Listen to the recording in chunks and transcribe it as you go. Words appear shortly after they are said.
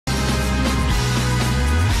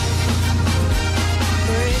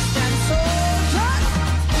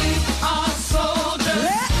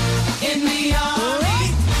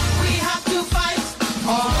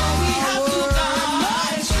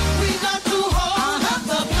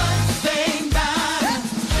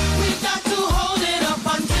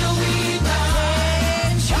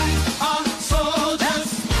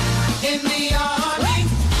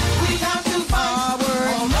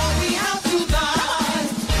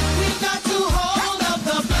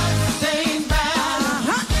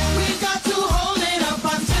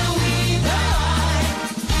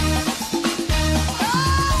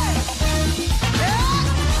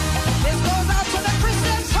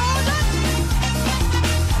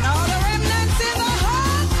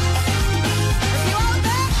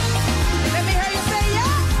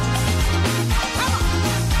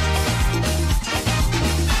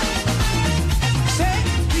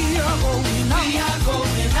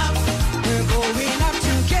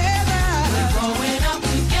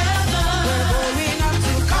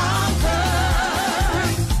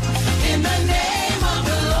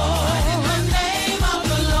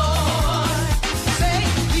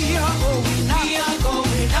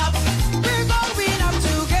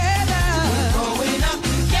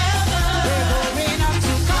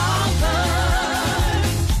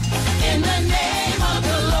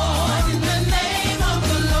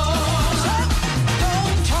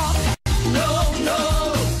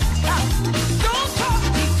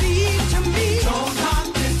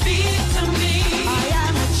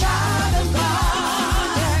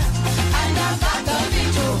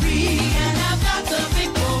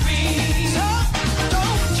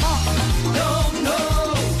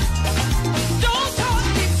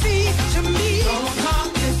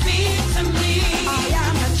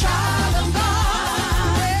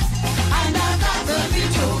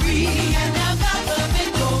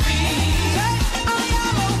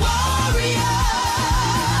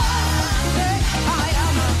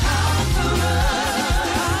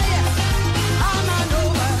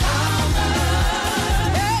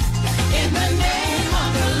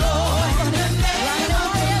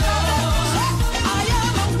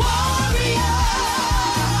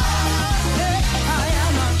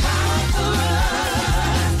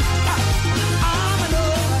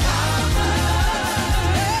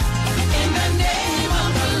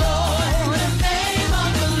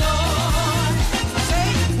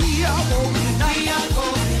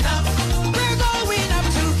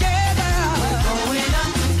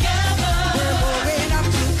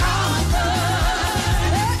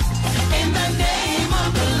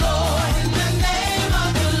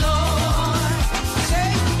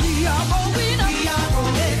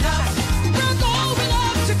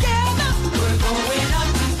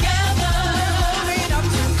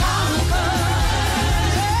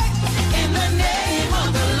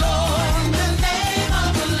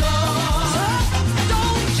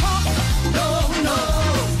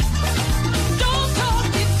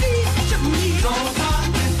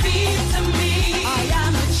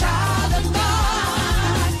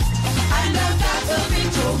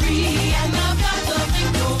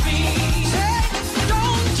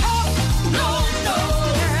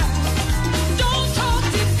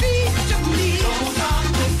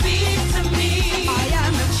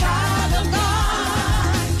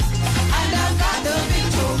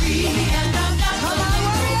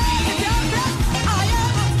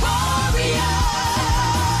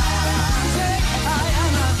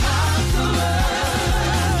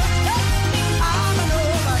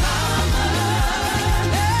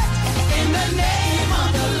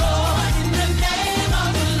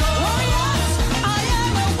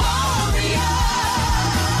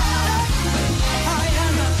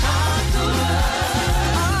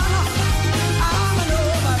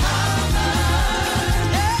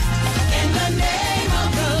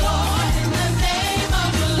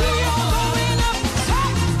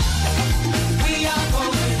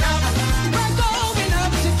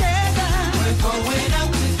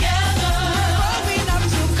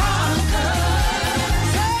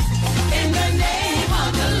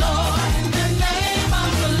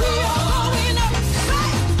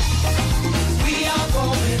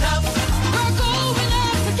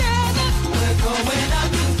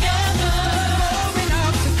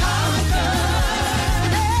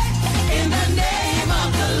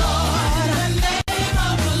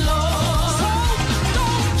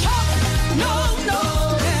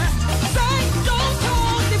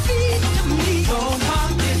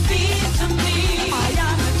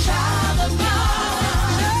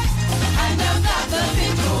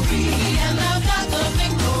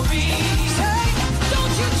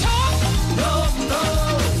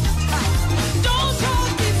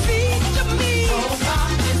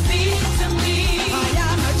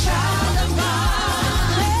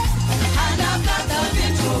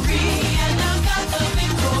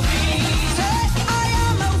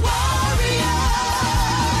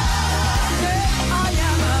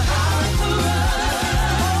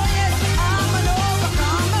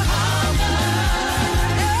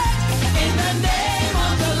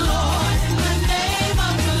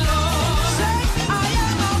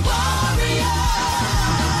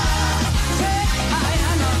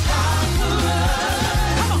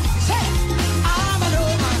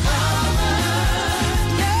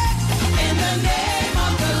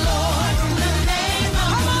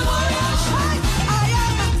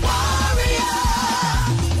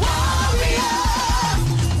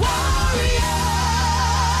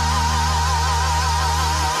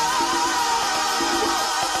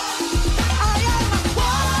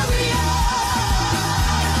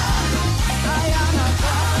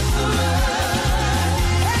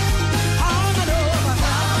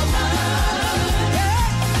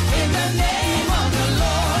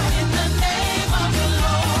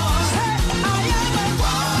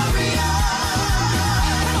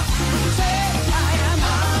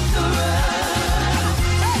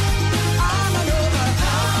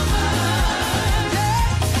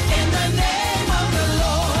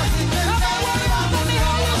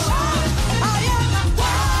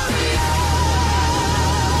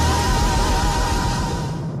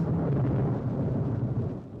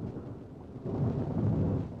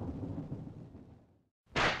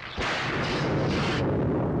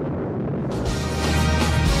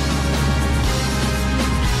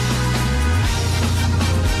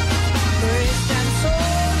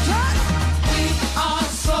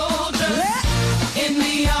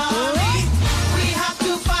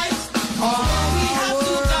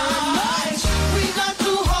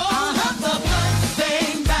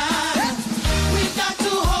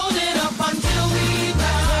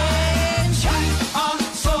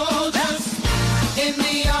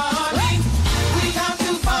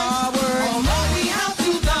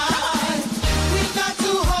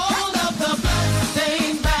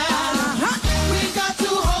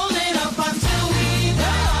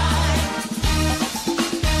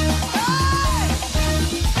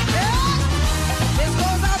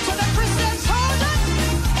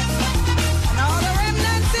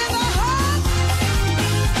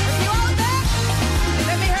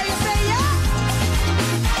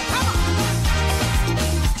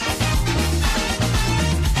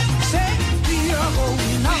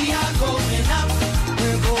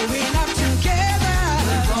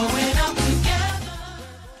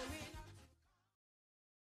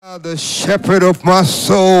The shepherd of my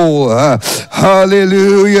soul,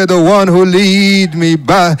 hallelujah, the one who lead me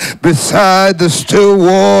beside the still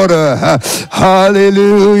water,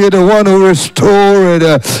 hallelujah, the one who restored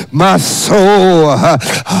my soul,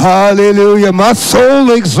 hallelujah. My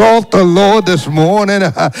soul exalt the Lord this morning,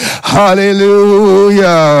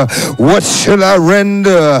 hallelujah. What shall I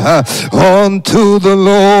render unto the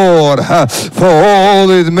Lord for all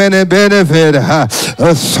his many benefits?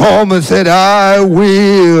 The psalmist said, I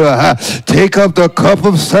will take up the cup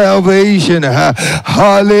of salvation,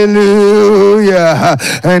 hallelujah,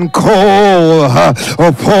 and call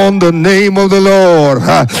upon the name of the Lord,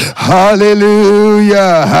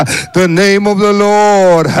 hallelujah. The name of the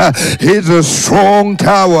Lord is a strong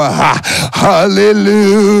tower, hallelujah.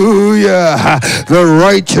 The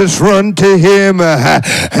righteous run to him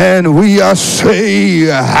and we are saved.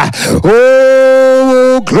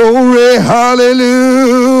 Oh, glory,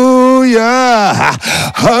 hallelujah.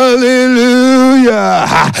 Hallelujah.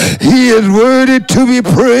 He is worthy to be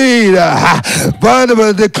praised. But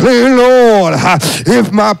declare, Lord,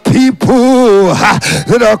 if my people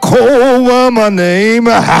that are called by my name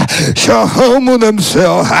shall humble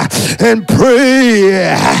themselves and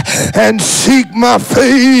pray and seek my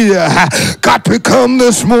face, God, we come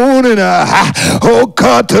this morning, oh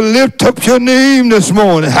God, to lift up your name this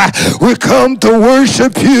morning. We come to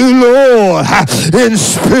worship you, Lord, in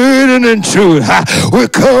spirit and in truth. We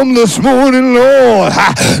come this morning, Lord,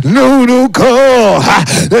 no God,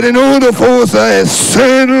 that in order for us to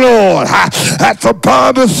sin, Lord, as the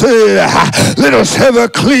Bible said, let us have a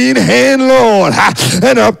clean hand, Lord,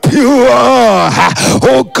 and a pure heart.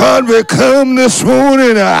 Oh God, we come this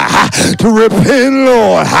morning to repent,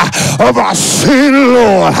 Lord, of our sin,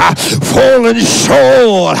 Lord, falling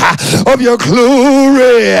short of your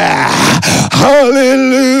glory.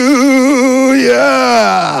 Hallelujah.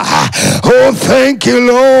 Oh, thank you,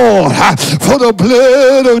 Lord, for the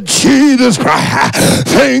blood of Jesus Christ.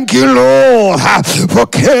 Thank you, Lord, for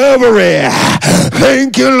Calvary.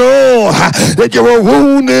 Thank you, Lord, that you were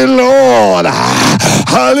wounded, Lord.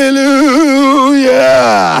 Hallelujah.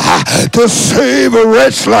 To save a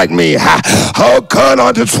wretch like me. Oh, God,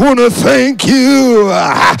 I just want to thank you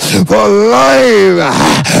for life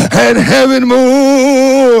and having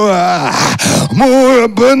more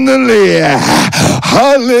abundantly.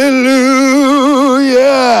 Hallelujah.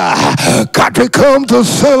 God, we come to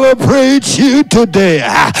celebrate you today.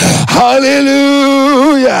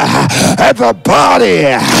 Hallelujah. As a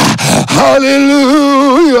body.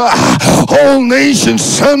 Hallelujah. All Nations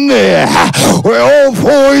Sunday, where all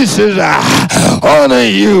voices honor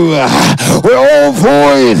you, where all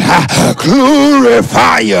voices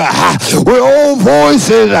glorify you, where all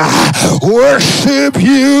voices worship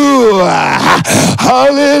you.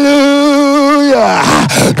 Hallelujah.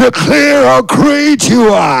 Declare how great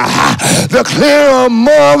you are. Declare how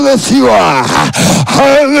marvelous you are.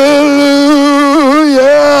 Hallelujah.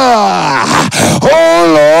 Oh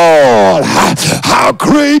Lord, how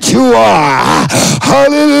great you are.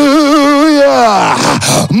 Hallelujah.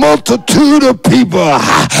 Multitude of people,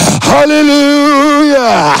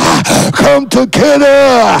 hallelujah, come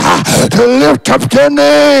together to lift up your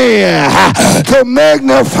name, to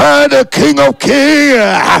magnify the King of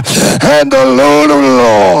Kings and the Lord of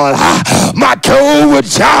Lords. My Jehovah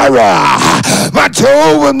Jireh, my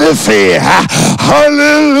Jehovah Nissi,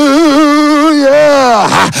 hallelujah,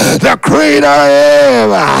 the great I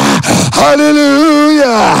am,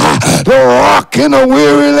 hallelujah, the rock in the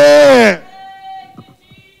weary land.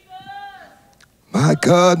 My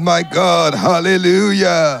God,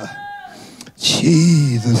 hallelujah.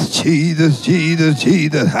 Jesus, Jesus, Jesus,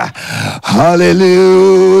 Jesus.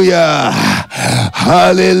 Hallelujah.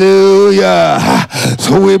 Hallelujah.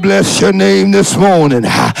 So we bless your name this morning.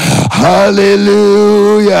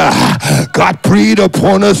 Hallelujah. God, breathe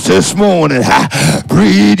upon us this morning.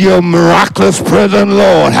 Breathe your miraculous presence,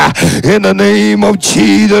 Lord, in the name of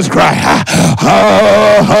Jesus Christ.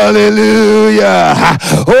 Oh, hallelujah.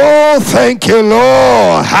 Oh, thank you,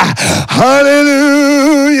 Lord.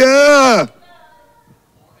 Hallelujah.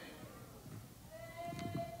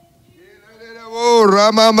 Oh,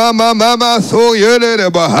 Rama Mama Mama so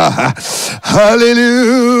hallelujah.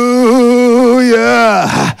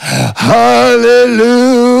 Hallelujah.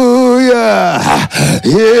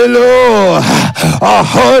 Yeah, Lord, a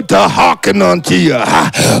heart to hearken unto you,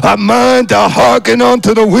 a mind to hearken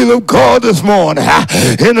unto the will of God this morning.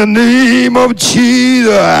 In the name of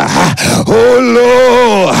Jesus. Oh,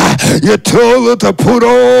 Lord, you told us to put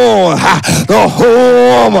on the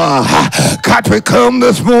whole armor. God, we come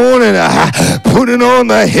this morning putting on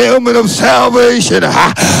the helmet of salvation.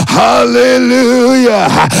 Hallelujah.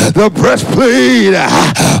 The breastplate.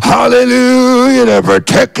 Hallelujah. To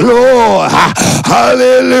protect, Lord.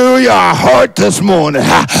 Hallelujah. Our heart this morning.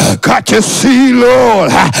 God, you see,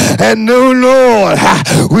 Lord, and know, Lord,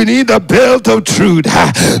 we need the belt of truth.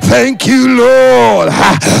 Thank you, Lord.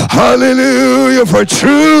 Hallelujah, for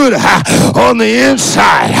truth on the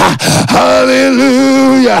inside.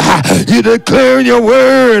 Hallelujah. You declare in your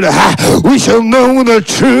word, we shall know the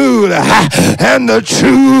truth, and the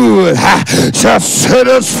truth shall set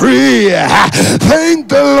us free. Thank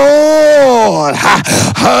the Lord.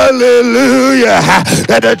 Hallelujah.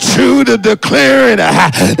 That the truth is declaring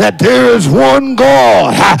that there is one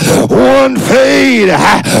God, one faith,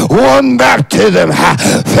 one baptism.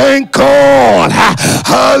 Thank God.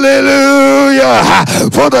 Hallelujah.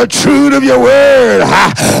 For the truth of your word.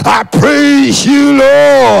 I praise you,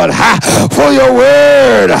 Lord, for your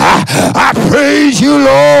word. I praise you,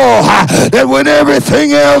 Lord, that when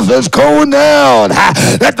everything else is going down,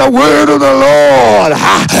 that the word of the Lord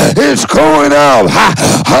is going up.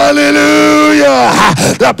 Hallelujah.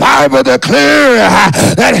 The Bible declares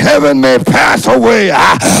that heaven may pass away.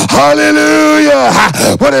 Hallelujah.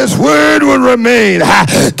 But his word will remain.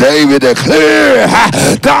 David declared,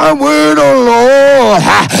 thy word, O Lord,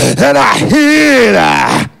 that I hid.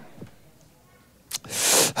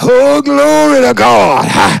 Oh, glory to God.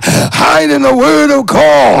 Hide in the word of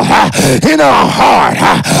God in our heart.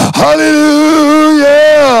 Hallelujah.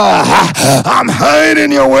 I'm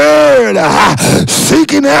hiding your word,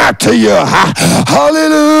 seeking after you.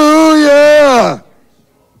 Hallelujah.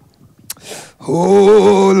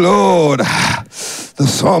 Oh, Lord. The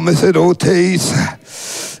psalmist said, oh, taste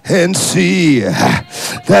and see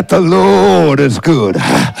that the Lord is good.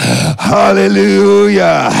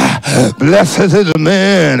 Hallelujah. Blessed is the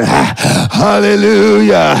man.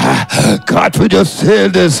 Hallelujah. God, we just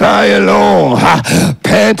said this I alone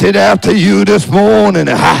panted after you this morning.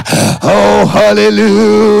 Oh,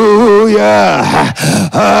 hallelujah.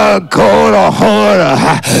 God, a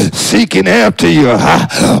heart seeking after you. A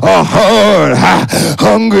heart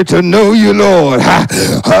hungry to know you, Lord.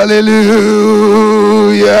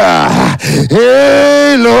 Hallelujah.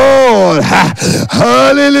 Hey, Lord.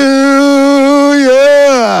 Hallelujah.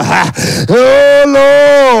 Oh,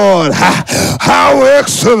 Lord. How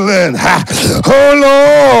excellent. Oh,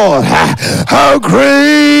 Lord. How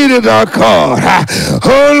great is our God.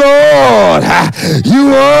 Oh, Lord.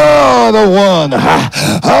 You are the one.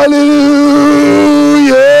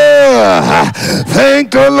 Hallelujah.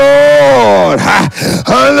 Thank the Lord.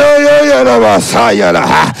 Hallelujah.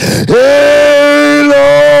 Hey,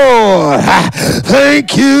 Lord.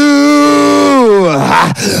 Thank you.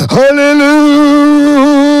 Hallelujah.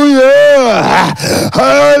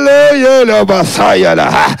 Hallelujah.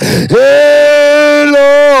 Hey,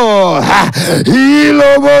 Lord.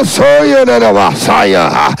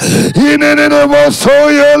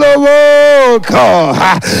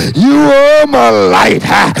 You are my light.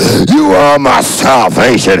 You are my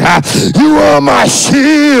salvation. You are my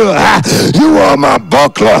shield. You are my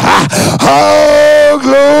buckler. Oh,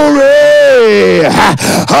 glory.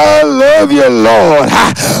 I love you, Lord.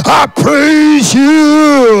 I praise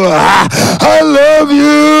you. I love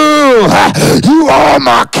you. You are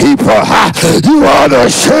my keeper. You are the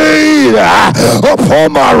shade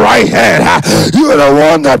upon my right hand. You are the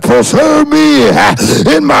one that preserved me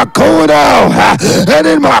in my going out and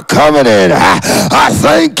in my coming in. I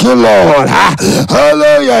thank you, Lord.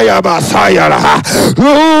 Hallelujah, Messiah.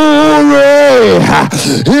 Glory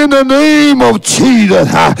in the name of Jesus.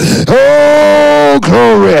 Oh,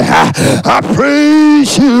 glory. I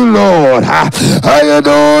praise you, Lord. I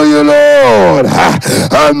adore you, Lord.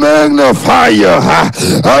 I magnify you.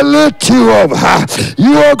 I lift you up.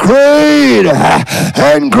 You are great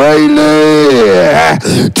and greatly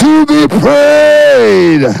to be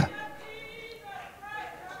praised.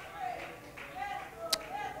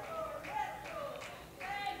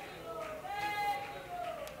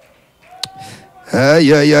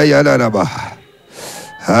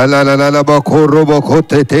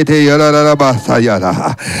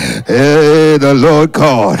 The Lord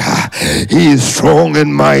God He is strong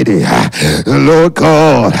and mighty. The Lord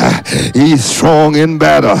God, He is strong in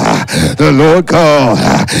battle. The Lord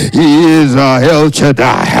God, He is our El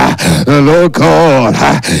Shaddai. The Lord God,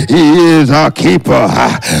 He is our keeper.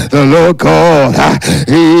 The Lord God,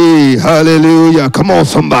 He, hallelujah. Come on,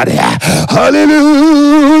 somebody.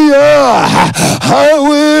 Hallelujah. I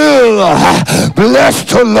will bless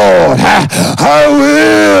the Lord. I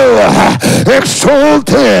will exalt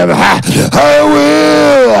Him. I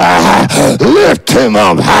will lift Him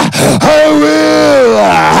up. I will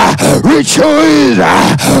rejoice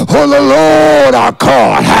for the Lord our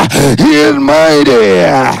God. He is mighty.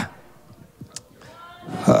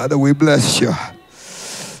 Father, we bless you.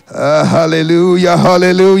 Hallelujah,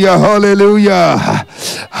 hallelujah, hallelujah.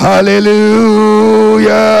 Hallelujah,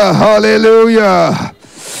 hallelujah.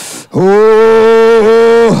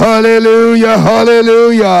 Oh, hallelujah,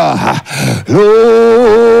 hallelujah.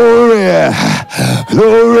 Glory,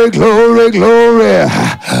 glory, glory, glory.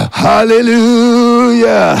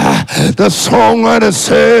 Hallelujah. The songwriter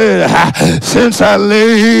said, since I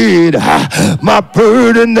laid my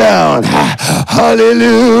burden down,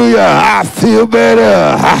 hallelujah, I feel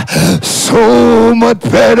better, so much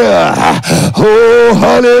better. Oh,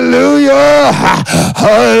 hallelujah,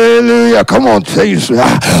 hallelujah. Come on, chase.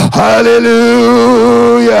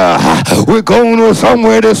 Hallelujah. We're going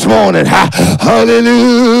somewhere this morning. Hallelujah.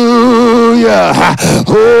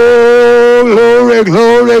 Oh, glory,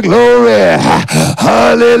 glory, glory.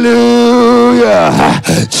 Hallelujah.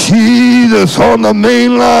 Jesus on the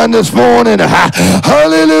main line this morning.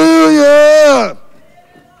 Hallelujah.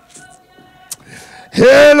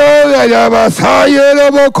 Hello,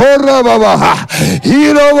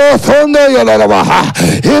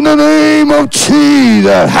 in the name of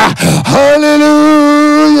Jesus, hallelujah.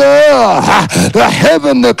 The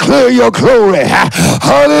heaven declare your glory,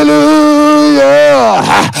 hallelujah,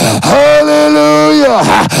 hallelujah.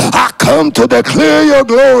 I come to declare your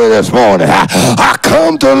glory this morning. I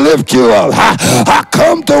come to lift you up. I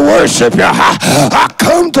come to worship you. I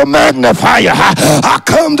come to magnify you. I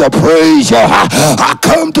come to praise you. I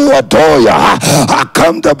come to adore you. I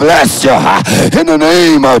come to bless you in the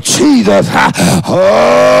name of Jesus.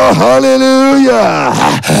 Oh, hallelujah.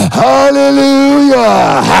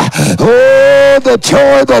 Hallelujah. Oh, the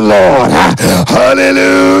joy of the Lord.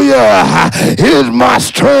 Hallelujah. Is my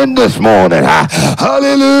strength this morning.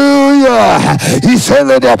 Hallelujah. He said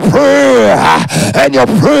that your prayer and your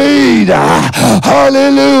praise,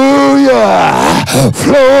 hallelujah,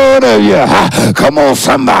 flow out of you. Come on,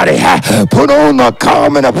 somebody. Put on the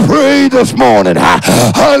garment of praise this morning.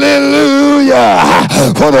 Hallelujah.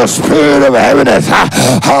 For the spirit of heaviness.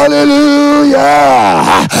 Hallelujah.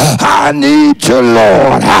 I need you,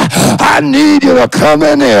 Lord. I need you to come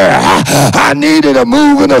in here. I need you to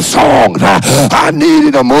move in the songs. I need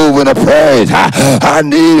you to move in the praise. I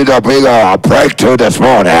need you to bring a breakthrough this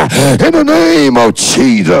morning. In the name of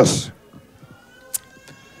Jesus.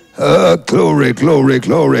 Glory, glory,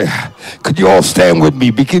 glory. Could you all stand with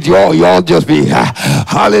me? Because you all just be,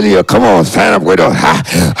 hallelujah. Come on, stand up with us.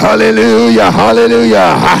 Hallelujah,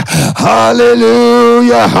 hallelujah,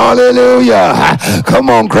 hallelujah, hallelujah. Come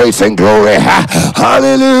on, grace and glory.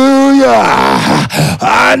 Hallelujah.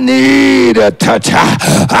 I need a touch.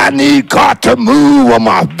 I need God to move on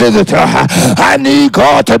my visitor. I need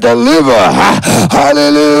God to deliver.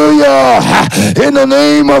 Hallelujah. In the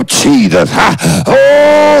name of Jesus.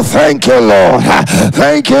 Oh, thank you, Lord.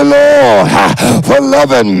 Thank you, Lord, for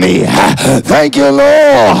loving me. Thank you,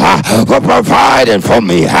 Lord, for providing for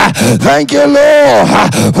me. Thank you, Lord,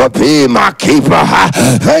 for being my keeper.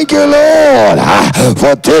 Thank you, Lord,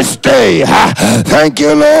 for this day. Thank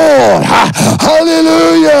you, Lord.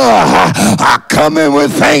 Hallelujah. I come in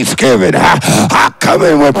with thanksgiving. I come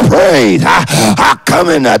in with praise. I come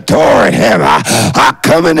in adoring Him. I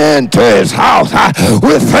come into His house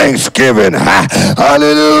with thanksgiving.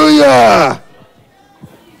 Hallelujah.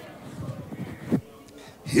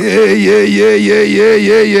 Yeah, yeah, yeah, yeah, yeah,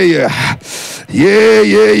 yeah, yeah, yeah. Yeah,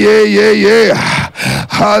 yeah, yeah, yeah, yeah.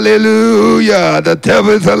 Hallelujah. The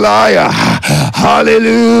devil is a liar.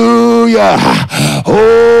 Hallelujah.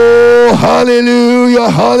 Oh, hallelujah,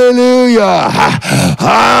 hallelujah.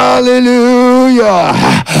 Hallelujah.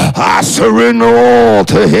 I surrender all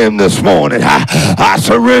to Him this morning. I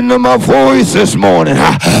surrender my voice this morning.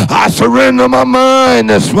 I surrender my mind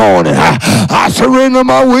this morning. I surrender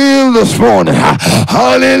my will this morning.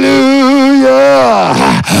 Hallelujah.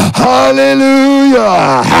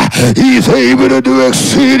 Hallelujah. He's able to do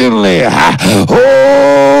exceedingly.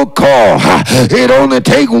 Oh, God. It only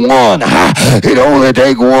take one. It only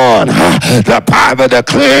take one. The Bible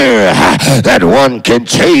declares that one can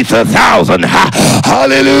chase 1,000.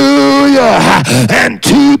 Hallelujah. And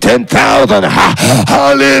 2 10,000.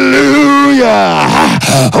 Hallelujah.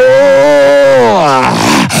 Oh,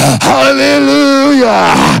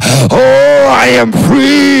 hallelujah. Oh, I am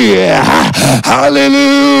free.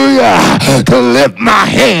 Hallelujah. To lift my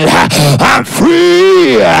head. I'm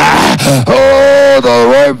free. Oh, to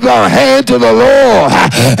wave my hand to the Lord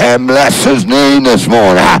and bless his name this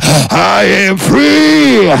morning. I am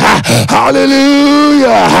free.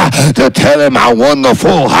 Hallelujah. To tell him how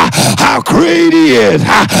wonderful, how great he is.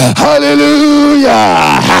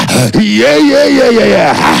 Hallelujah.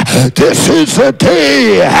 Yeah. This is the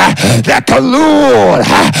day that the Lord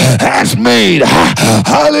has made.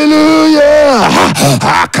 Hallelujah.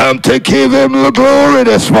 I come to give him the glory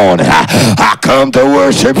this morning. I come to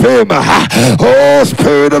worship him. Oh,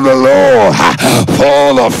 Spirit of the Lord,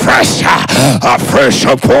 fall afresh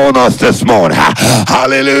upon us this morning.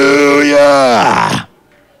 Hallelujah.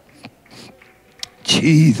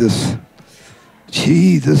 Jesus.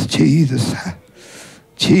 Jesus. Jesus.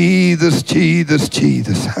 Jesus, Jesus,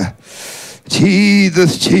 Jesus.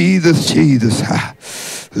 Jesus, Jesus, Jesus.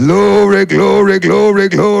 Glory, glory, glory,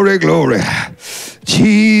 glory, glory.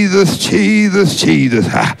 Jesus, Jesus, Jesus.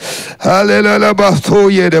 Hallelujah,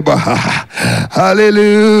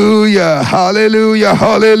 hallelujah,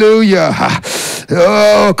 hallelujah.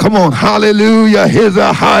 Oh, come on. Hallelujah. Here's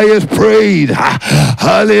the highest praise.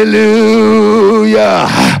 Hallelujah.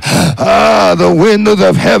 The windows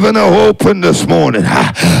of heaven are open this morning.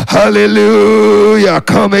 Hallelujah.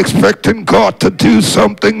 Come expecting God to do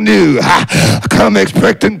something new. Come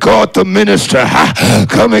expecting God to minister.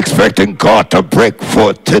 Come expecting God to break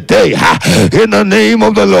forth today. In the name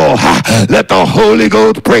of the Lord, let the Holy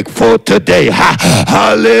Ghost break forth today.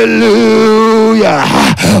 Hallelujah.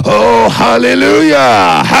 Oh, hallelujah.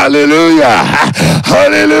 Hallelujah.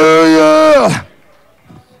 Hallelujah.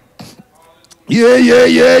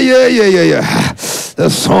 Yeah. The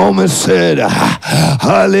psalmist said,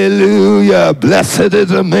 hallelujah, blessed is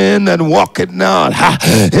the man that walketh not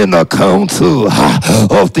in the counsel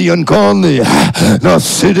of the ungodly, nor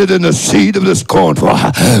sitteth in the seat of the scornful,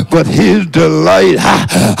 but his delight,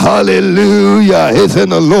 hallelujah, is in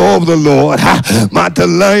the law of the Lord. My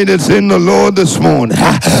delight is in the Lord this morning.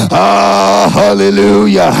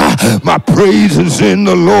 Hallelujah. My praise is in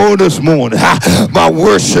the Lord this morning. My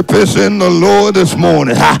worship is in the Lord this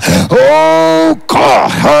morning. Oh, God.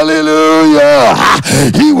 Hallelujah.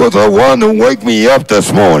 He was the one who woke me up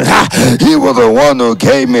this morning. He was the one who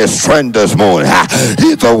gave me strength this morning.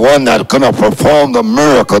 He's the one that's going to perform the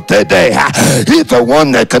miracle today. He's the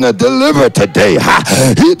one that's going to deliver today.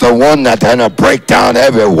 He's the one that's going to break down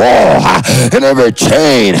every wall and every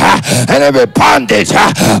chain and every bondage.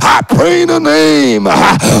 I pray in the name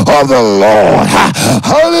of the Lord.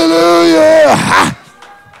 Hallelujah.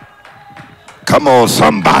 Come on,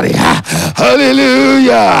 somebody.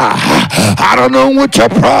 Hallelujah. I don't know what your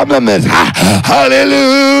problem is.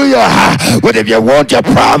 Hallelujah. But if you want your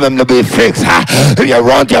problem to be fixed, if you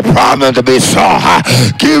want your problem to be solved,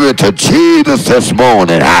 give it to Jesus this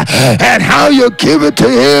morning. And how you give it to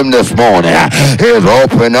him this morning is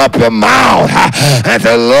open up your mouth and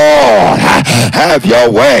say, Lord, have your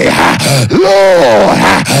way. Lord,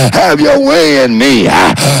 have your way in me.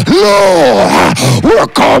 Lord,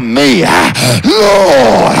 work on me.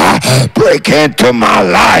 Lord, break into my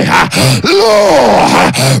life.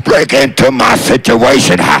 Lord, break into my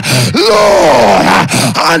situation. Lord,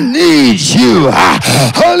 I need you.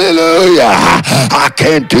 Hallelujah. I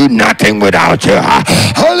can't do nothing without you.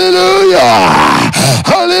 Hallelujah.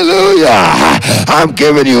 Hallelujah. I'm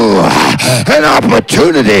giving you an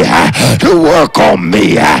opportunity to work on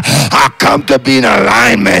me. I come to be in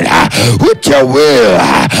alignment with your will,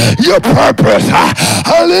 your purpose.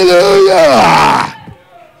 Hallelujah.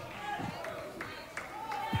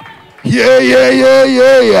 Yeah.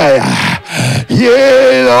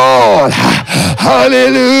 Yeah, Lord.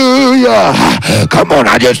 Hallelujah. Come on,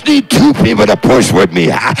 I just need 2 people to push with me.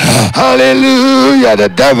 Hallelujah. The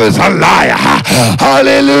devil's a liar.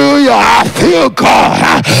 Hallelujah. I feel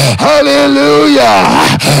God.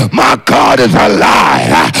 Hallelujah. My God is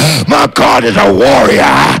alive. My God is a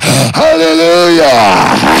warrior.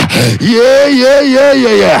 Hallelujah.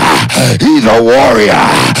 Yeah. He's a warrior.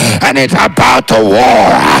 And it's about to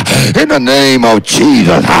war in the name of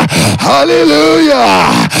Jesus.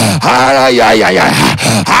 Hallelujah.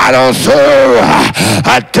 I don't serve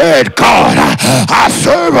a dead God. I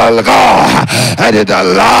serve a God that is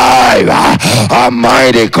alive, a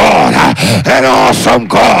mighty God, an awesome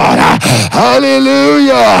God.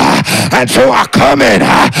 Hallelujah. And so I come in,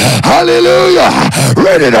 hallelujah,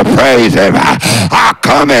 ready to praise him. I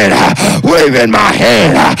come in waving my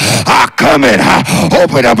hand. I come in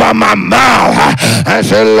open up my mouth and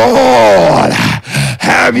say, Lord,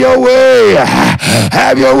 have your way.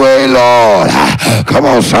 Have your way, Lord. Come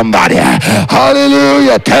on, somebody.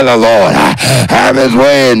 Hallelujah. Tell the Lord, have his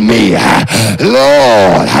way in me.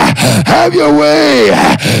 Lord, have your way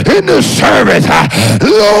in the service.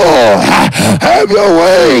 Lord, have your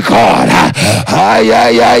way, God.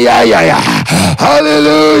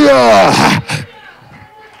 Hallelujah.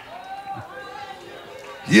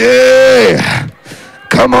 Yeah.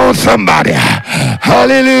 Come on, somebody.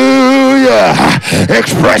 Hallelujah.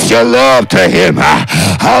 Express your love to him.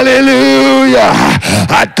 Hallelujah.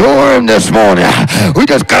 Adore him this morning. We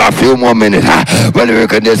just got a few more minutes. But if we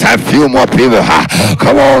could just have a few more people.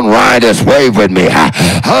 Come on, ride this wave with me.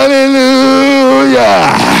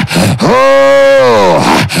 Hallelujah. Oh,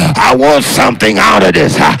 I want something out of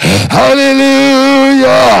this. Hallelujah.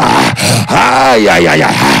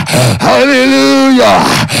 Hallelujah.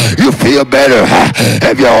 You feel better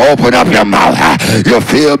if you open up your mouth. You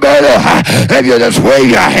feel better if you just wave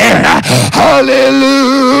your hand.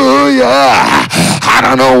 Hallelujah. I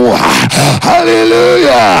don't know.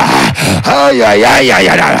 Hallelujah.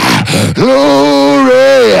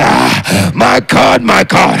 Glory. My God, my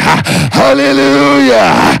God.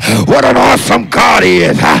 Hallelujah. What an awesome God he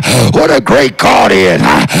is. What a great God he is.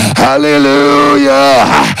 Hallelujah.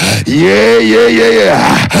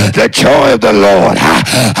 Yeah. The joy of the Lord.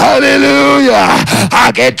 Hallelujah.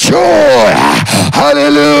 I get joy.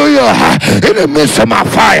 Hallelujah. In the midst of my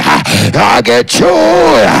fire. I get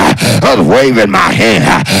joy of waving my hand.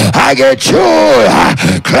 I get joy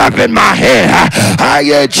clapping my hand. I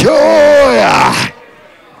get joy.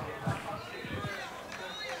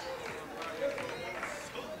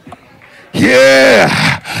 Yeah.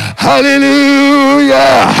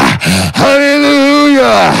 Hallelujah.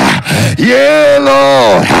 Hallelujah. Yeah,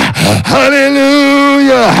 Lord.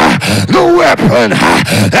 Hallelujah. No weapon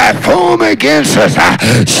that form against us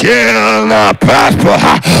shall not prosper.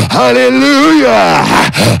 Hallelujah.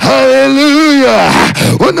 Hallelujah.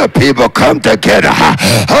 When the people come together,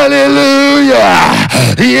 hallelujah,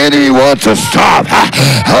 the enemy wants to stop.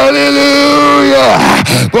 Hallelujah.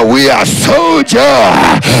 But we are soldiers.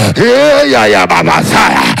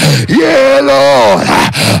 Yeah, Lord.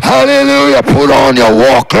 Hallelujah. Put on your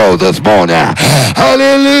war clothes this morning.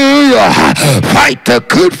 Hallelujah. Fight the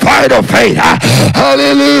good fight of faith.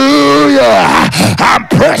 Hallelujah. I'm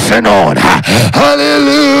pressing on.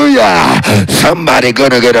 Hallelujah. Somebody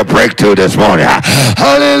gonna get a breakthrough this morning.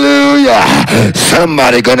 Hallelujah.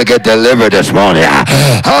 Somebody gonna get delivered this morning.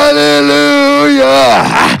 Hallelujah.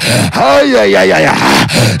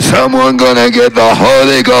 Someone gonna get the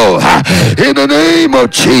Holy Ghost in the name of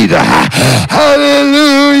Jesus.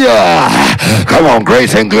 Hallelujah. Come on,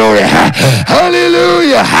 grace and glory.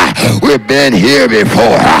 Hallelujah. We've been here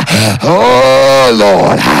before. Oh,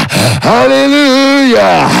 Lord.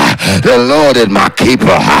 Hallelujah. The Lord is my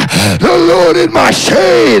keeper. The Lord is my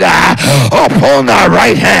shade upon thy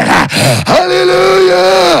right hand.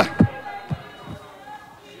 Hallelujah.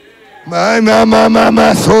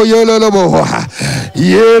 My, so you little.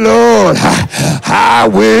 Yeah, Lord, I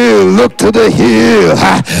will look to the hill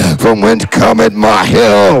from whence cometh my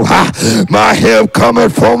help. My help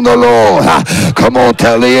cometh from the Lord. Come on,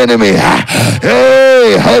 tell the enemy.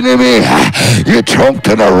 Hey, enemy, you trumped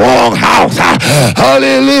in the wrong house.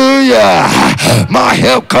 Hallelujah. My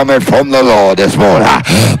help cometh from the Lord this morning.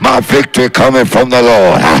 My victory coming from the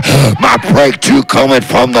Lord. My breakthrough coming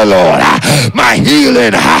from the Lord. My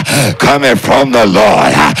healing coming from the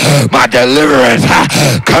Lord. My deliverance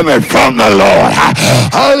coming from the Lord.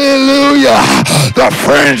 Hallelujah. The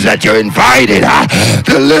friends that you invited,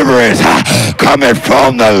 deliverance coming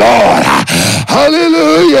from the Lord.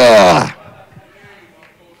 Hallelujah.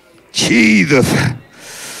 Jesus.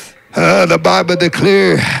 The Bible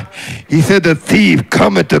declares, he said the thief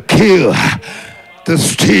cometh to kill, to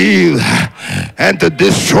steal, and to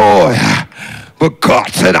destroy. But God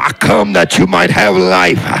said, I come that you might have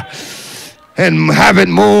life and have it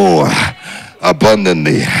more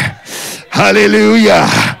abundantly. Hallelujah.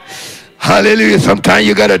 Hallelujah. Sometimes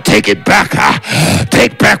you got to take it back.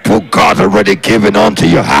 Take back what God's already given unto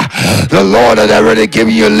you. The Lord has already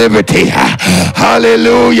given you liberty.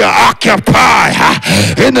 Hallelujah. Occupy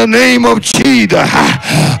in the name of Jesus.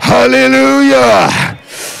 Hallelujah.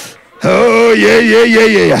 Oh,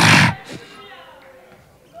 yeah.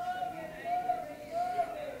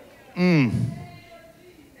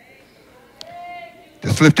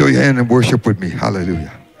 Just lift your hand and worship with me.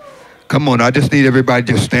 Hallelujah. Come on, I just need everybody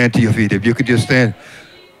to just stand to your feet. If you could just stand.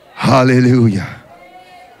 Hallelujah.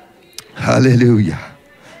 Hallelujah.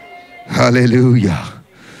 Hallelujah.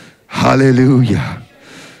 Hallelujah.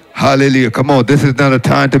 Hallelujah. Come on, this is not a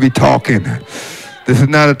time to be talking. This is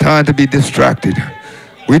not a time to be distracted.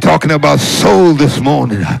 We're talking about soul this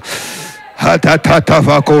morning.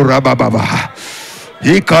 Hatatatavako rabababa.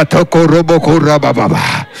 Hikatoko roboko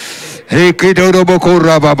rabababa. Hikidoroboko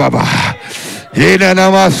rabababa.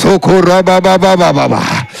 Hinanamasoko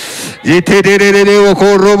rabababa.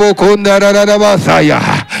 Itedededeko roboko nararabasaya.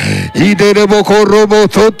 Idedeboko robo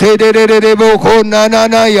sotedededeboko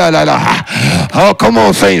nananayalala. Oh, come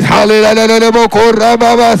on, saints. Hallelujah.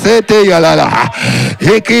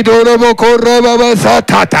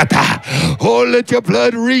 Oh, let your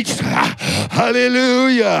blood reach,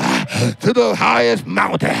 hallelujah, to the highest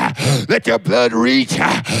mountain. Let your blood reach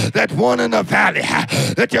that one in the valley.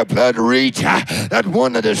 Let your blood reach that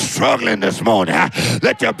one that is struggling this morning.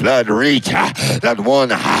 Let your blood reach that one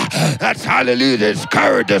that's, hallelujah,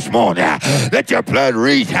 discouraged this morning. Let your blood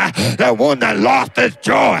reach that one that lost his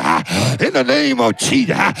joy. In the name of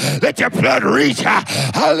Jesus, let your blood reach,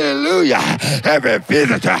 hallelujah, every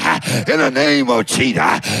visitor. In the name of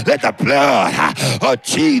Jesus, let the blood of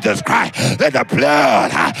Jesus Christ, let the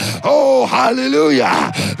blood, oh,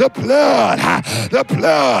 hallelujah, the blood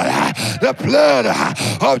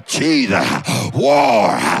of Jesus,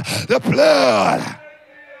 war, the blood.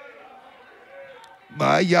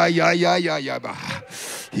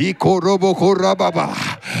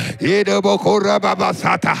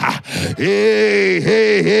 Hey,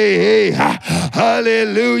 hey, hey, hey.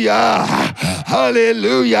 Hallelujah.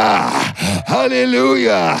 Hallelujah.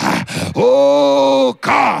 Hallelujah. Oh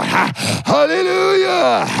God.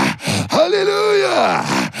 Hallelujah. Hallelujah.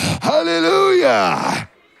 Hallelujah.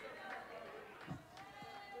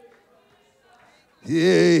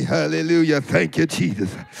 Yay, hallelujah. Thank you,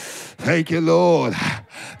 Jesus. Thank you, Lord.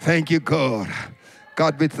 Thank you, God.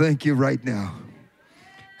 God, we thank you right now.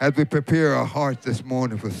 As we prepare our hearts this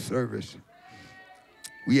morning for service,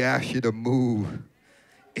 we ask you to move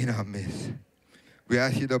in our midst. We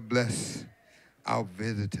ask you to bless our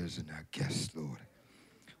visitors and our guests, Lord.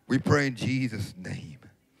 We pray in Jesus' name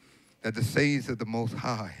that the saints of the Most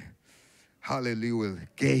High, hallelujah, will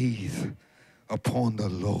gaze upon the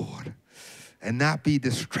Lord and not be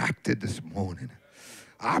distracted this morning.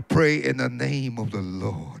 I pray in the name of the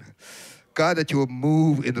Lord, God, that you will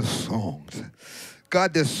move in the songs.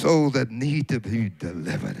 God, there's souls that need to be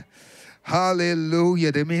delivered.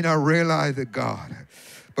 Hallelujah. They may not realize it, God,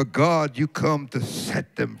 but God, you come to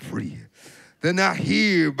set them free. They're not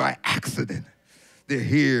here by accident. They're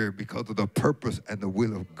here because of the purpose and the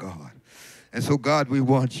will of God. And so, God, we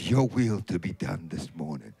want your will to be done this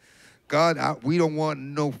morning. God, we don't want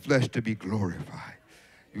no flesh to be glorified.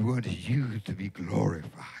 We want you to be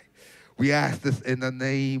glorified. We ask this in the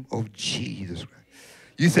name of Jesus Christ.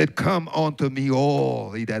 You said, come unto me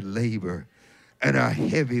all ye that labor and are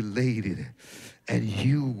heavy laden, and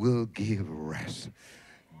you will give rest.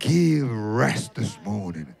 Give rest this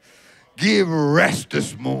morning. Give rest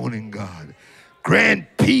this morning, God. Grant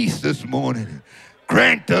peace this morning.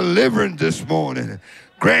 Grant deliverance this morning.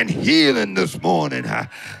 Grant healing this morning.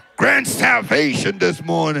 Grant salvation this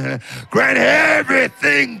morning. Grant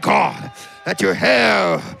everything, God, that you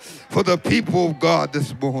have for the people of God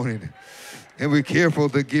this morning. And we're careful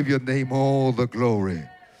to give your name all the glory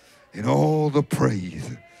and all the praise.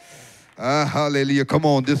 Hallelujah. Come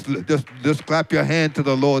on, just clap your hand to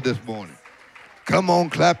the Lord this morning. Come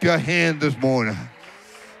on, clap your hand this morning.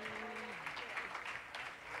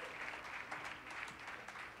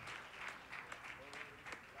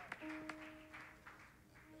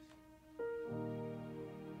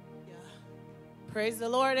 Praise the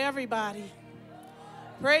Lord, everybody.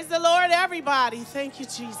 Praise the Lord, everybody. Thank you,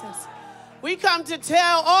 Jesus. We come to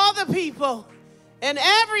tell all the people in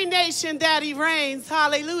every nation that he reigns.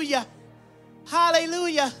 Hallelujah.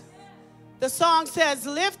 Hallelujah. The song says,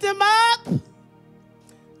 lift him up.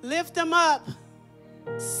 Lift him up.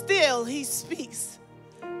 Still he speaks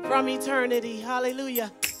from eternity.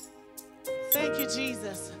 Hallelujah. Thank you,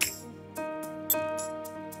 Jesus.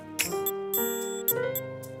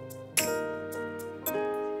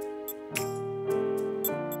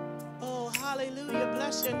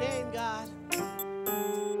 Bless your name, God.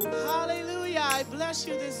 Hallelujah. I bless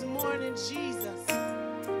you this morning, Jesus.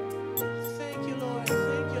 Thank you, Lord.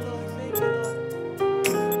 Thank you, Lord. Thank you, Lord.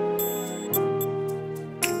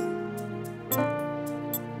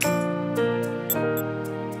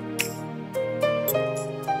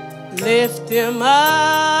 Lift him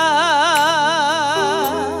up.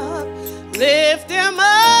 Lift him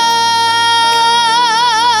up.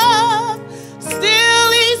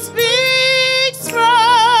 Still he speaks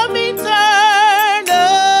from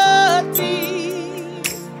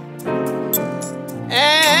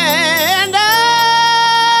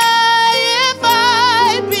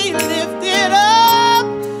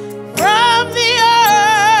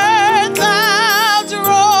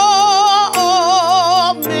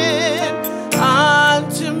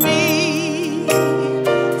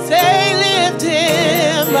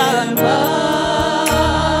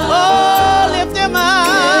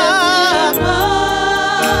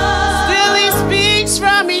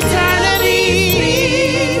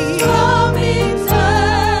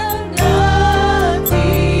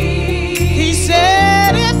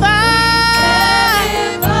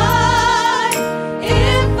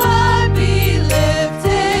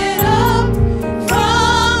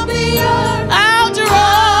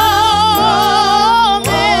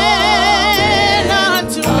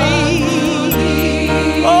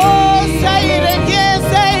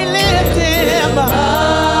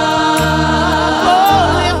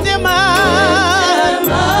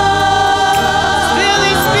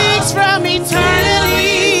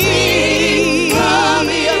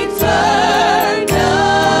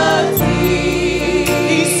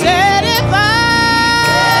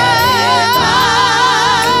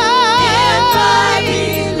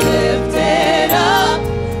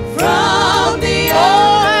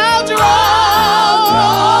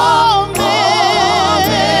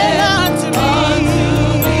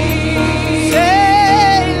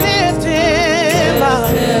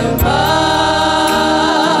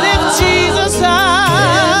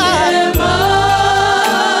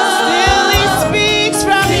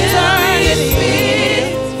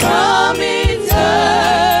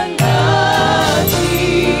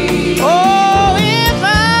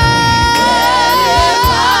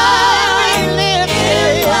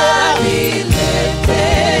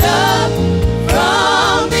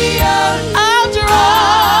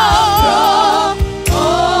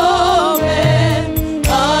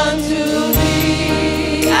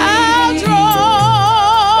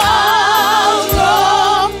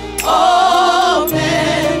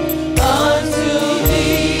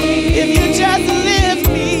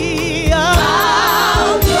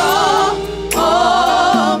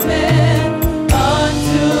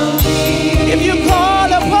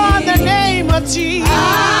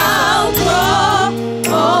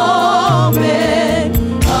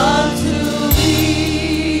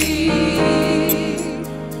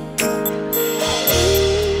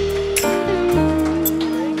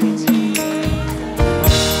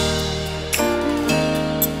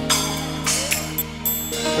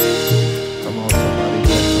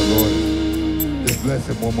Bless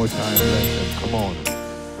him one more time. Bless him. Come on.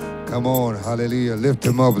 Come on. Hallelujah. Lift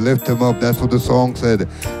him up. Lift him up. That's what the song said.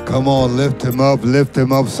 Come on. Lift him up. Lift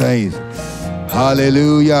him up, saints.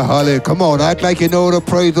 Hallelujah. Hallelujah. Come on. Act like you know to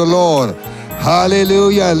praise the Lord.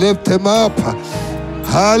 Hallelujah. Lift him up.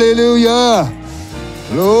 Hallelujah.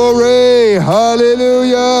 Glory.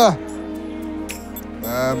 Hallelujah.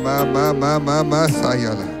 My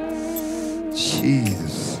sayala.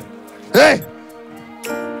 Jesus. Hey.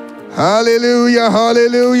 Hallelujah.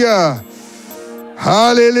 Hallelujah.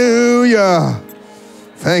 Hallelujah.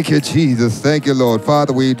 Thank you, Jesus. Thank you, Lord.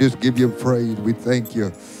 Father, we just give you praise. We thank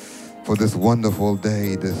you for this wonderful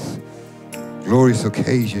day, this glorious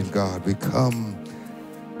occasion, God. We come,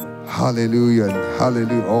 hallelujah, and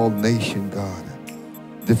hallelujah, all nation, God,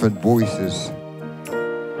 different voices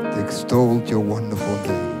to extol your wonderful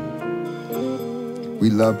name. We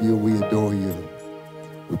love you, we adore you.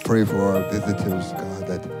 We pray for our visitors, God,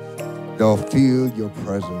 that they'll feel your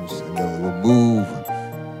presence and that will move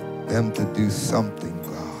them to do something,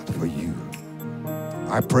 God, for you.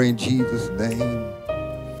 I pray in Jesus' name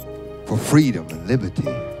for freedom and liberty.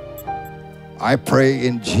 I pray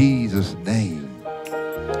in Jesus' name.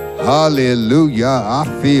 Hallelujah. I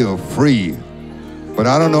feel free. But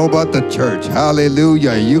I don't know about the church.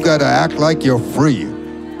 Hallelujah. You got to act like you're free.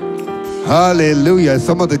 Hallelujah.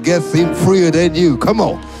 Some of the guests seem freer than you. Come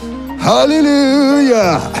on.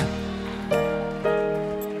 Hallelujah.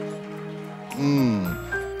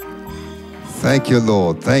 Thank you,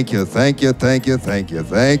 Lord. Thank you, thank you, thank you, thank you,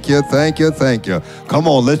 thank you, thank you, thank you. Come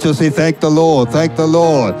on, let's just say thank the Lord, thank the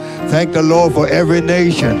Lord. Thank the Lord for every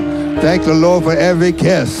nation. Thank the Lord for every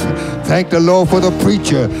guest. Thank the Lord for the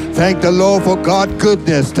preacher. Thank the Lord for God's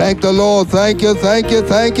goodness. Thank the Lord. Thank you, thank you,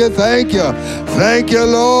 thank you, thank you. Thank you,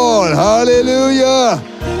 Lord. Hallelujah.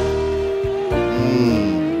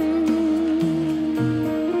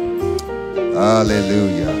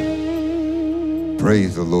 Hallelujah.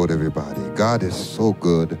 Praise the Lord, everybody. God is so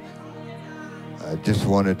good. I just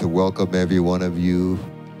wanted to welcome every one of you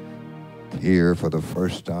here for the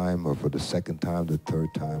first time or for the second time, the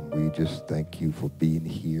third time. We just thank you for being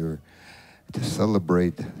here to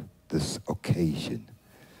celebrate this occasion.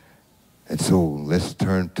 And so let's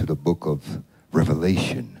turn to the book of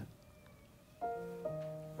Revelation.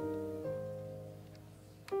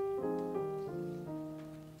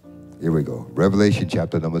 Here we go. Revelation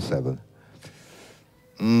chapter number 7.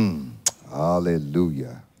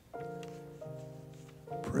 Hallelujah.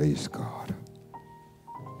 Praise God.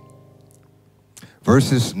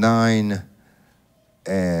 Verses 9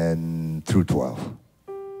 and through 12.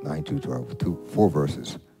 9 through 12. 4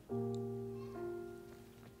 verses.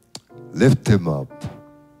 Lift him up.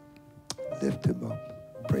 Lift him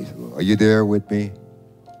up. Praise the Lord. Are you there with me?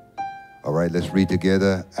 All right, let's read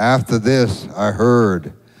together. After this I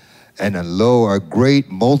heard, and lo, a great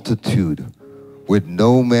multitude, which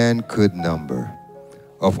no man could number,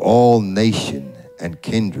 of all nation and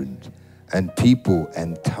kindred and people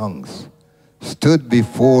and tongues, stood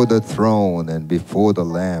before the throne and before the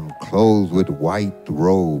Lamb, clothed with white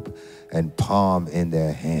robe and palm in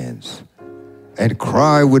their hands, and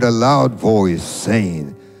cried with a loud voice,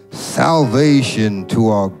 saying, Salvation to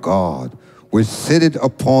our God, which sitteth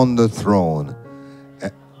upon the throne.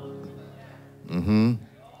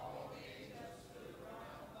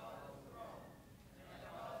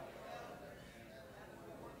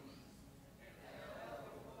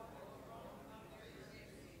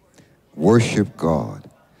 Worship God,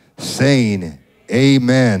 saying,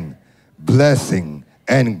 Amen, blessing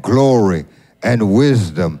and glory and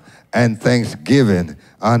wisdom and thanksgiving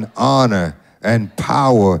and honor and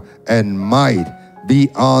power and might be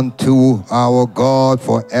unto our God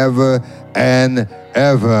forever and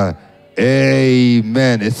ever.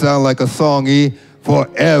 Amen. It sounds like a song,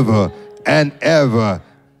 forever and ever.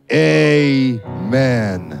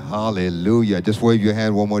 Amen. Hallelujah. Just wave your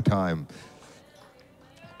hand one more time.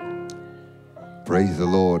 Praise the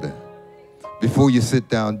Lord. Before you sit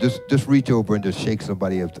down, just reach over and just shake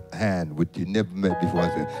somebody's hand which you never met before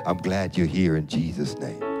and say, I'm glad you're here in Jesus'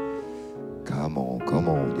 name. Come on, come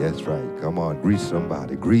on. That's right. Come on. Greet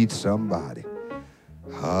somebody. Greet somebody.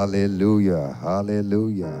 Hallelujah.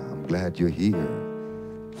 Hallelujah. I'm glad you're here.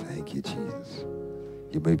 Thank you, Jesus.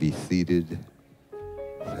 You may be seated.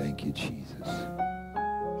 Thank you, Jesus.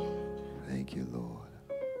 Thank you, Lord.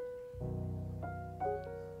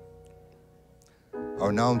 Our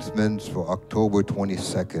announcements for October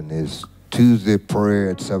 22nd is Tuesday prayer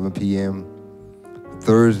at 7 p.m.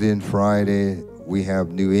 Thursday and Friday, we have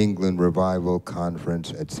New England Revival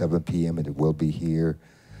Conference at 7 p.m. and it will be here.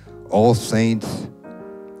 All Saints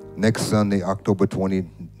Next Sunday, October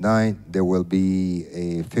 29th, there will be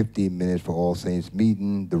a 15 minutes for All Saints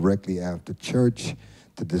meeting directly after church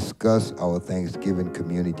to discuss our Thanksgiving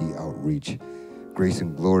community outreach. Grace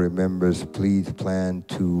and Glory members, please plan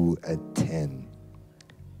to attend.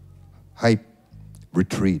 Hype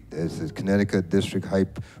Retreat. This is Connecticut District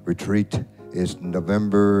Hype Retreat. Is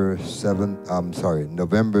November 3rd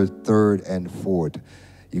and 4th.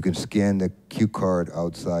 You can scan the cue card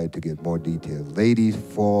outside to get more details. Ladies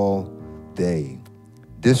Fall Day.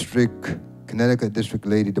 Connecticut District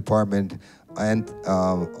Lady Department and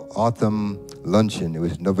Autumn Luncheon. It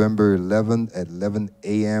was November 11th at 11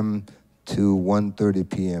 a.m. to 1:30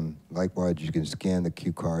 p.m. Likewise, you can scan the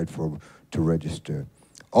cue card to register.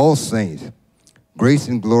 All Saints. Grace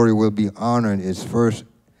and Glory will be honoring its first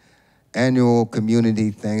annual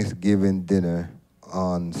community Thanksgiving dinner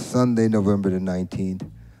on Sunday, November the 19th.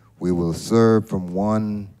 We will serve from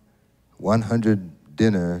 100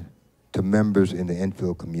 dinner to members in the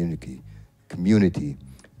Enfield community.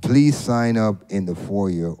 Please sign up in the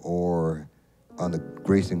foyer or on the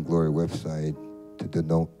Grace and Glory website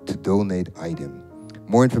to donate item.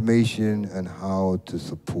 More information on how to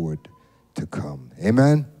support to come.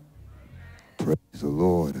 Amen? Praise the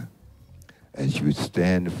Lord. As you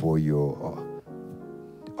stand for your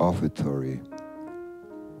offertory,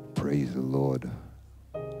 praise the Lord.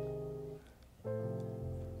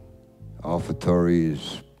 Offertory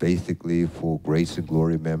is basically for Grace and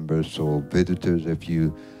Glory members, so visitors, if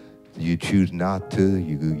you choose not to,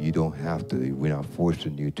 you don't have to. We're not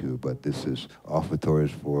forcing you to, but this is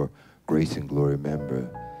offertories for Grace and Glory member.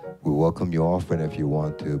 We welcome your offering if you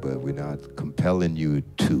want to, but we're not compelling you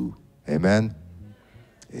to. Amen?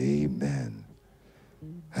 Amen.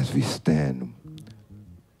 As we stand,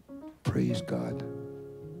 praise God.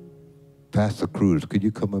 Pastor Cruz, could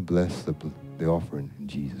you come and bless the offering in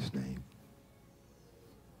Jesus' name?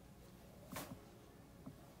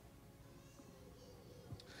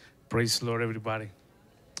 Praise the Lord, everybody.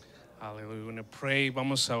 Hallelujah. We're going to pray.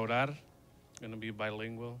 Vamos a orar. We're going to be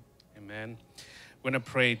bilingual. Amen. We're going to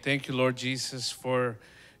pray. Thank you, Lord Jesus, for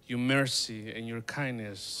your mercy and your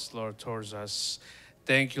kindness, Lord, towards us.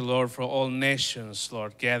 Thank you, Lord, for all nations,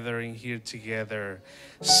 Lord, gathering here together,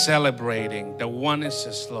 celebrating the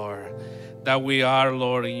oneness, Lord, that we are,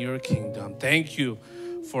 Lord, in your kingdom. Thank you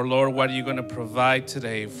for, Lord, what you're going to provide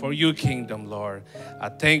today for your kingdom, Lord. I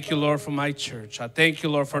thank you, Lord, for my church. I thank you,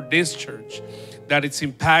 Lord, for this church, that it's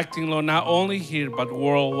impacting, Lord, not only here, but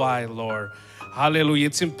worldwide, Lord. Hallelujah.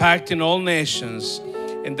 It's impacting all nations,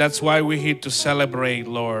 and that's why we're here to celebrate,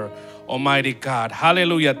 Lord. Almighty God.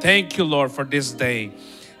 Hallelujah. Thank you, Lord, for this day.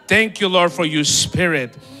 Thank you, Lord, for your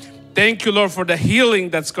spirit. Thank you, Lord, for the healing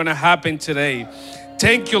that's going to happen today.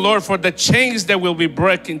 Thank you, Lord, for the chains that will be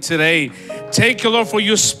breaking today. Thank you, Lord, for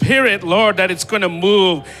your spirit, Lord, that it's going to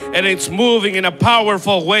move, and it's moving in a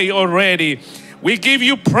powerful way already. We give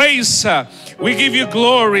you praise. We give you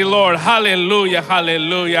glory, Lord. Hallelujah.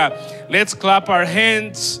 Hallelujah. Let's clap our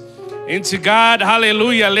hands into God.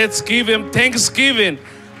 Hallelujah. Let's give him thanksgiving.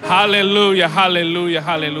 Hallelujah, hallelujah,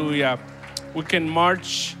 hallelujah. We can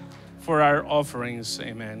march for our offerings.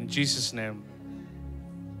 Amen. In Jesus' name.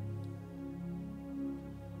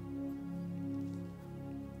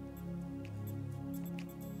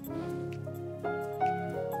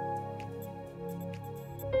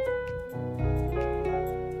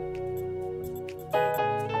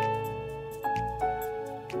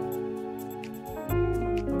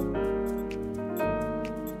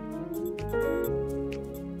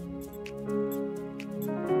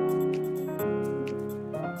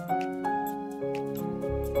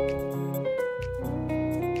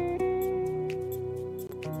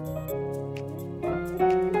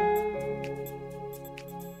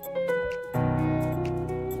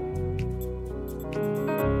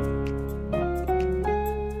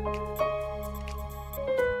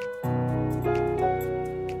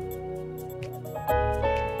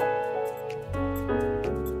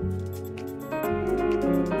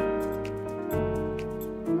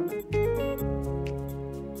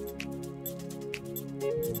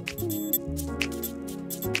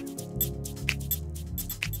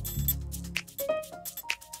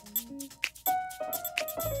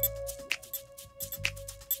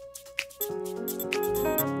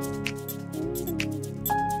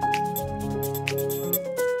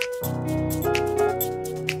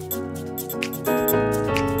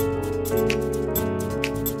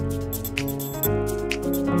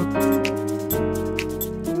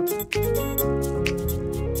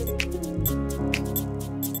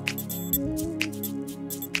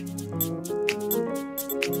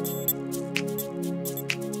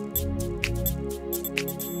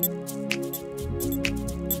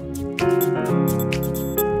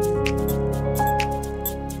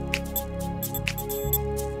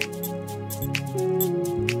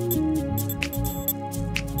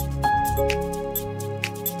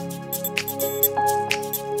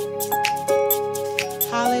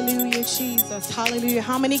 Hallelujah.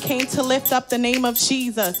 How many came to lift up the name of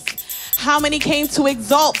Jesus? How many came to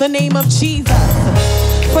exalt the name of Jesus?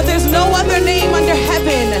 For there's no other name under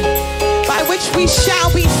heaven by which we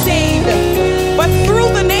shall be saved, but through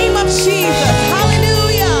the name of Jesus.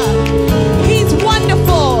 Hallelujah. He's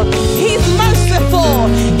wonderful. He's merciful.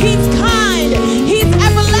 He's kind. He's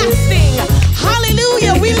everlasting.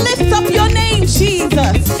 Hallelujah. We lift up your name,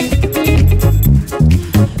 Jesus.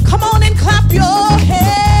 Come on and clap your hands.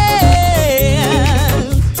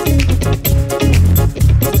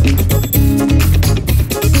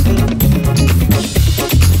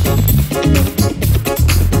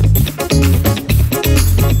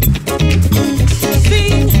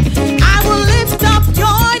 Sing, I will lift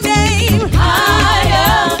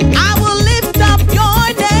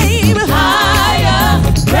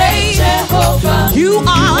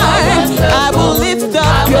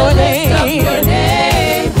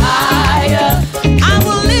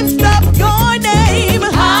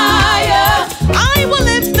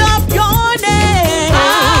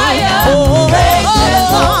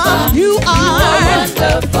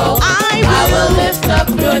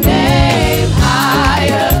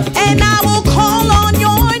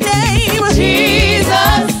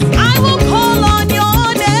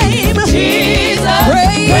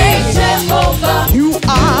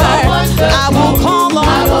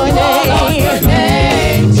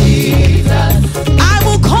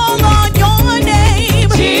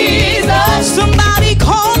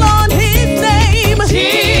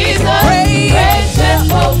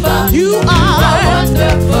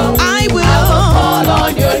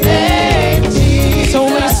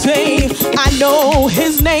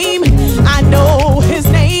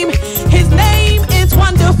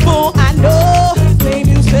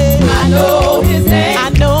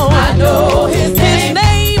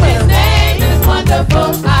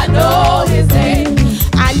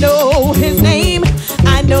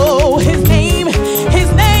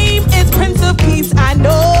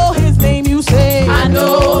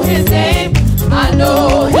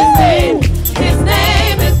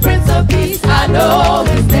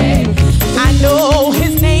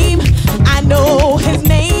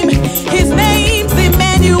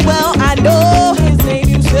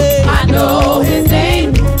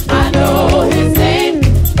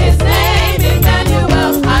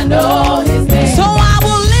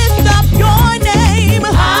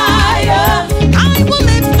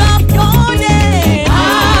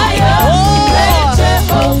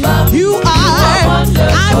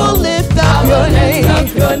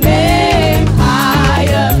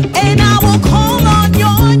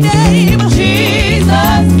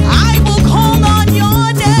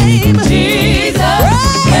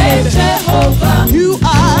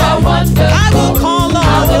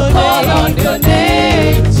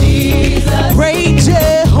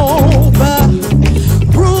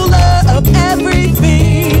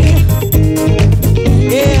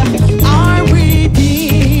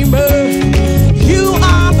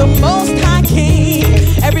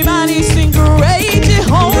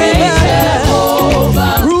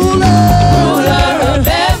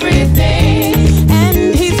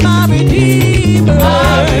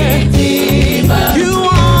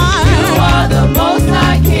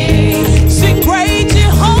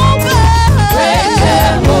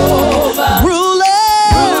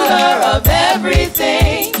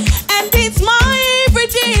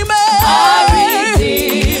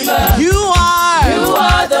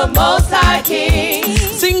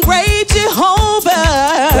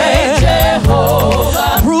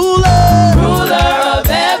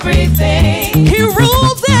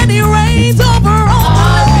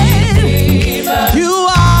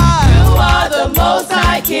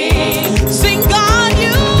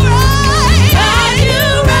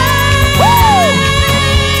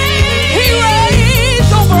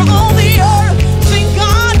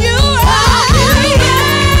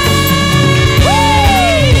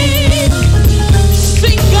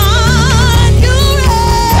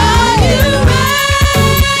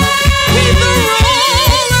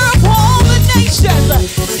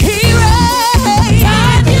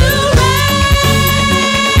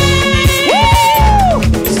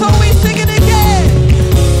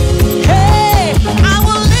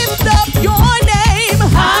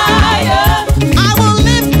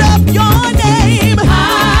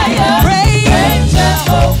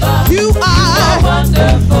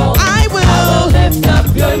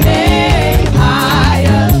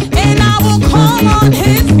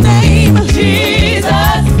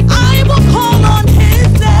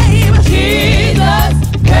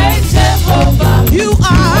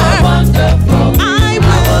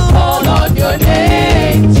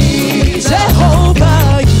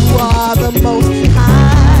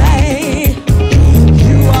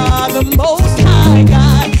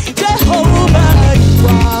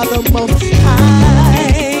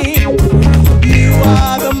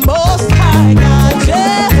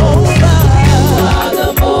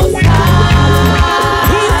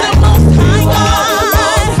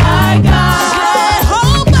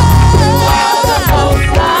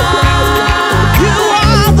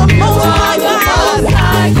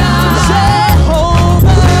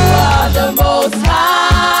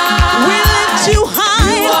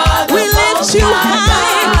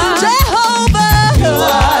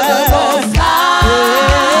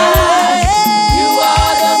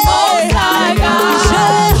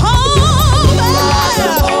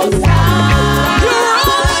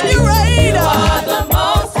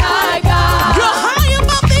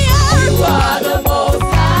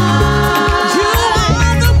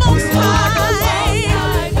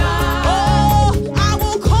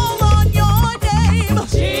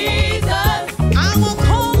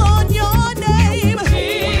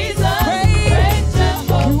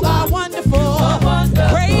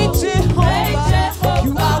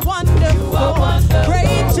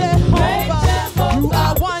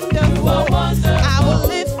are wonderful. I will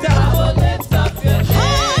lift up your name.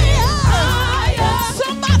 Higher.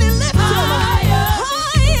 Somebody lift him higher.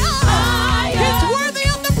 He's worthy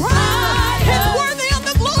of the praise. He's worthy of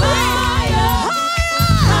the glory.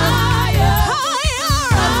 Higher.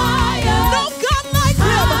 No God like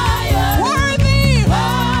him. Worthy.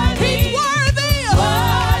 He's worthy of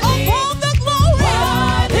all the glory.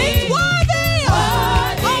 He's worthy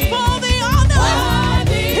of all the honor.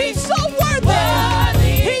 He's so worthy.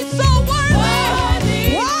 He's so worthy.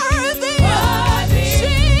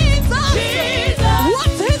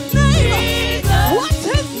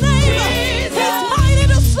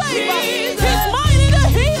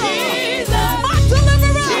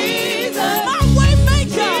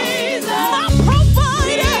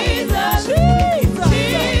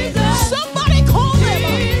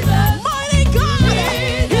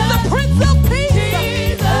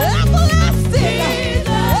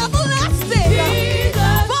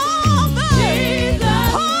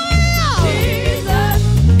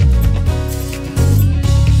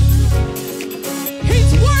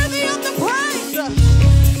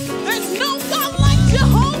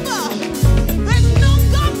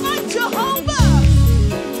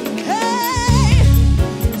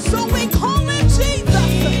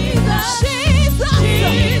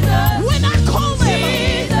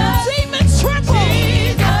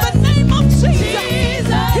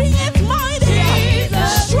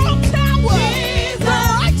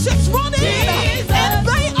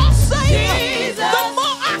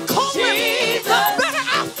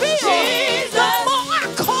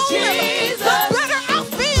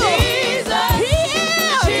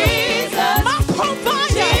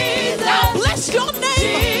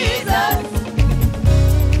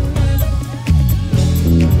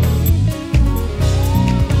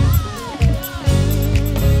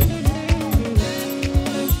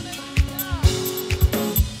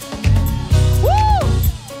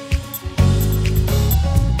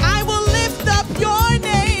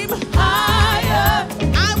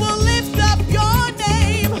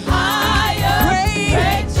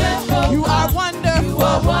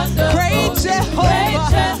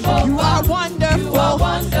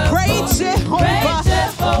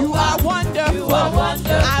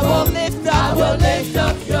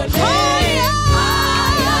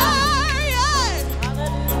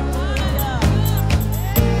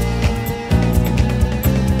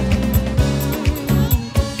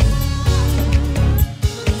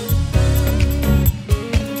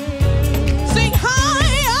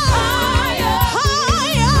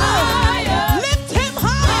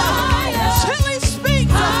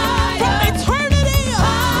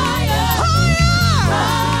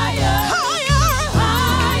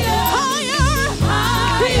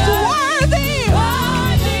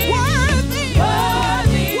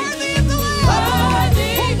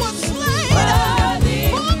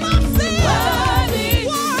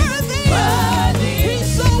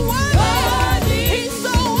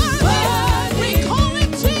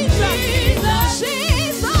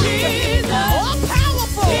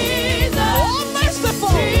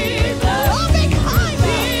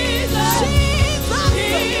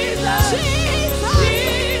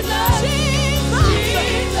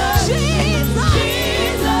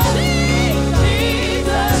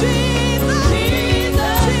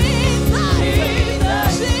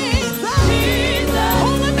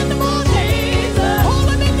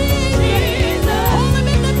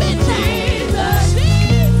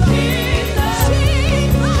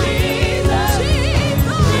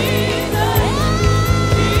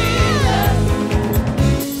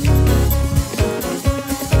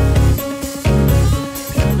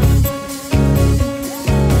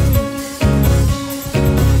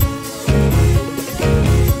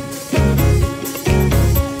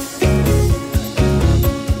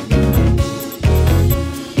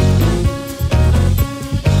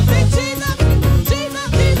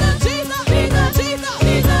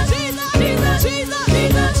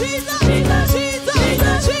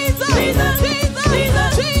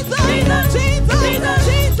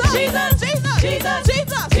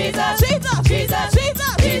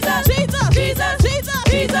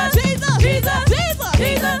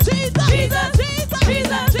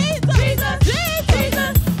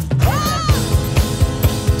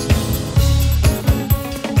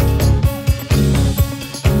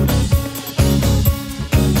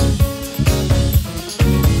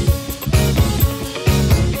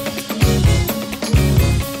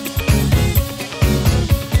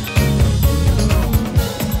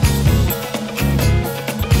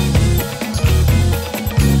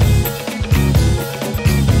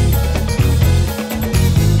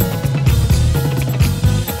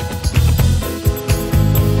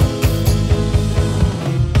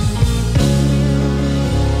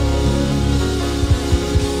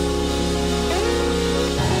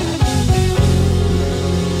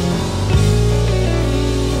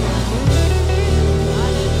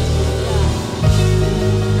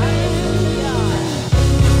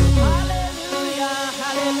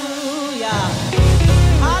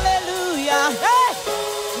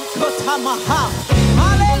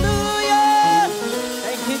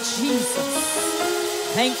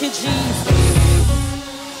 Thank you, Jesus.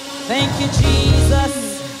 Thank you, Jesus.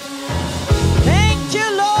 Thank you,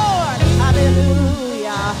 Lord.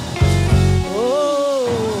 Hallelujah.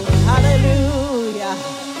 Oh, hallelujah.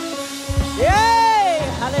 Yay.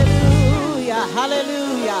 Hallelujah.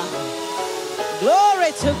 Hallelujah.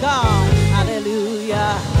 Glory to God.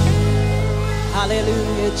 Hallelujah.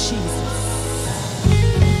 Hallelujah, Jesus.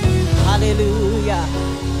 Hallelujah.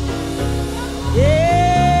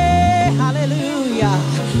 Yeah, hallelujah.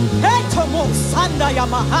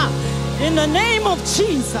 In the name of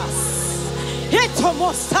Jesus.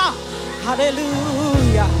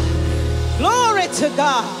 Hallelujah. Glory to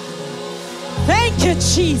God. Thank you,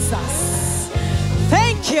 Jesus.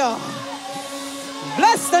 Thank you.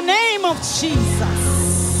 Bless the name of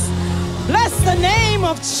Jesus. Bless the name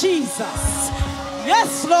of Jesus.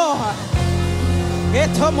 Yes, Lord.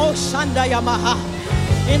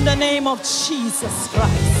 In the name of Jesus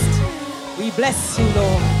Christ, we bless you,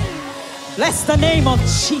 Lord. Bless the name of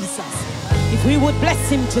Jesus. If we would bless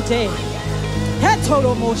him today. Hallelujah.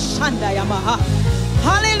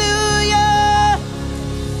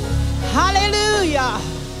 Hallelujah.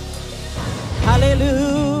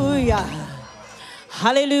 Hallelujah.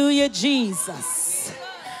 Hallelujah, Jesus.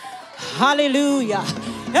 Hallelujah.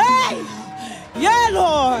 Hey! Yeah,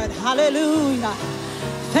 Lord. Hallelujah.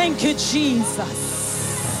 Thank you, Jesus.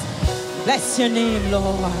 Bless your name,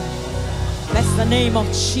 Lord. Bless the name of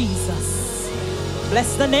Jesus.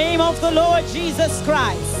 Bless the name of the Lord Jesus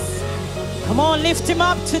Christ. Come on, lift him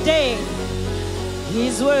up today.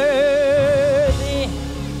 He's worthy.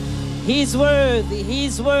 He's worthy.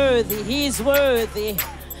 He's worthy. He's worthy.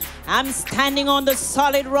 I'm standing on the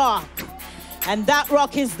solid rock. And that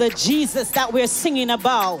rock is the Jesus that we're singing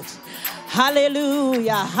about.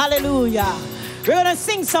 Hallelujah. Hallelujah. We're going to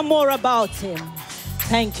sing some more about him.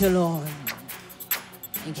 Thank you, Lord.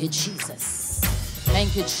 Thank you, Jesus.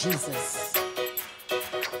 Thank you, Jesus.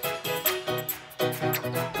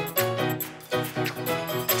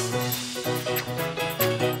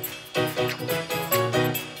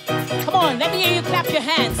 Come on, let me hear you clap your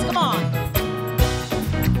hands. Come on.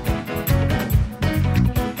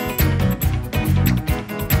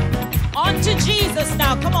 On to Jesus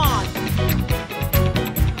now. Come on.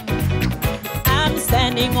 I'm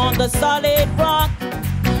standing on the solid rock,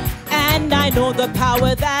 and I know the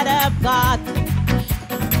power that I've got.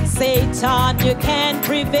 Satan, you can't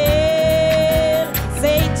prevail.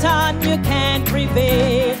 Satan, you can't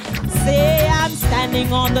prevail. Say, I'm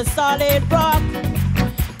standing on the solid rock,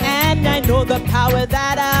 and I know the power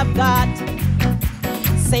that I've got.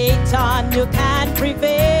 Satan, you can't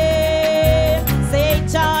prevail.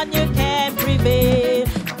 Satan, you can't prevail.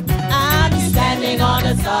 I'm standing on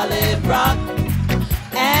a solid rock,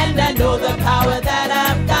 and I know the power that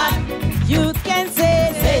I've got. You can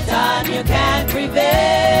say, Satan, you can't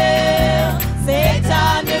prevail.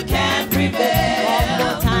 Satan, you can't prevail.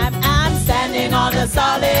 One more time. I'm standing on a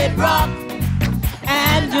solid rock,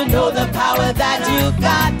 and you know the power that you've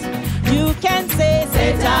got. You can say,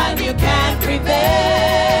 Satan, you can't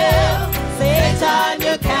prevail. Satan,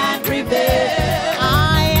 you can't prevail.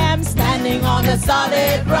 I am standing on a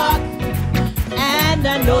solid rock, and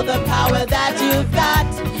I know the power that you've got.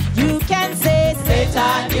 You can say,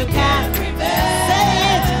 Satan, you can't prevail. Say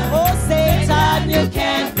it, oh Satan, you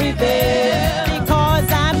can't prevail.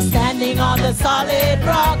 Because I'm standing on the solid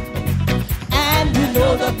rock, and you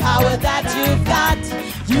know the power that you've got.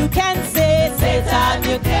 You can say, Satan,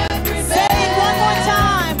 you can't prevail. Say it one more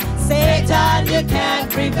time. Satan, you can't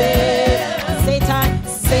prevail. Satan,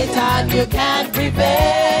 Satan, you can't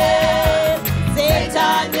prevail.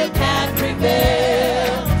 Satan, you can't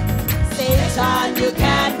prevail. Satan, you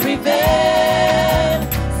can't prevail.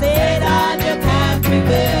 Satan, you can't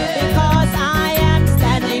prevail. Because I am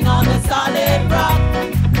standing on the solid rock,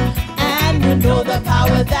 and you know the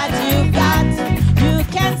power that you've got. You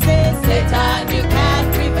can say, Satan, you can't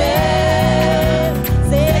prevail.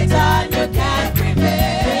 Satan, you can't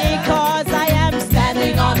prevail. Because I am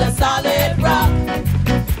standing on the solid rock,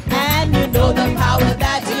 and you know the power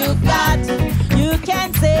that you've got. You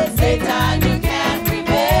can say, Satan, you can't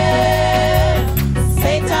prevail.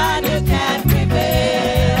 Satan, you can't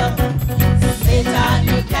prevail. Satan,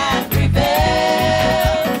 you can't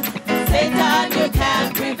prevail. Satan, you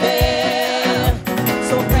can't prevail.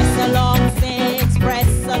 So press along, saints,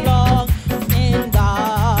 press along in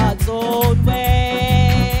God's own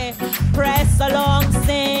way. Press along,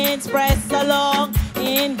 saints, press along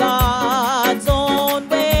in God's own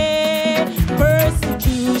way.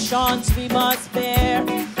 Persecutions we must bear,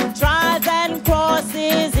 trials and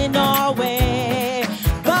crosses in our way.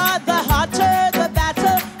 But the hotter the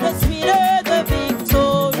battle, the sweeter the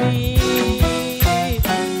victory.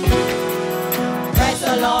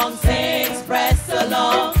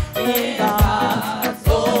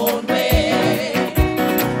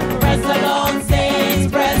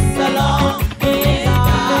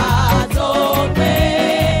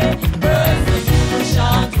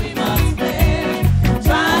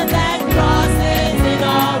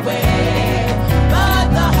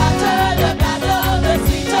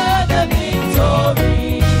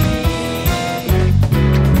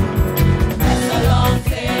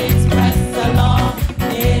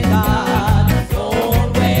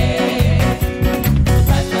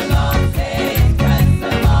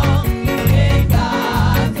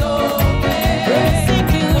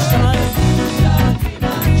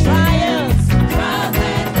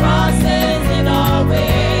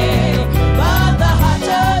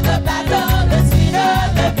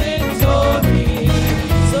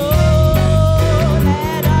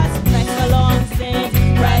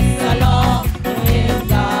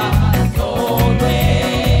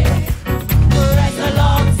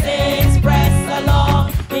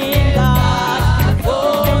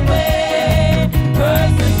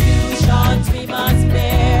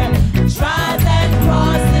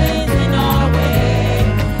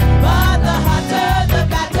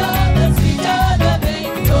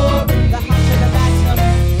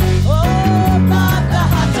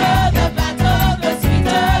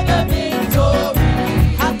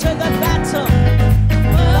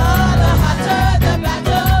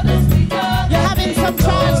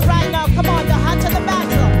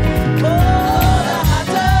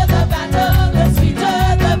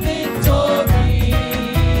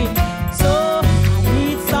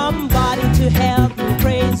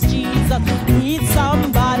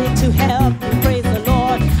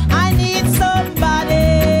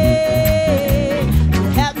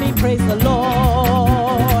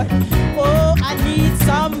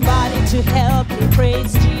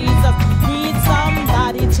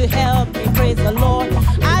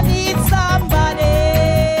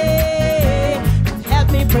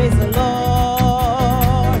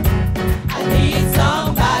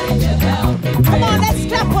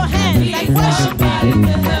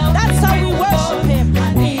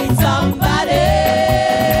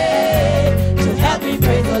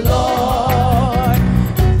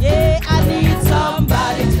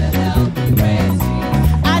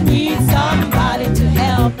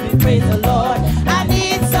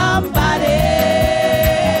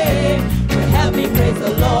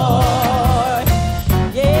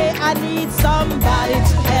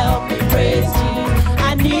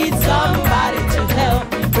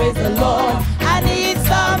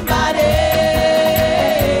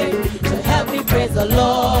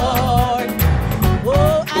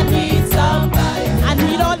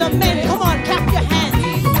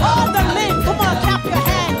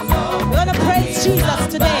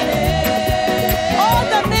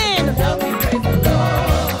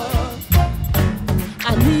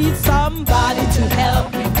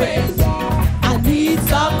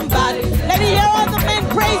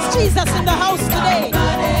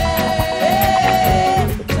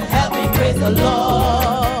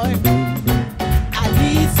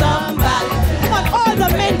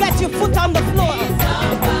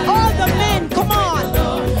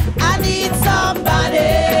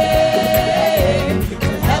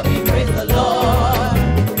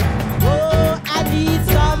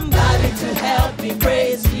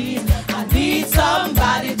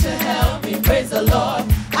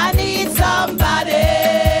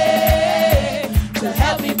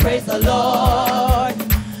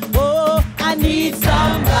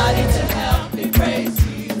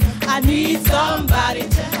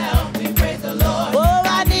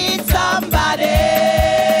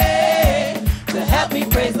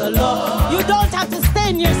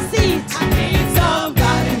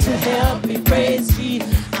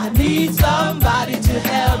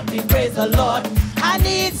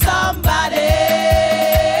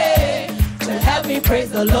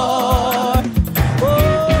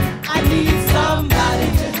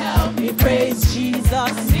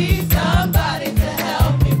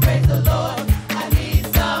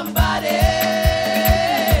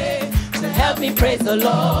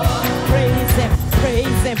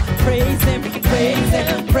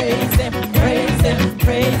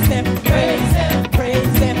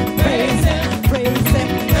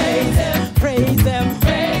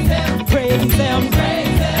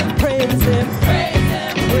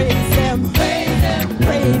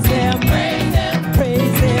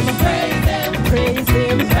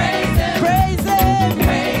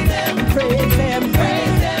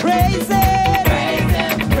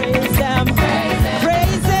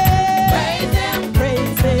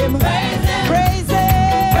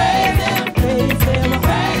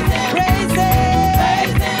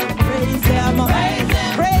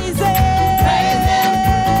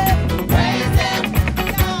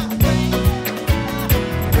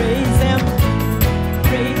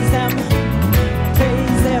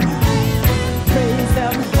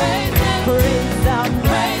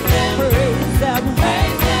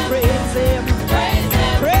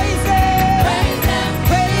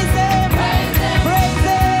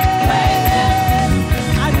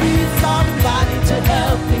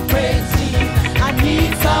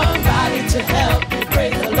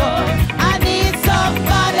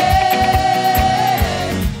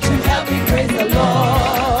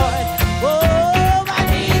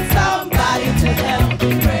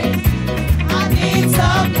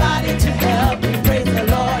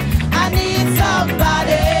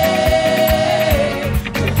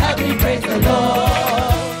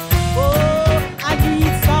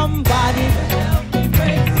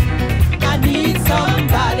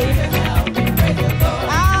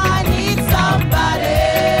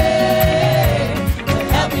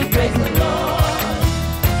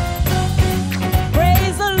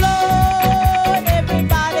 Praise the Lord,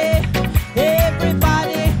 everybody,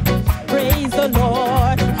 everybody.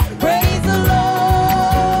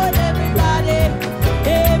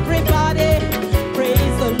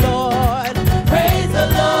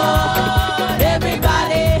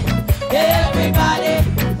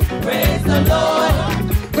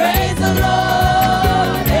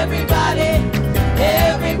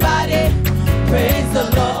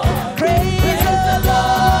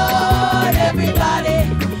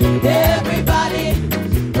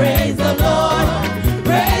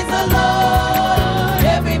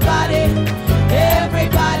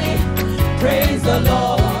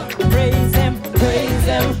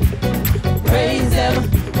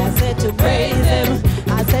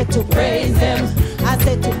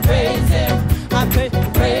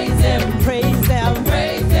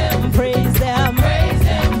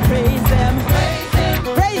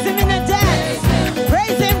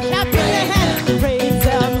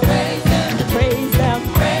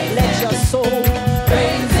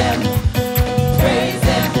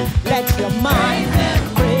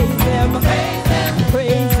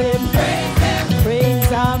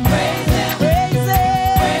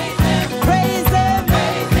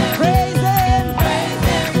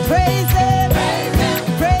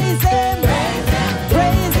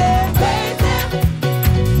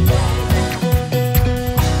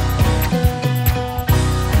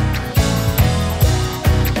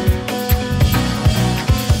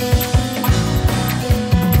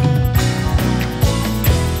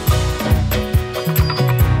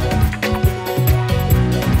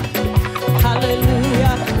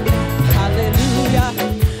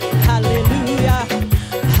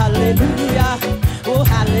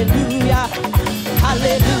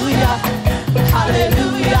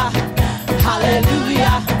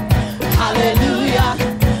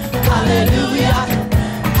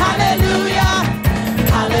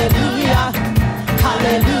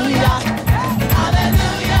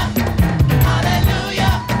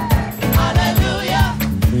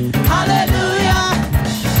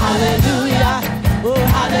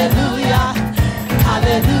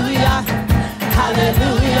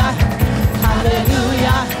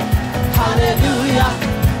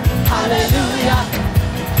 Hallelujah.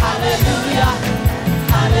 Hallelujah.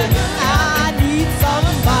 Hallelujah. I need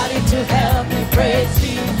somebody to help me praise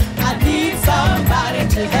Him. I need somebody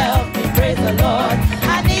to help me praise the Lord.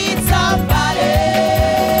 I need somebody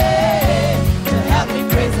to help me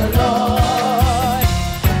praise the Lord.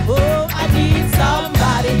 Oh, I need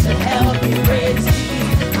somebody to help me praise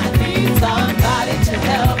Him. I need somebody to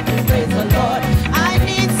help me praise the Lord. I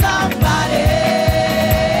need somebody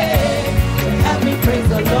to help me praise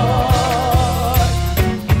the Lord.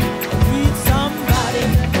 I need somebody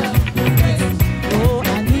to help me praise. Oh,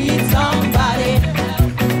 I need somebody.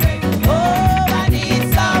 Oh, I need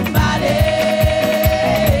somebody.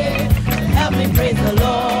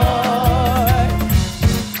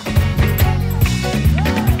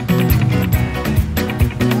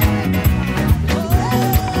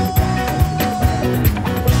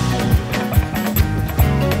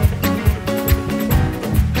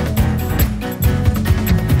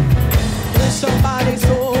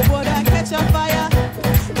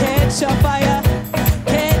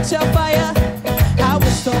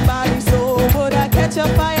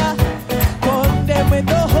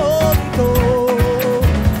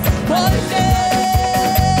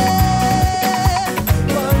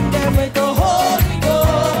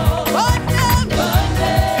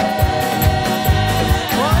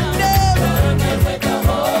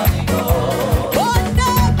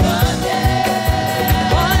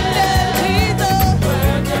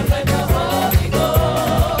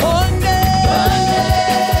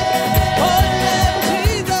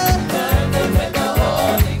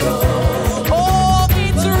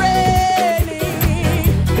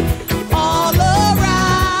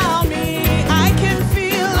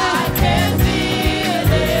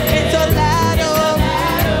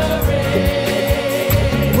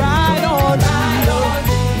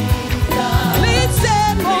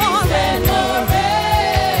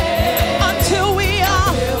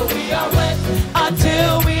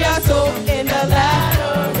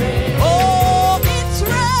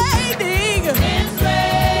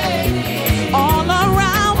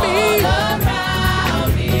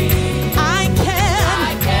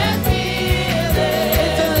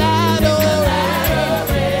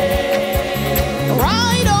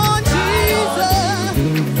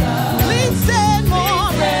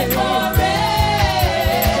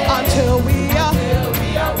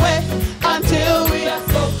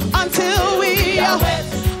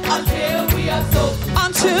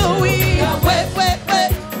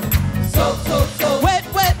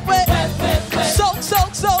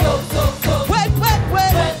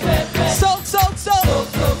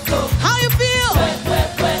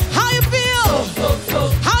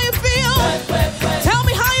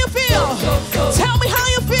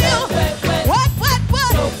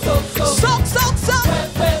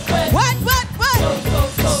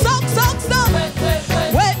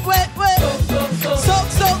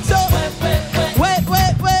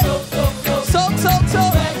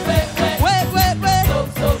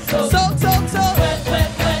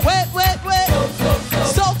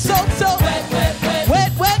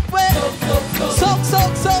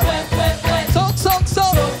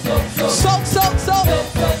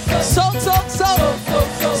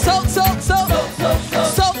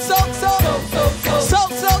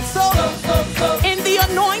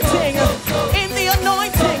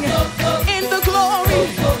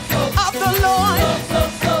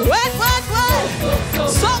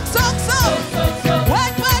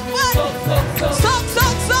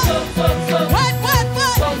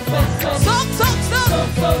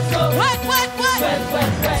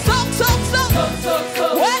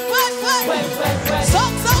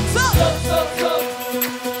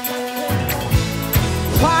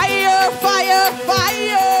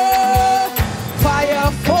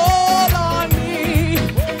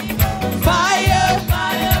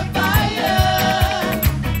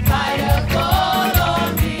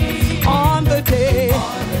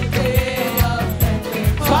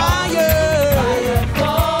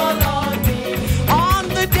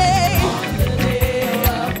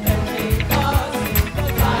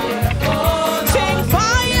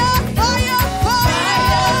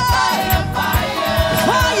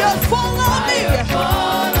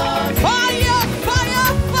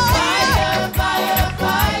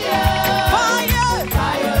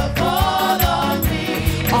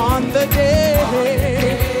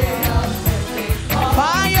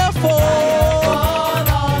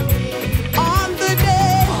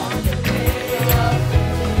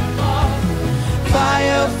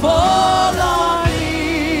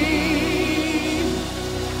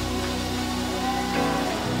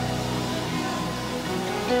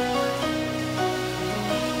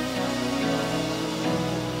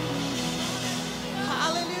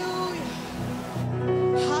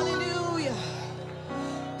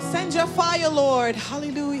 send your fire, Lord.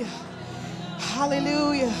 Hallelujah.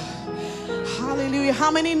 Hallelujah. Hallelujah.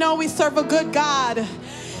 How many know we serve a good God?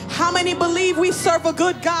 How many believe we serve a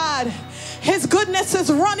good God? His goodness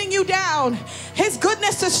is running you down. His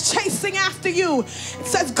goodness is chasing after you. It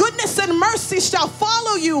says goodness and mercy shall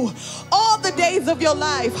follow you all the days of your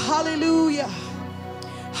life. Hallelujah.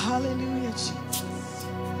 Hallelujah, Jesus.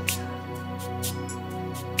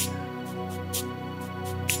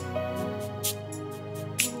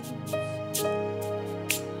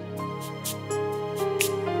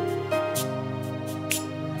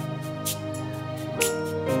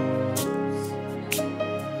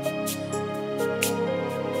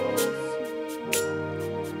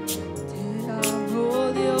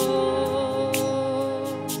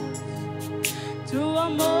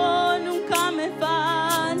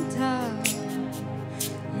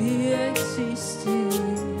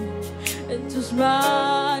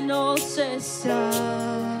 Manos está.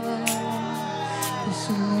 Es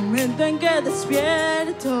un momento en que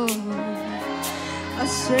despierto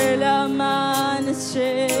hacia el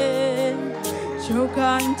amanecer. Yo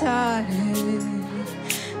cantaré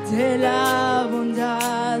de la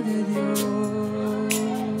bondad de Dios.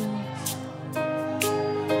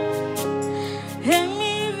 En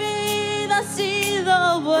mi vida ha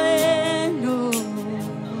sido bueno.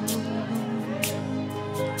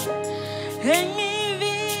 En mi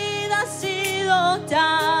vida ha sido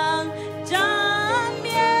tan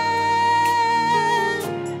bien.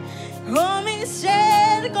 Oh, mi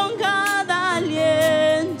ser con cada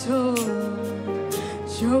aliento,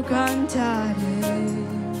 yo cantaré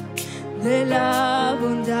de la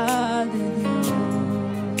bondad de Dios.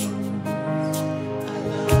 I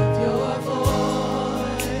love your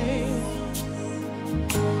voice.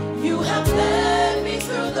 You have led me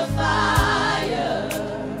through the fire.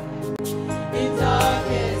 In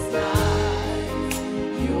darkest night,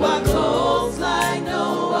 you are close like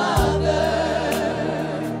no other.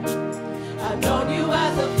 I've known you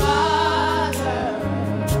as a father.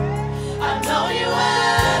 I've known you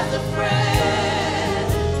as a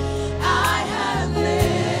friend. I have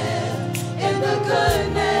lived in the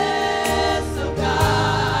goodness of God.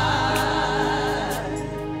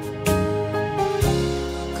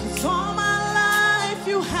 'Cause all my life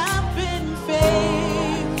you have been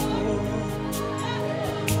faithful.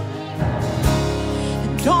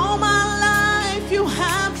 All my life you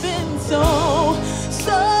have been so,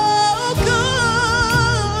 so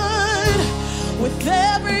good. With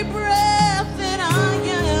every breath that I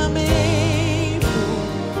am able,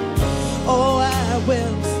 oh, I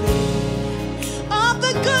will sing of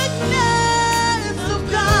the goodness of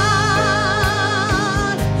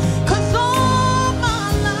God. 'Cause all my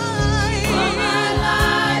life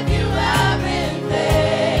you have been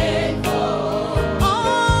faithful.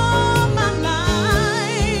 All my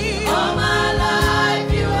life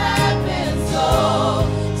you have been so,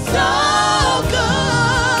 so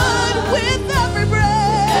good. With every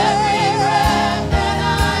breath that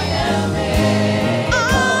I am in,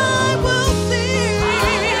 I will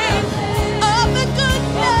sing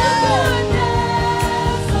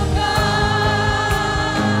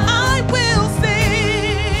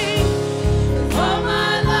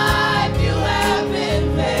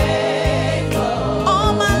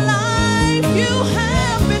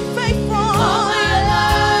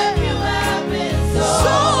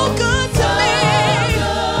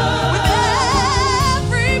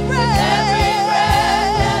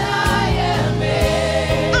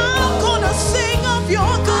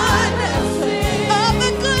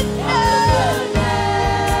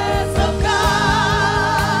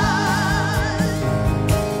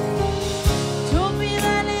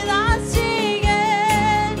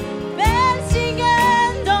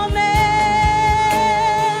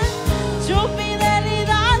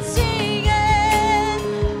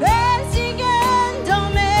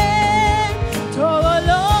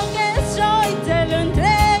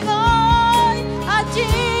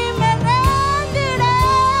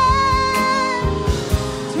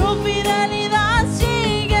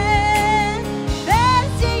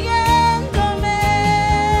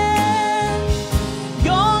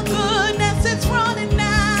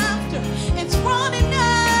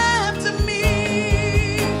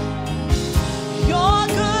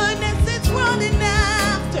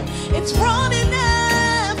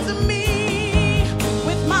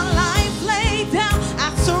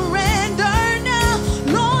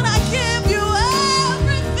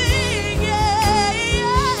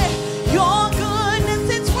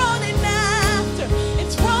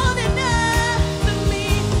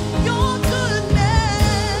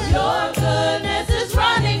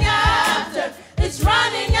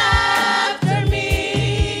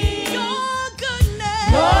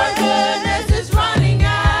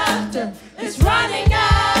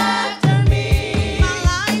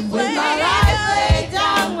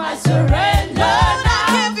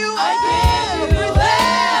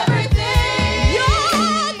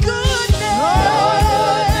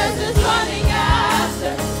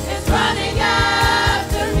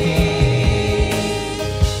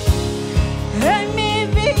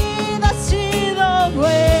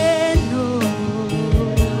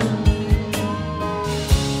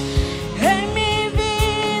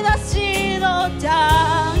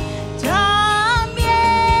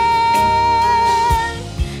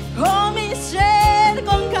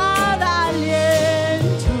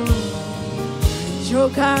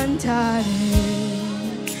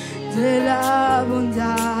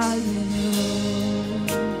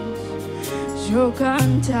Yo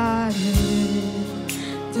cantaré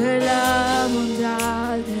de la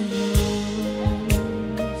bondad de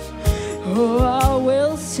Dios. Oh, I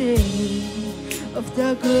will sing of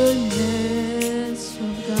the goodness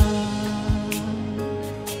of God.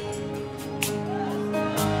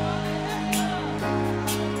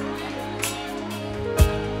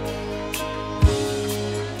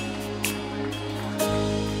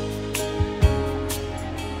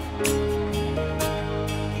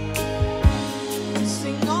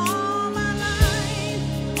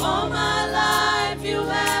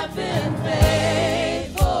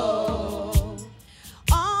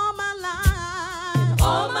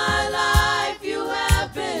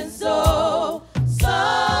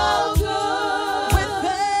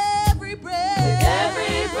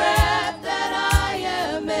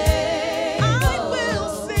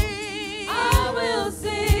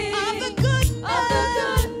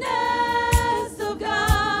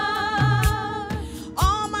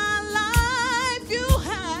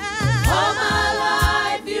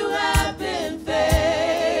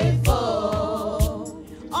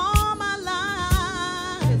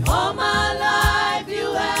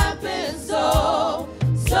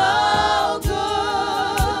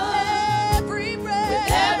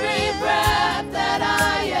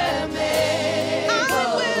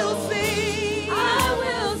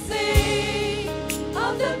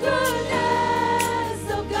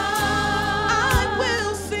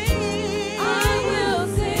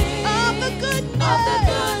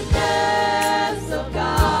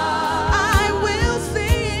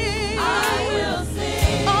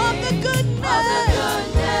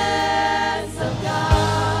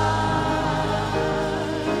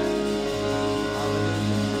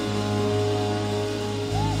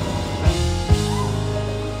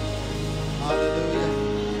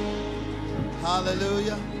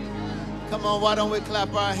 Hallelujah. Come on, why don't we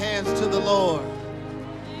clap our hands to the Lord?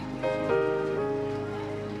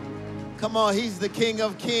 Come on, he's the King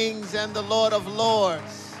of Kings and the Lord of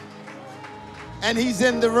Lords. And he's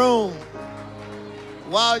in the room.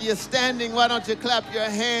 While you're standing, why don't you clap your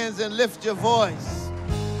hands and lift your voice?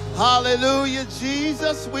 Hallelujah,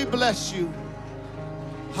 Jesus, we bless you.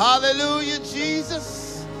 Hallelujah,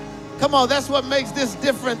 Jesus. Come on, that's what makes this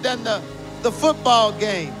different than the football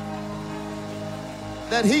game.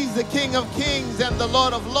 That he's the King of Kings and the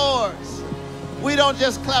Lord of Lords. We don't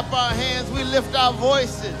just clap our hands, we lift our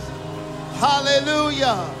voices.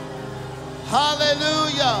 Hallelujah.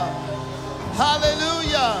 Hallelujah.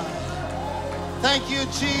 Hallelujah. Thank you,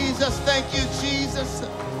 Jesus. Thank you, Jesus.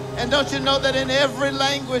 And don't you know that in every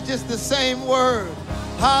language it's the same word?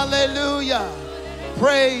 Hallelujah.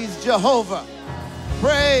 Praise Jehovah.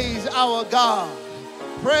 Praise our God.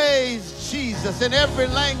 Praise Jesus. In every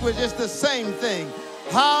language it's the same thing.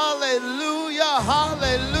 Hallelujah.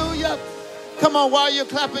 Hallelujah. Come on, while you're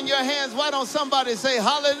clapping your hands, why don't somebody say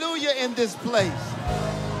hallelujah in this place?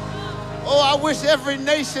 Oh, I wish every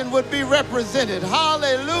nation would be represented.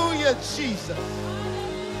 Hallelujah, Jesus.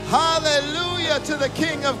 Hallelujah to the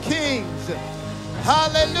King of Kings.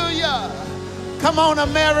 Hallelujah. Come on,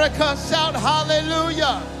 America, shout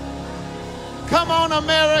hallelujah. Come on,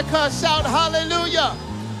 America, shout hallelujah.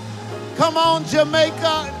 Come on,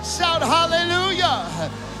 Jamaica, shout hallelujah.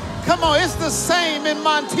 Come on, it's the same in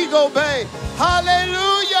Montego Bay.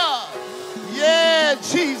 Hallelujah. Yeah,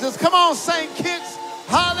 Jesus. Come on, St. Kitts.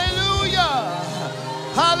 Hallelujah.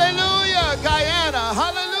 Hallelujah. Guyana.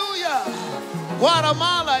 Hallelujah.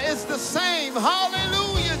 Guatemala is the same.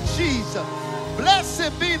 Hallelujah, Jesus.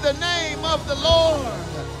 Blessed be the name of the Lord.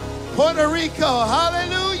 Puerto Rico.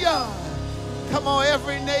 Hallelujah. Come on,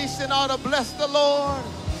 every nation ought to bless the Lord.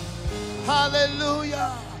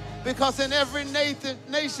 Hallelujah. Because in every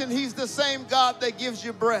nation, he's the same God that gives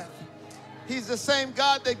you breath. He's the same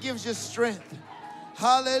God that gives you strength.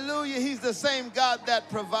 Hallelujah. He's the same God that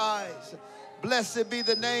provides. Blessed be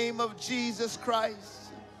the name of Jesus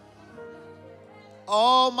Christ.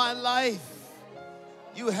 All my life,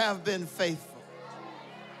 you have been faithful.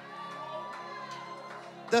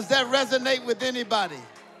 Does that resonate with anybody?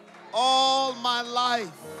 All my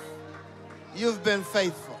life, you've been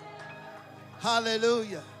faithful.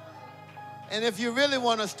 Hallelujah. And if you really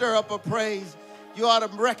want to stir up a praise, you ought to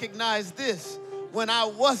recognize this. When I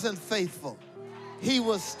wasn't faithful, he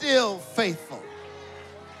was still faithful.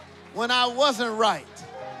 When I wasn't right,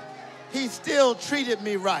 he still treated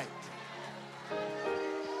me right.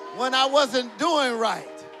 When I wasn't doing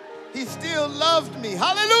right, he still loved me.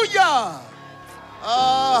 Hallelujah.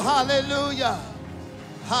 Oh, hallelujah.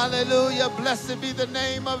 Hallelujah. Blessed be the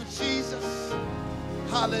name of Jesus.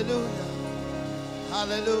 Hallelujah.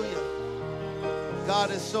 Hallelujah.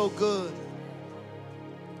 God is so good.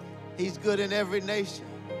 He's good in every nation.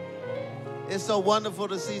 It's so wonderful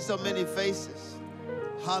to see so many faces.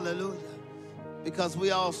 Hallelujah. Because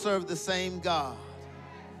we all serve the same God.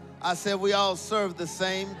 I said we all serve the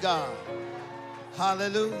same God.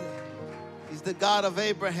 Hallelujah. He's the God of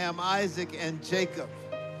Abraham, Isaac, and Jacob.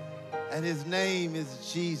 And his name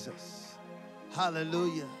is Jesus.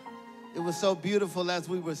 Hallelujah. It was so beautiful as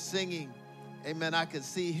we were singing. Amen. I could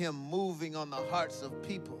see him moving on the hearts of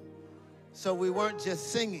people. So we weren't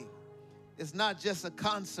just singing. It's not just a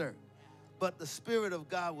concert, but the Spirit of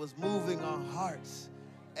God was moving on hearts.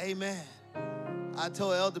 Amen. I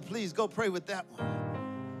told Elder, please go pray with that one.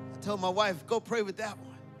 I told my wife, go pray with that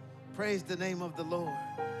one. Praise the name of the Lord.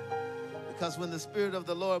 Because when the Spirit of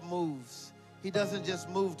the Lord moves, he doesn't just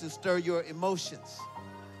move to stir your emotions,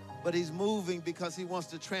 but he's moving because he wants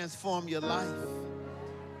to transform your life.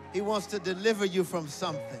 He wants to deliver you from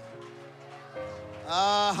something.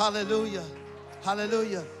 Hallelujah.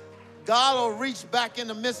 Hallelujah. God will reach back in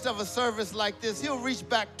the midst of a service like this. He'll reach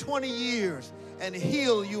back 20 years and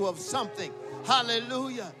heal you of something.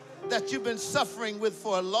 Hallelujah. That you've been suffering with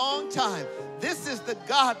for a long time. This is the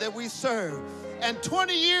God that we serve. And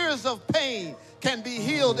 20 years of pain can be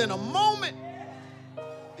healed in a moment,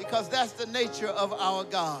 because that's the nature of our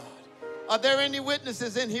God. Are there any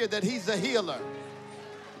witnesses in here that he's a healer?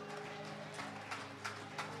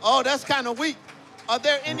 Oh, that's kind of weak. Are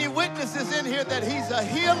there any witnesses in here that he's a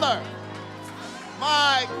healer?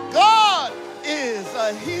 My God is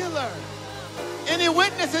a healer. Any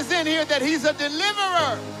witnesses in here that he's a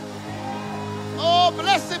deliverer? Oh,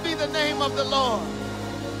 blessed be the name of the Lord.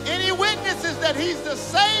 Any witnesses that he's the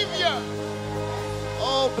Savior?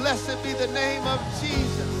 Oh, blessed be the name of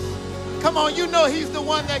Jesus. Come on, you know he's the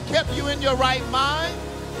one that kept you in your right mind.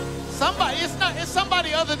 It's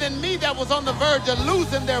somebody other than me that was on the verge of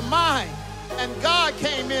losing their mind. And God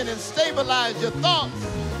came in and stabilized your thoughts.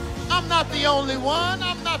 I'm not the only one.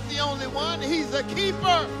 I'm not the only one. He's a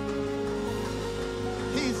keeper.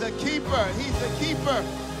 He's a keeper. He's a keeper.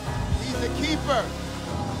 He's a keeper.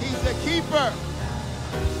 He's a keeper.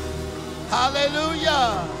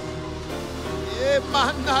 Hallelujah.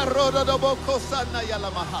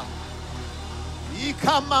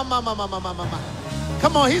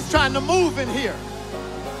 Come on, he's trying to move in here.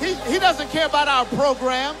 He doesn't care about our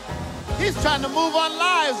program. He's trying to move on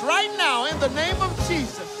lives right now in the name of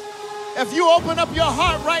Jesus. If you open up your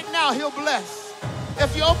heart right now, he'll bless.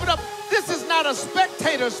 If you open up, this is not a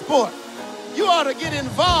spectator sport. You ought to get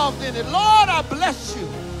involved in it. Lord, I bless you.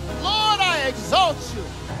 Lord, I exalt you.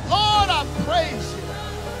 Lord, I praise you.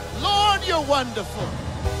 Lord, you're wonderful.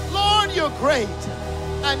 Lord, you're great.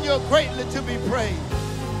 And you're greatly to be praised.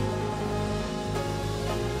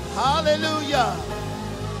 Hallelujah.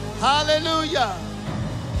 Hallelujah.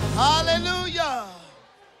 Hallelujah.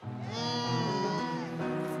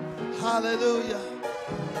 Hallelujah.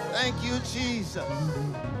 Thank you, Jesus.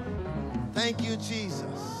 Thank you,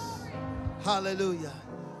 Jesus. Hallelujah.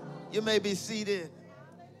 You may be seated.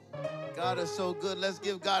 God is so good. Let's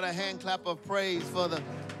give God a hand clap of praise for the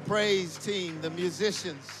praise team, the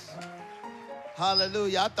musicians.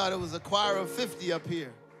 Hallelujah. I thought it was a choir of 50 up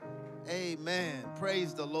here. Amen.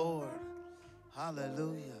 Praise the Lord.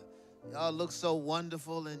 Hallelujah. Y'all look so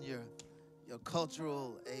wonderful in your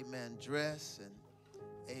cultural, amen, dress and,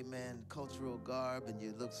 amen, cultural garb, and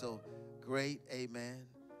you look so great, amen,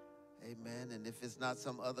 amen. And if it's not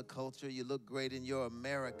some other culture, you look great in your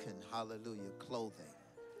American, hallelujah, clothing.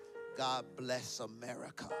 God bless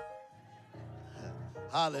America.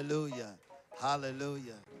 Hallelujah,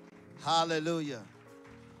 hallelujah, hallelujah.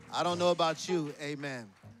 I don't know about you, amen.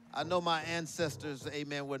 I know my ancestors,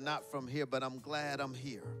 amen, were not from here, but I'm glad I'm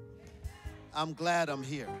here. I'm glad I'm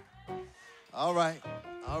here. All right,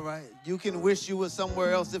 all right. You can wish you were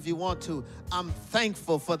somewhere else if you want to. I'm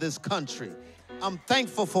thankful for this country. I'm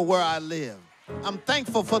thankful for where I live. I'm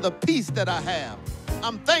thankful for the peace that I have.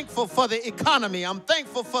 I'm thankful for the economy. I'm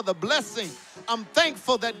thankful for the blessing. I'm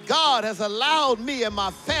thankful that God has allowed me and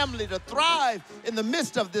my family to thrive in the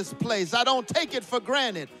midst of this place. I don't take it for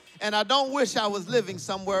granted, and I don't wish I was living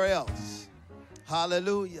somewhere else.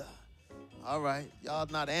 Hallelujah. All right, y'all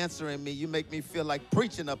not answering me. You make me feel like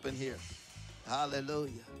preaching up in here.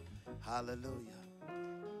 Hallelujah. Hallelujah.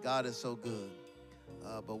 God is so good.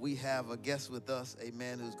 But we have a guest with us,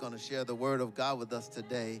 amen, who's going to share the word of God with us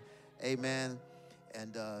today. Amen.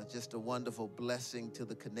 And just a wonderful blessing to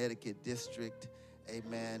the Connecticut district.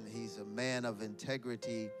 Amen. He's a man of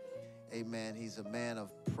integrity. Amen. He's a man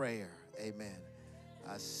of prayer. Amen.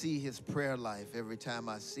 I see his prayer life every time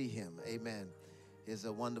I see him. Amen. His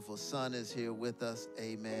wonderful son is here with us.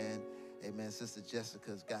 Amen. Amen. Sister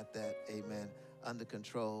Jessica's got that. Amen. Under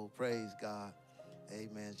control. Praise God.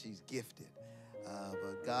 Amen. She's gifted.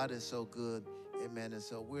 But God is so good. Amen. And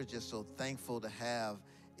so we're just so thankful to have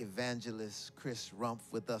Evangelist Chris Rumph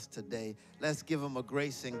with us today. Let's give him a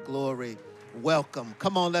grace and glory welcome.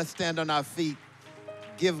 Come on, let's stand on our feet.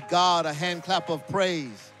 Give God a hand clap of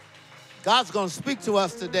praise. God's going to speak to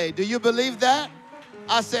us today. Do you believe that?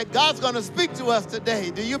 I said, God's going to speak to us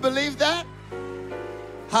today. Do you believe that?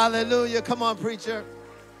 Hallelujah. Come on, preacher.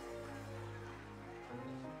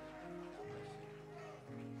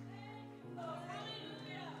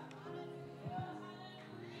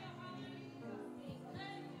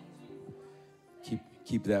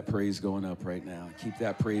 Keep that praise going up right now. Keep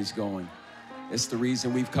that praise going. It's the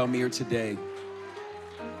reason we've come here today.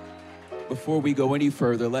 Before we go any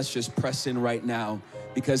further, let's just press in right now,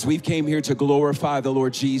 because we've came here to glorify the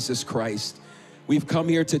Lord Jesus Christ. We've come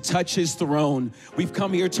here to touch his throne. We've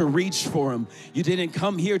come here to reach for him. You didn't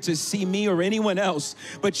come here to see me or anyone else,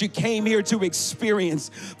 but you came here to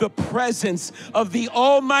experience the presence of the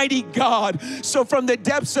Almighty God. So from the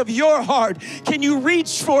depths of your heart, can you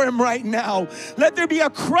reach for him right now? Let there be a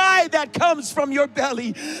cry that comes from your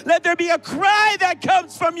belly. Let there be a cry that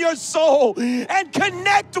comes from your soul, and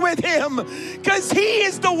connect with him, because he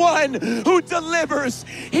is the one who delivers.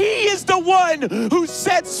 He is the one who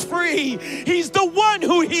sets free. He's the one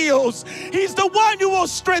who heals. He's the one who will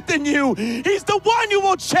strengthen you. He's the one who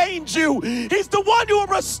will change you. He's the one who will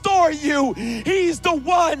restore you. He's the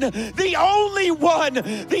one, the only one,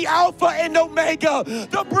 the Alpha and Omega,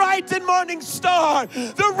 the bright and morning star,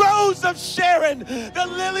 the rose of Sharon, the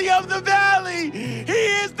lily of the valley. He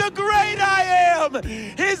is the great I am.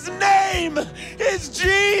 His name is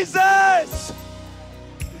Jesus.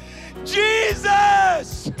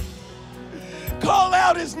 Jesus. Call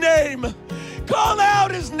out his name. Call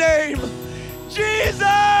out his name.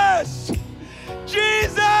 Jesus.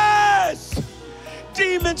 Jesus.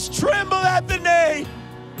 Demons tremble at the name.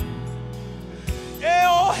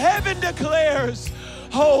 All heaven declares,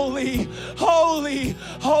 holy, holy,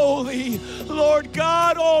 holy, Lord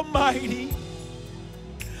God Almighty,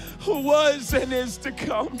 who was and is to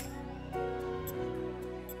come.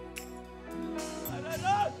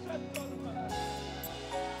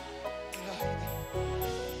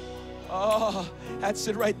 Oh, that's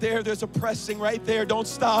it right there. There's a pressing right there. Don't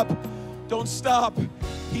stop. Don't stop.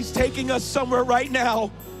 He's taking us somewhere right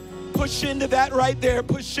now. Push into that right there.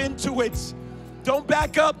 Push into it. Don't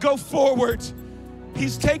back up. Go forward.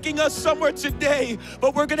 He's taking us somewhere today,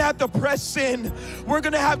 but we're going to have to press in. We're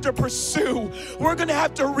going to have to pursue. We're going to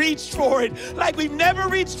have to reach for it like we've never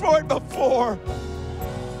reached for it before.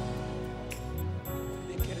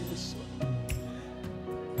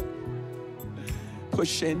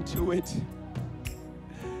 Push into it.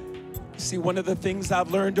 See, one of the things I've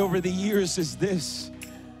learned over the years is this.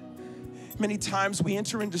 Many times we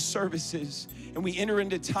enter into services and we enter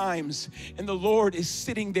into times and the Lord is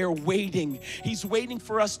sitting there waiting. He's waiting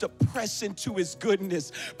for us to press into his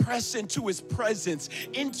goodness, press into his presence,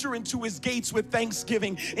 enter into his gates with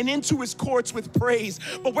thanksgiving and into his courts with praise.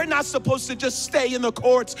 But we're not supposed to just stay in the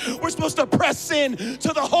courts. We're supposed to press in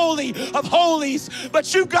to the Holy of Holies.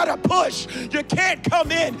 But you've got to push. You can't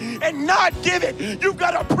come in and not give it. You've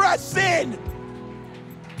got to press in.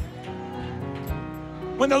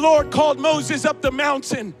 When the Lord called Moses up the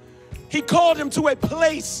mountain, he called him to a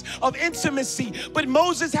place of intimacy, but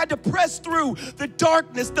Moses had to press through the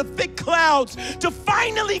darkness, the thick clouds, to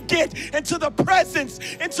finally get into the presence,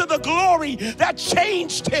 into the glory that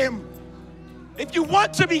changed him. If you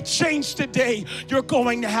want to be changed today, you're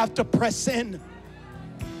going to have to press in.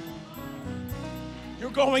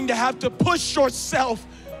 You're going to have to push yourself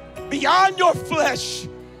beyond your flesh.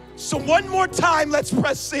 So one more time, let's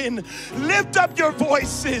press in. Lift up your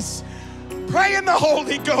voices. Pray in the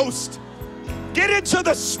Holy Ghost. Get into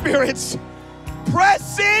the spirits.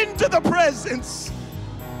 Press into the presence.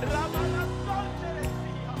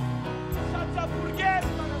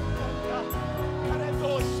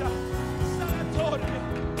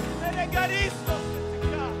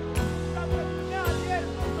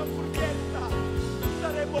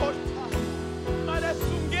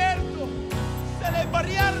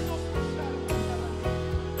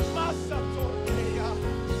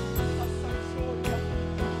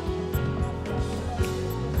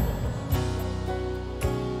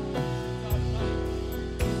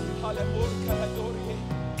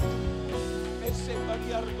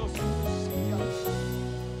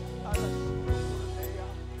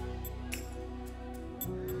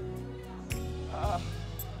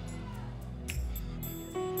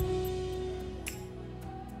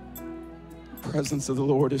 The presence of the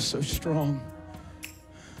Lord is so strong.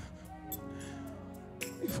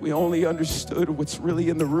 If we only understood what's really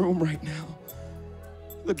in the room right now,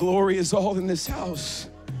 The glory is all in this house.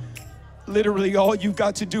 Literally, all you've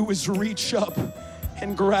got to do is reach up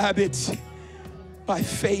and grab it by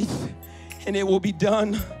faith, and it will be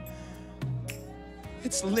done.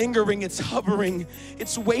 It's lingering, it's hovering,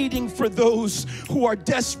 it's waiting for those who are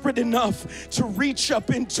desperate enough to reach up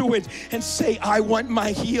into it and say, I want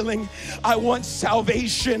my healing, I want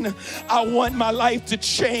salvation, I want my life to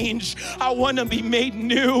change, I want to be made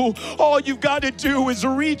new. All you've got to do is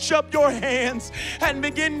reach up your hands and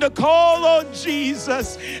begin to call on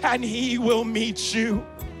Jesus, and He will meet you.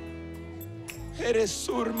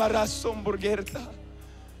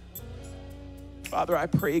 Father, I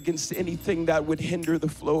pray against anything that would hinder the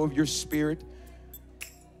flow of your Spirit.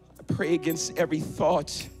 I pray against every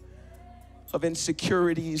thought of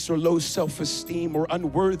insecurities or low self-esteem or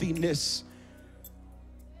unworthiness.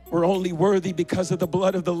 We're only worthy because of the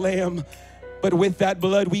blood of the Lamb, but with that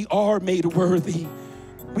blood we are made worthy.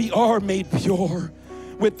 We are made pure.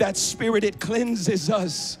 With that Spirit, it cleanses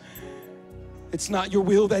us. It's not your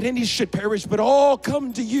will that any should perish, but all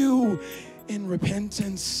come to you in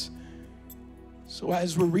repentance. So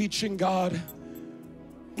as we're reaching, God,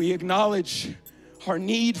 we acknowledge our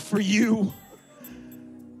need for you.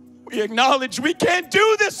 We acknowledge we can't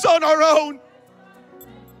do this on our own.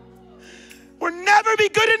 We'll never be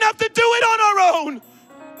good enough to do it on our own.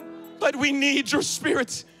 But we need your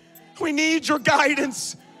Spirit. We need your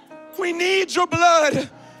guidance. We need your blood.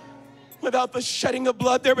 Without the shedding of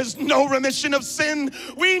blood, there is no remission of sin.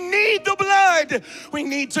 We need the blood. We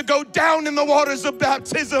need to go down in the waters of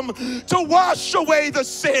baptism to wash away the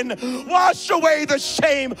sin, wash away the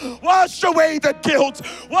shame, wash away the guilt,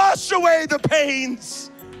 wash away the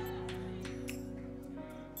pains.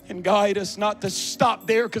 And guide us not to stop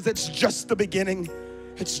there, because it's just the beginning.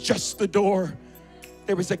 It's just the door.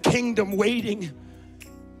 There is a kingdom waiting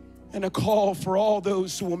and a call for all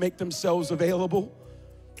those who will make themselves available.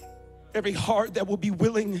 Every heart that will be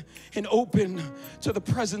willing and open to the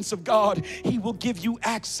presence of God, He will give you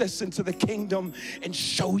access into the kingdom and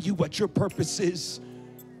show you what your purpose is.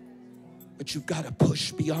 But you've got to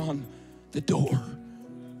push beyond the door.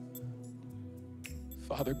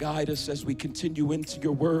 Father, guide us as we continue into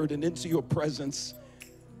your word and into your presence.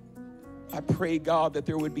 I pray, God, that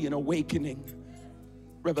there would be an awakening.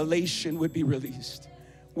 Revelation would be released.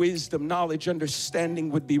 Wisdom, knowledge, understanding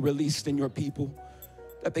would be released in your people.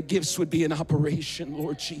 That the gifts would be in operation,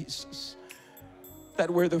 Lord Jesus.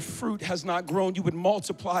 That where the fruit has not grown, you would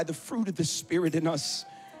multiply the fruit of the Spirit in us.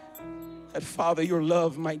 That, Father, your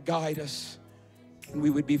love might guide us and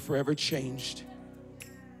we would be forever changed.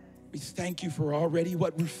 We thank you for already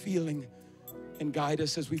what we're feeling, and guide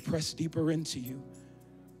us as we press deeper into you.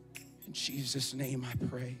 In Jesus' name I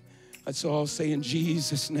pray. Let's all say in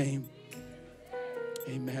Jesus' name.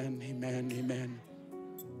 Amen, amen, amen.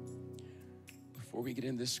 Before we get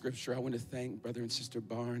into this scripture, I want to thank Brother and Sister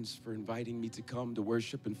Barnes for inviting me to come to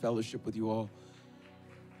worship and fellowship with you all.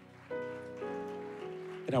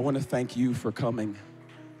 And I want to thank you for coming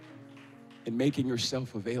and making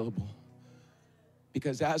yourself available.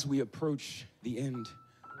 Because as we approach the end,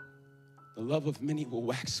 the love of many will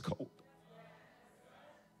wax cold.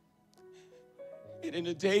 And in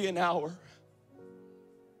a day and hour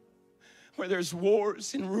where there's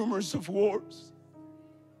wars and rumors of wars,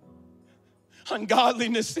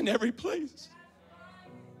 ungodliness in every place,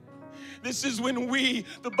 this is when we,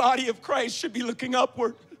 the body of Christ, should be looking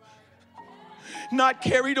upward. Not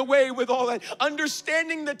carried away with all that,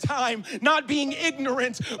 understanding the time, not being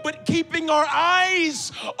ignorant, but keeping our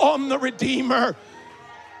eyes on the Redeemer.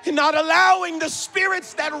 And not allowing the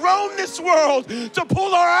spirits that roam this world to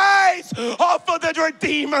pull our eyes off of the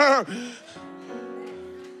Redeemer.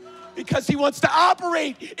 Because he wants to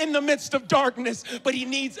operate in the midst of darkness, but he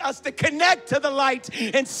needs us to connect to the light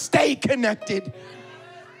and stay connected.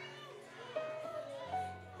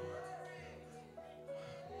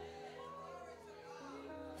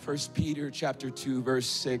 First Peter chapter 2, verse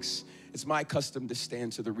 6. It's my custom to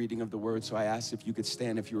stand to the reading of the word, so I ask if you could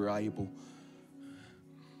stand if you were able.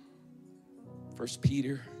 First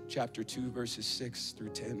Peter chapter 2, verses 6 through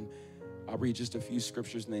 10. I'll read just a few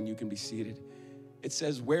scriptures and then you can be seated. It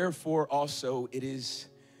says, wherefore also it is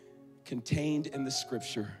contained in the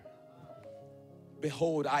scripture,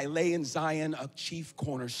 behold, I lay in Zion a chief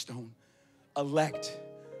cornerstone, elect,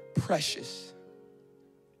 precious.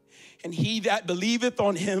 And he that believeth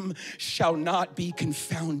on him shall not be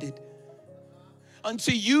confounded.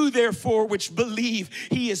 Unto you, therefore, which believe,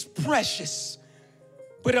 he is precious.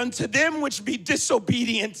 But unto them which be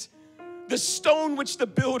disobedient, the stone which the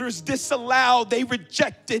builders disallowed, they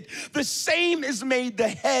rejected. The same is made the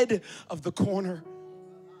head of the corner,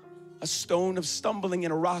 a stone of stumbling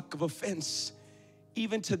and a rock of offense.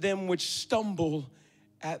 even to them which stumble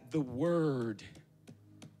at the word.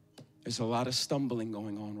 There's a lot of stumbling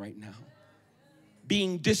going on right now.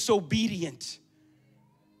 Being disobedient,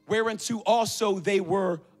 whereunto also they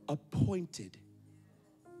were appointed.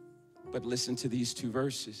 But listen to these two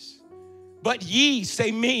verses. But ye,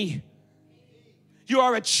 say me, you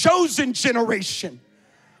are a chosen generation,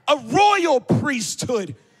 a royal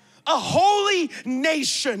priesthood, a holy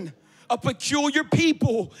nation, a peculiar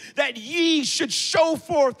people, that ye should show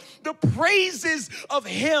forth the praises of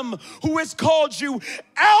him who has called you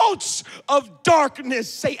out of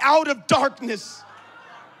darkness, say out of darkness,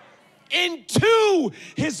 into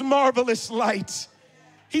his marvelous light.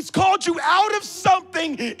 He's called you out of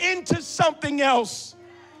something into something else.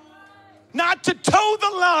 Not to toe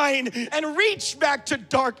the line and reach back to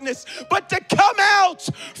darkness, but to come out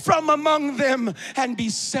from among them and be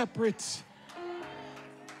separate.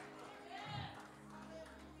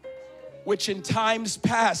 Which in times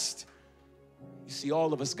past, you see,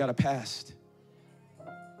 all of us got a past.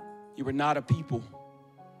 You were not a people,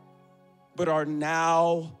 but are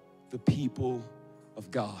now the people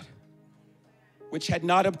of God, which had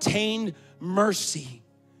not obtained mercy,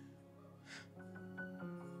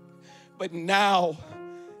 but now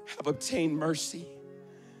have obtained mercy.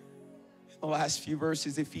 In the last few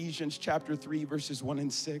verses, Ephesians chapter 3, verses 1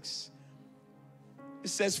 and 6. It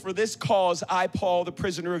says, for this cause I, Paul, the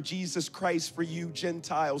prisoner of Jesus Christ, for you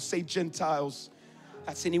Gentiles, say Gentiles,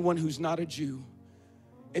 that's anyone who's not a Jew.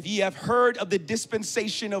 If ye have heard of the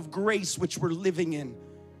dispensation of grace which we're living in,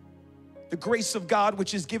 the grace of God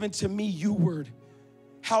which is given to me, youward,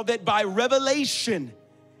 how that by revelation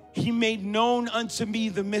he made known unto me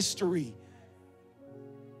the mystery,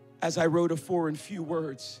 as I wrote afore in few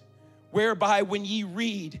words, whereby when ye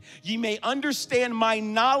read, ye may understand my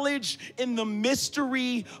knowledge in the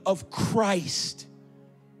mystery of Christ.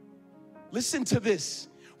 Listen to this.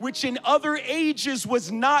 Which in other ages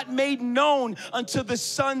was not made known unto the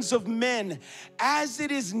sons of men, as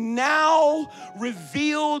it is now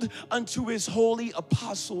revealed unto his holy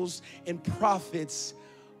apostles and prophets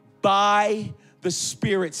by the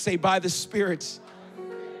Spirit. Say, by the Spirit.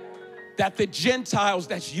 That the Gentiles,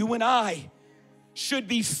 that's you and I, should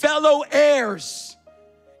be fellow heirs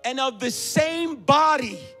and of the same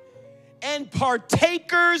body and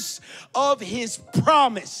partakers of his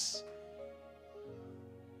promise.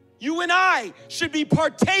 You and I should be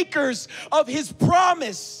partakers of his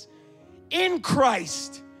promise in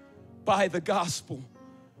Christ by the gospel.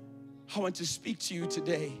 I want to speak to you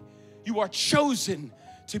today. You are chosen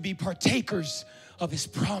to be partakers of his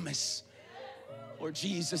promise. Lord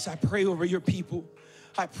Jesus, I pray over your people.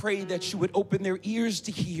 I pray that you would open their ears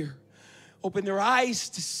to hear, open their eyes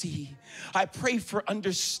to see. I pray for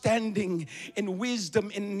understanding and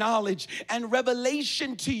wisdom and knowledge and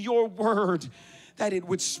revelation to your word, that it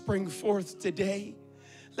would spring forth today.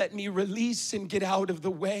 Let me release and get out of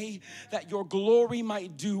the way, that your glory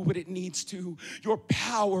might do what it needs to. Your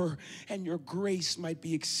power and your grace might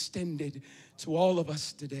be extended to all of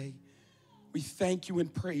us today. We thank you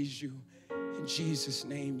and praise you. In Jesus'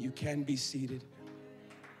 name, you can be seated.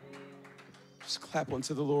 Just clap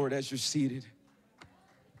unto the Lord as you're seated.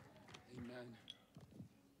 Amen.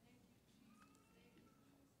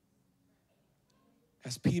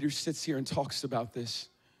 As Peter sits here and talks about this,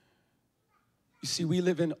 you see, we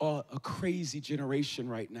live in a crazy generation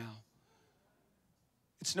right now.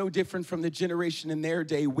 It's no different from the generation in their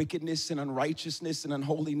day, wickedness and unrighteousness and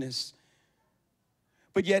unholiness.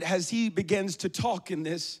 But yet, as he begins to talk in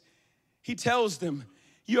this, he tells them,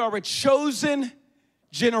 you are a chosen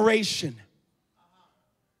generation.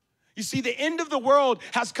 You see, the end of the world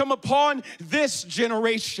has come upon this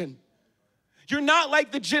generation. You're not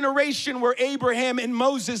like the generation where Abraham and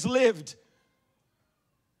Moses lived.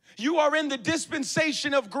 You are in the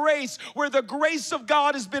dispensation of grace, where the grace of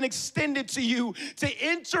God has been extended to you to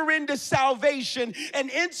enter into salvation and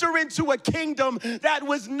enter into a kingdom that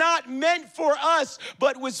was not meant for us,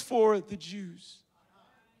 but was for the Jews.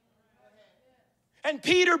 And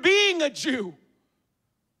Peter, being a Jew,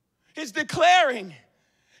 is declaring,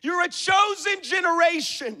 you're a chosen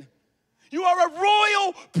generation. You are a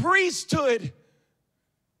royal priesthood.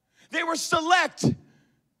 They were select.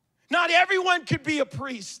 Not everyone could be a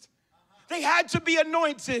priest. They had to be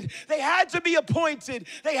anointed. They had to be appointed.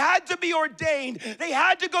 They had to be ordained. They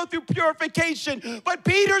had to go through purification. But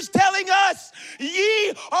Peter's telling us,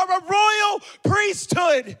 ye are a royal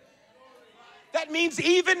priesthood. That means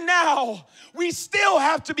even now, we still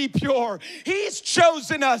have to be pure. He's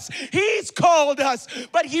chosen us. He's called us.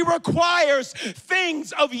 But he requires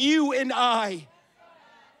things of you and I.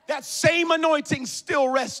 That same anointing still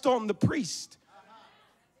rests on the priest.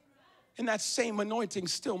 And that same anointing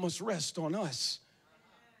still must rest on us.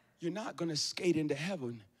 You're not going to skate into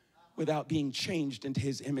heaven without being changed into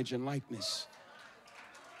his image and likeness.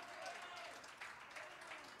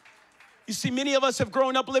 You see, many of us have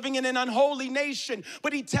grown up living in an unholy nation,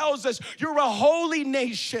 but he tells us you're a holy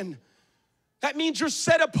nation. That means you're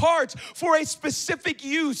set apart for a specific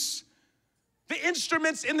use. The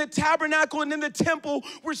instruments in the tabernacle and in the temple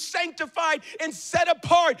were sanctified and set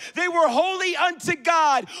apart. They were holy unto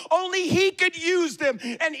God. Only he could use them.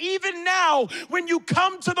 And even now, when you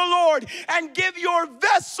come to the Lord and give your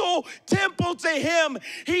vessel temple to him,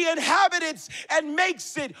 he inhabits and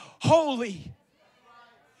makes it holy.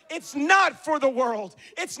 It's not for the world.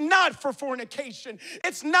 It's not for fornication.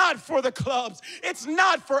 It's not for the clubs. It's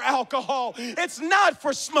not for alcohol. It's not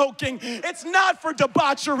for smoking. It's not for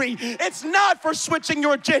debauchery. It's not for switching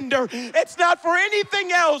your gender. It's not for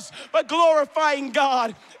anything else but glorifying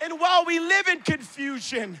God. And while we live in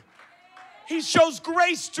confusion, he shows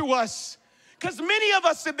grace to us because many of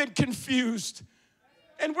us have been confused.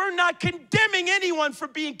 And we're not condemning anyone for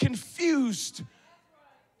being confused.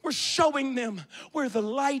 We're showing them where the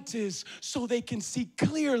light is so they can see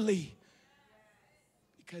clearly.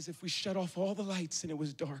 Because if we shut off all the lights and it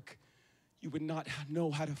was dark, you would not know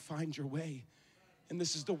how to find your way. And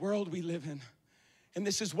this is the world we live in. And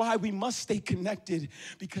this is why we must stay connected,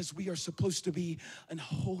 because we are supposed to be an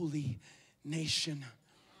holy nation.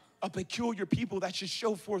 A peculiar people that should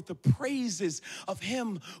show forth the praises of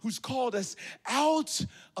him who's called us out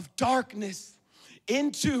of darkness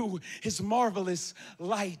into his marvelous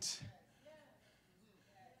light.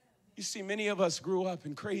 You see, many of us grew up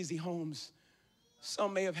in crazy homes.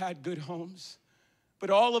 Some may have had good homes,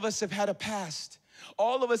 but all of us have had a past.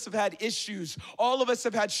 All of us have had issues. All of us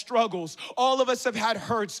have had struggles. All of us have had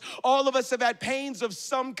hurts. All of us have had pains of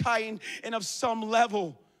some kind and of some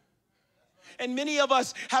level. And many of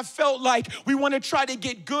us have felt like we want to try to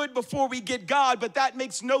get good before we get God, but that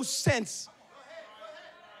makes no sense.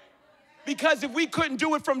 Because if we couldn't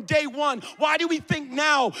do it from day one, why do we think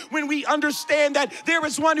now, when we understand that there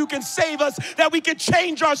is one who can save us, that we can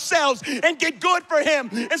change ourselves and get good for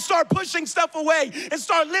him and start pushing stuff away and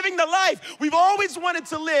start living the life we've always wanted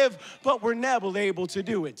to live, but we're never able to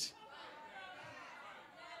do it?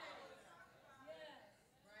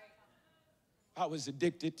 I was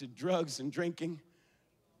addicted to drugs and drinking.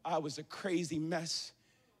 I was a crazy mess,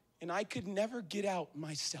 and I could never get out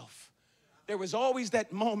myself. There was always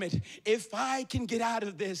that moment, if I can get out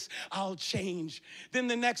of this, I'll change. Then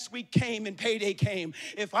the next week came and payday came.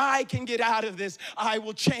 If I can get out of this, I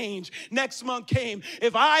will change. Next month came.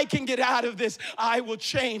 If I can get out of this, I will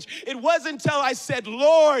change. It wasn't until I said,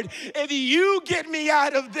 Lord, if you get me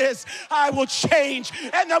out of this, I will change.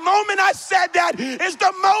 And the moment I said that is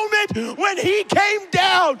the moment when he came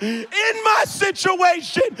down in my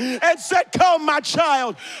situation and said, come, my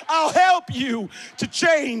child, I'll help you to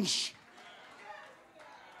change.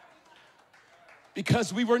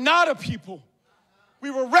 Because we were not a people.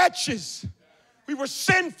 We were wretches. We were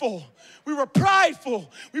sinful. We were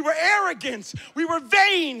prideful. We were arrogant. We were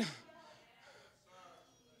vain.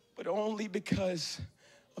 But only because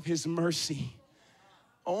of his mercy,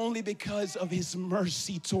 only because of his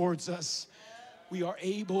mercy towards us, we are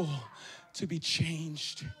able to be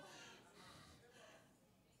changed.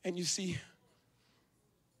 And you see,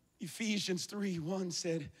 Ephesians 3:1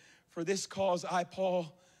 said, for this cause I,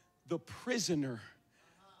 Paul, the prisoner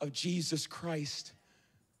of Jesus Christ,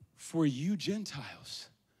 for you Gentiles.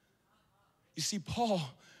 You see, Paul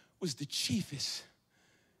was the chiefest.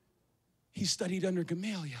 He studied under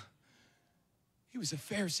Gamaliel. He was a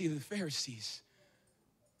Pharisee of the Pharisees.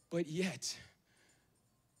 But yet,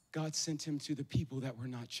 God sent him to the people that were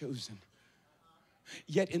not chosen.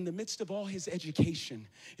 Yet in the midst of all his education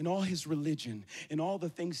and all his religion and all the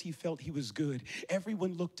things he felt he was good,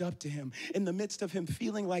 everyone looked up to him. In the midst of him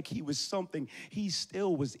feeling like he was something, he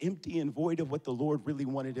still was empty and void of what the Lord really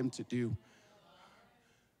wanted him to do.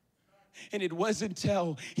 And it wasn't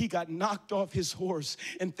until he got knocked off his horse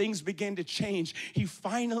and things began to change, he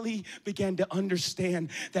finally began to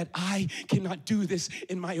understand that I cannot do this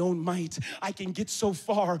in my own might. I can get so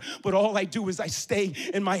far, but all I do is I stay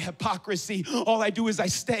in my hypocrisy. All I do is I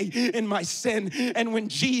stay in my sin. And when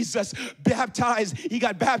Jesus baptized, he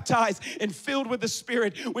got baptized and filled with the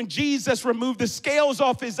Spirit. When Jesus removed the scales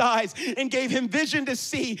off his eyes and gave him vision to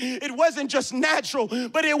see, it wasn't just natural,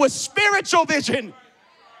 but it was spiritual vision.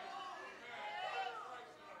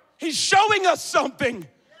 He's showing us something.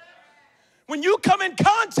 When you come in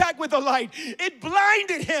contact with the light, it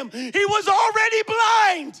blinded him. He was already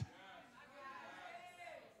blind.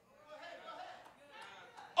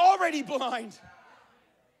 Already blind.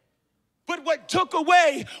 But what took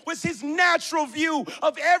away was his natural view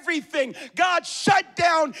of everything. God shut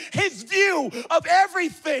down his view of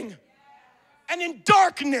everything. And in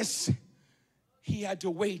darkness, he had to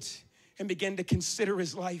wait and begin to consider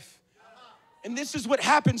his life. And this is what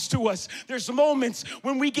happens to us. There's moments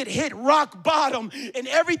when we get hit rock bottom and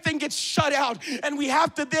everything gets shut out, and we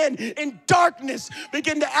have to then, in darkness,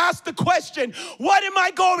 begin to ask the question, what am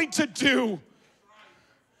I going to do?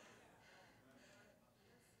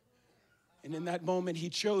 And in that moment, he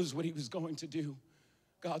chose what he was going to do.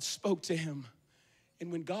 God spoke to him.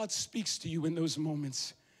 And when God speaks to you in those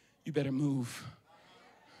moments, you better move.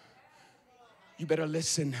 You better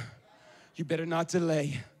listen. You better not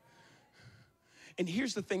delay. And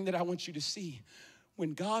here's the thing that I want you to see.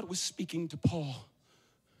 When God was speaking to Paul,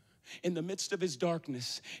 in the midst of his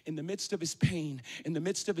darkness, in the midst of his pain, in the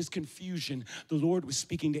midst of his confusion, the Lord was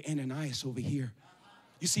speaking to Ananias over here.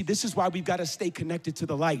 You see, this is why we've got to stay connected to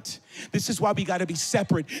the light. This is why we got to be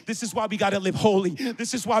separate. This is why we got to live holy.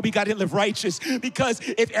 This is why we got to live righteous. Because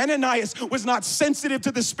if Ananias was not sensitive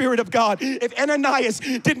to the Spirit of God, if Ananias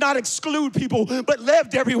did not exclude people but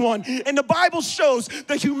loved everyone, and the Bible shows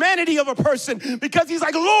the humanity of a person, because he's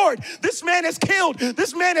like, Lord, this man is killed.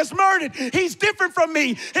 This man is murdered. He's different from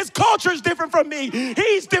me. His culture is different from me.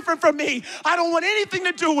 He's different from me. I don't want anything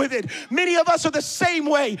to do with it. Many of us are the same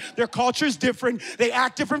way. Their culture is different. They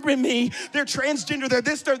act different from me. They're transgender. They're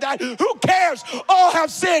this, they're that. Who cares? All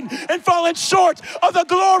have sinned and fallen short of the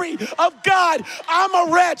glory of God. I'm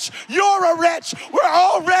a wretch. You're a wretch. We're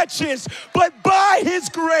all wretches. But by his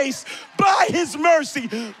grace, by his mercy,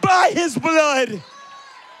 by his blood,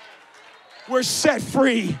 we're set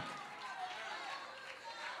free.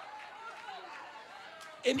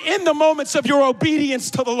 And in the moments of your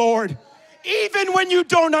obedience to the Lord, even when you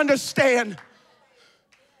don't understand,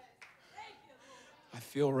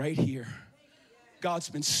 feel right here, God's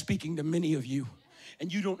been speaking to many of you,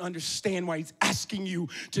 and you don't understand why he's asking you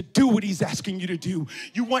to do what he's asking you to do.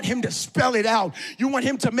 You want him to spell it out. You want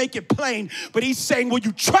him to make it plain, but he's saying, will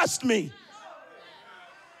you trust me?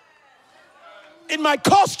 It might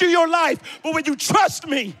cost you your life, but will you trust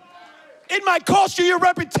me? It might cost you your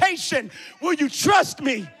reputation. Will you trust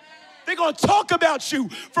me? They're going to talk about you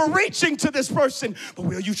for reaching to this person, but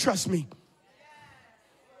will you trust me?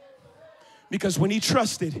 Because when he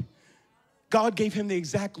trusted, God gave him the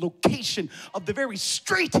exact location of the very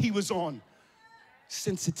street he was on.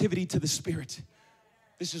 Sensitivity to the Spirit.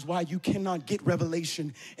 This is why you cannot get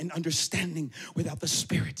revelation and understanding without the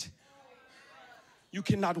Spirit. You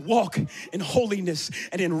cannot walk in holiness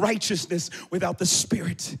and in righteousness without the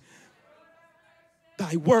Spirit.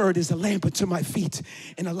 Thy word is a lamp unto my feet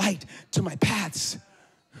and a light to my paths.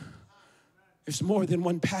 There's more than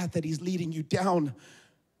one path that he's leading you down.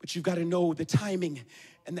 But you've got to know the timing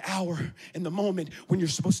and the hour and the moment when you're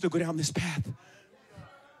supposed to go down this path.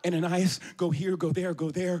 Ananias, go here, go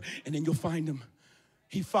there, and then you'll find him.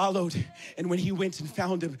 He followed, and when he went and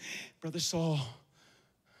found him, Brother Saul,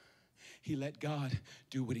 he let God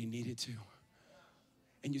do what he needed to.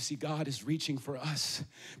 And you see, God is reaching for us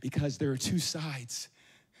because there are two sides.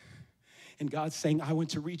 And God's saying, I want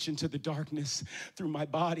to reach into the darkness through my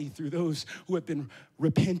body, through those who have been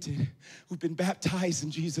repented, who've been baptized in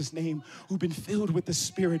Jesus' name, who've been filled with the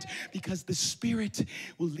Spirit, because the Spirit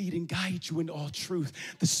will lead and guide you into all truth.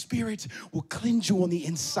 The Spirit will cleanse you on the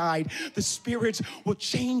inside. The Spirit will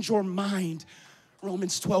change your mind.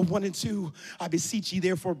 Romans 12, 1 and 2, I beseech ye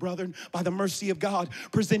therefore, brethren, by the mercy of God,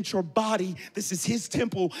 present your body, this is his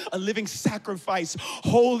temple, a living sacrifice,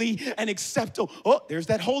 holy and acceptable. Oh, there's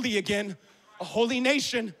that holy again. A holy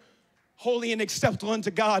nation, holy and acceptable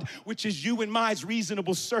unto God, which is you and my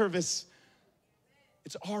reasonable service.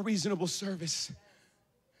 It's our reasonable service.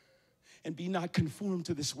 And be not conformed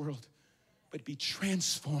to this world, but be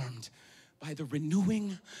transformed by the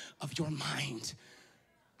renewing of your mind.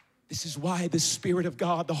 This is why the Spirit of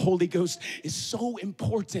God, the Holy Ghost, is so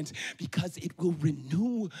important, because it will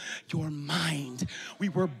renew your mind. We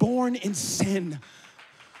were born in sin,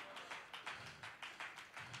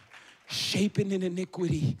 shapen in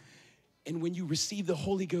iniquity. And when you receive the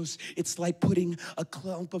Holy Ghost, it's like putting a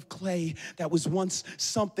clump of clay that was once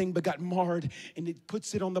something but got marred, and it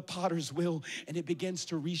puts it on the potter's wheel, and it begins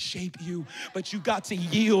to reshape you. But you got to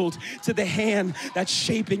yield to the hand that's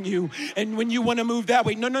shaping you. And when you want to move that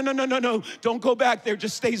way, no, don't go back there.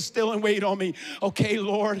 Just stay still and wait on me. Okay,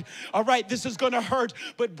 Lord. All right, this is going to hurt,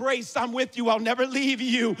 but brace, I'm with you. I'll never leave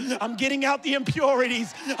you. I'm getting out the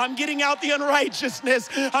impurities. I'm getting out the unrighteousness.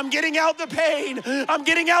 I'm getting out the pain. I'm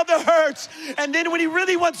getting out the hurt. hurts. And then when he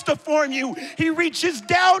really wants to form you, he reaches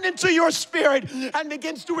down into your spirit and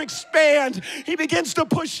begins to expand. He begins to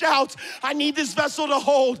push out. I need this vessel to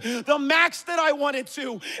hold the max that I want it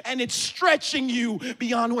to. And it's stretching you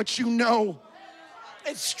beyond what you know.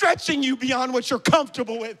 It's stretching you beyond what you're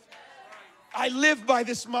comfortable with. I live by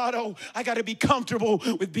this motto. I got to be comfortable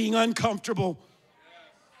with being uncomfortable.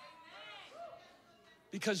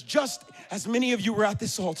 Because just as many of you were at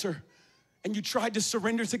this altar and you tried to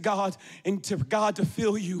surrender to God and to God to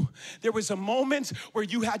fill you, there was a moment where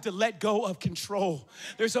you had to let go of control.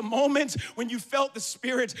 There's a moment when you felt the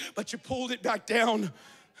Spirit, but you pulled it back down.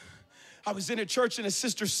 I was in a church and a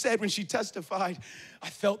sister said when she testified, I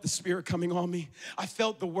felt the Spirit coming on me. I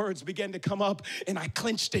felt the words begin to come up and I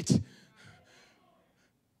clenched it.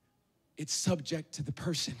 It's subject to the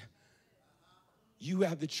person. You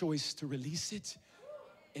have the choice to release it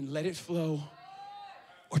and let it flow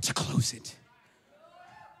or to close it.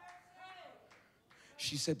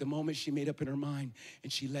 She said the moment she made up in her mind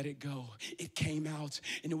and she let it go, it came out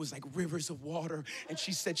and it was like rivers of water. And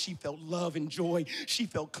she said she felt love and joy. She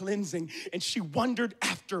felt cleansing. And she wondered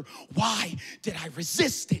after, why did I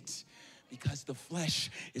resist it? Because the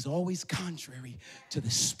flesh is always contrary to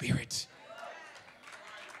the Spirit.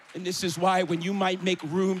 And this is why when you might make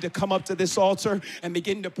room to come up to this altar and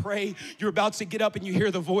begin to pray, you're about to get up and you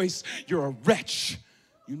hear the voice, you're a wretch.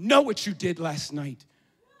 You know what you did last night.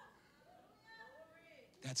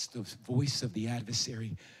 That's the voice of the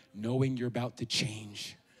adversary, knowing you're about to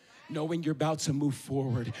change, knowing you're about to move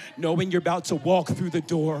forward, knowing you're about to walk through the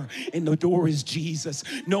door, and the door is Jesus,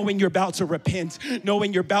 knowing you're about to repent,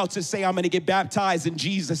 knowing you're about to say, I'm going to get baptized in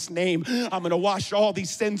Jesus' name. I'm going to wash all these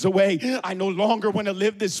sins away. I no longer want to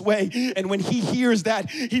live this way. And when he hears that,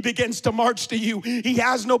 he begins to march to you. He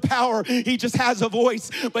has no power. He just has a voice.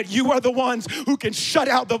 But you are the ones who can shut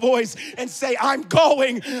out the voice and say, I'm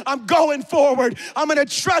going forward. I'm going to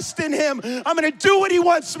trust in him. I'm going to do what he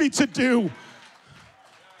wants me to do.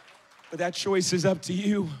 But that choice is up to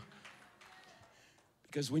you.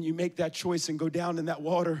 Because when you make that choice and go down in that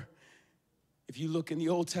water, if you look in the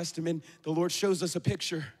Old Testament, the Lord shows us a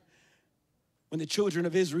picture. When the children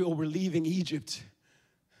of Israel were leaving Egypt,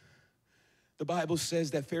 the Bible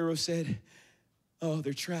says that Pharaoh said, oh,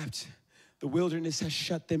 they're trapped. The wilderness has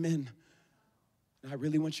shut them in. And I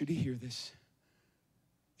really want you to hear this.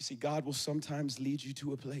 You see, God will sometimes lead you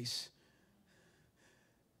to a place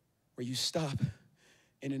where you stop.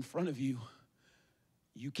 And in front of you,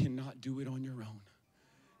 you cannot do it on your own.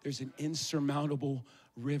 There's an insurmountable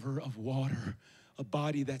river of water, a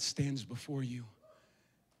body that stands before you.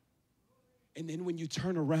 And then when you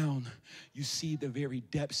turn around, you see the very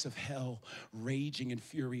depths of hell raging and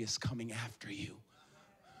furious coming after you.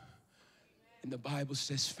 And the Bible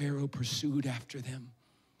says Pharaoh pursued after them.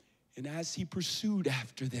 And as he pursued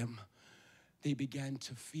after them, they began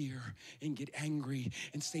to fear and get angry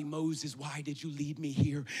and say, Moses, why did you lead me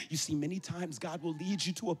here? You see, many times God will lead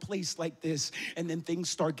you to a place like this, and then things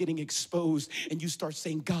start getting exposed, and you start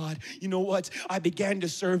saying, God, you know what? I began to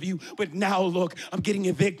serve you, but now look, I'm getting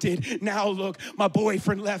evicted. Now look, my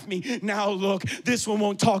boyfriend left me. Now look, this one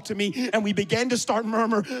won't talk to me. And we began to start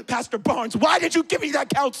murmur, Pastor Barnes, why did you give me that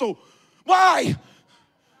counsel? Why?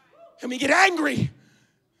 And we get angry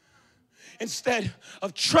instead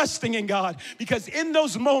of trusting in God. Because in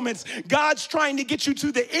those moments, God's trying to get you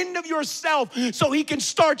to the end of yourself so he can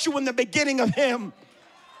start you in the beginning of him.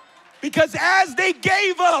 Because as they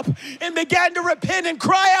gave up and began to repent and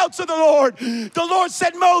cry out to the Lord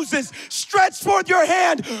said, Moses, stretch forth your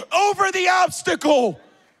hand over the obstacle.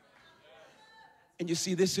 And you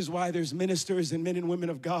see, this is why there's ministers and men and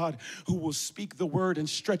women of God who will speak the word and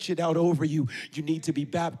stretch it out over you. You need to be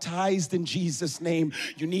baptized in Jesus' name.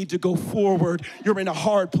 You need to go forward. You're in a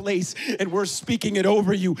hard place, and we're speaking it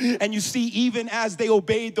over you. And you see, even as they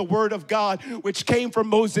obeyed the word of God, which came from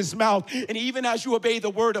Moses' mouth, and even as you obey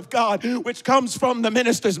the word of God, which comes from the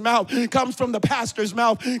minister's mouth, comes from the pastor's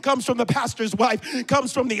mouth, comes from the pastor's wife,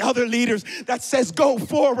 comes from the other leaders that says, go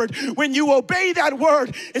forward. When you obey that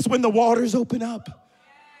word, it's when the waters open up.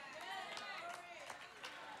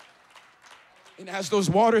 And as those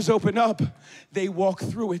waters open up, they walk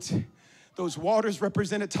through it. Those waters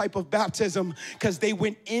represent a type of baptism because they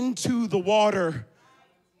went into the water.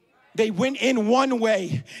 They went in one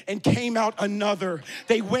way and came out another.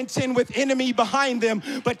 They went in with enemy behind them,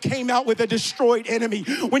 but came out with a destroyed enemy.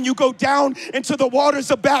 When you go down into the waters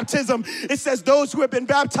of baptism, it says those who have been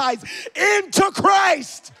baptized into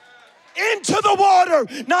Christ, into the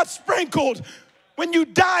water, not sprinkled. When you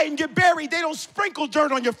die and get buried, they don't sprinkle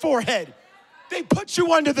dirt on your forehead. They put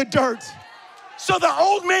you under the dirt. So the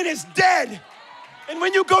old man is dead. And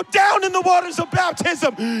when you go down in the waters of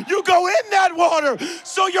baptism, you go in that water.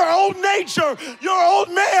 So your old nature, your old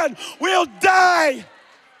man will die.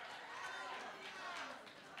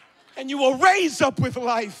 And you will raise up with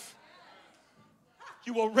life.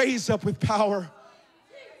 You will raise up with power.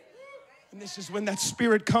 And this is when that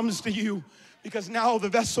Spirit comes to you, because now the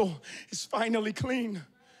vessel is finally clean.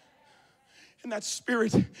 And that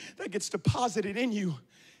Spirit that gets deposited in you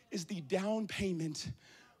is the down payment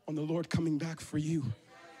on the Lord coming back for you.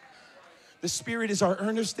 The Spirit is our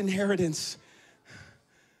earnest inheritance.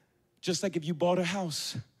 Just like if you bought a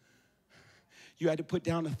house, you had to put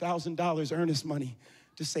down $1,000 earnest money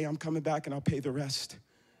to say, I'm coming back and I'll pay the rest.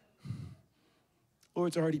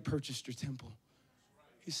 Lord's already purchased your temple.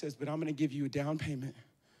 He says, but I'm gonna give you a down payment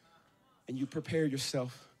and you prepare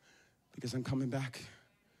yourself because I'm coming back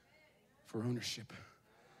for ownership.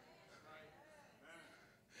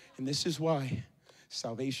 And this is why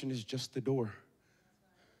salvation is just the door.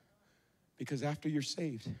 Because after you're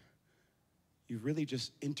saved, you've really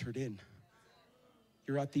just entered in.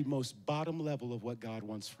 You're at the most bottom level of what God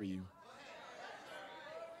wants for you.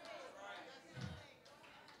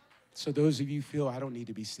 So those of you feel, I don't need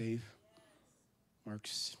to be saved, Mark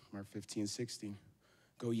 15:16.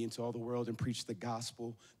 Go ye into all the world and preach the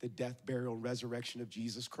gospel, the death, burial, and resurrection of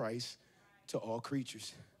Jesus Christ to all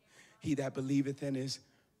creatures. He that believeth and is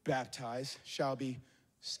baptized shall be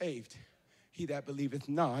saved. He that believeth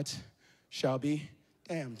not shall be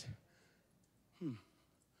damned.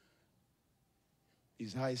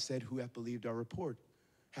 Isaiah said, who hath believed our report?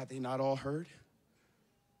 Have they not all heard?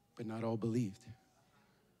 But not all believed.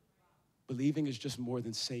 Believing is just more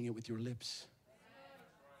than saying it with your lips.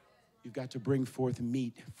 You've got to bring forth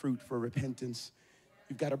meat, fruit for repentance.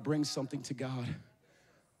 You've got to bring something to God.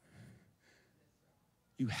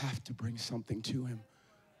 You have to bring something to him.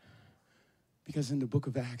 Because in the book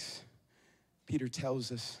of Acts, Peter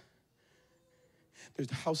tells us,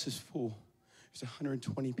 the house is full. There's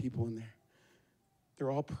 120 people in there.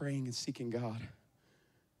 They're all praying and seeking God.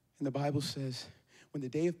 And the Bible says, when the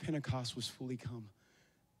day of Pentecost was fully come,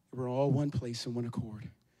 they were all one place in one accord.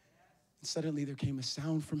 And suddenly there came a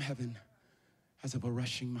sound from heaven as of a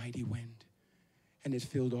rushing mighty wind. And it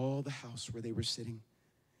filled all the house where they were sitting.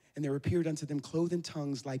 And there appeared unto them cloven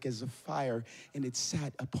tongues like as of fire, and it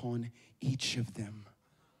sat upon each of them.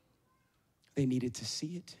 They needed to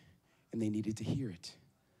see it, and they needed to hear it.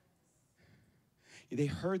 They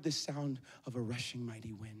heard the sound of a rushing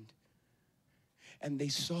mighty wind. And they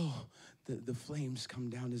saw the flames come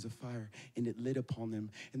down as a fire, and it lit upon them.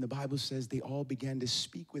 And the Bible says they all began to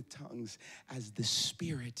speak with tongues as the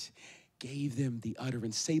Spirit gave them the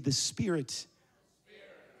utterance. Say, the Spirit.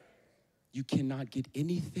 You cannot get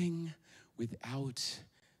anything without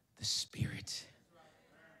the Spirit.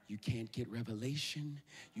 You can't get revelation.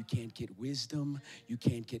 You can't get wisdom. You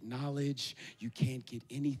can't get knowledge. You can't get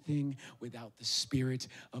anything without the Spirit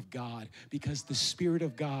of God, because the Spirit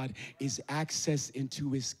of God is access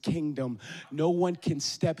into his kingdom. No one can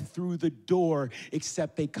step through the door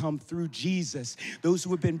except they come through Jesus. Those who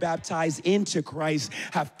have been baptized into Christ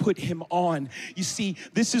have put him on. You see,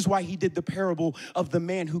 this is why he did the parable of the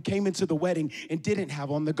man who came into the wedding and didn't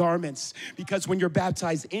have on the garments, because when you're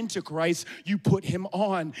baptized into Christ, you put him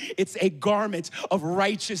on. It's a garment of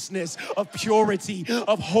righteousness, of purity,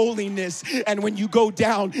 of holiness. And when you go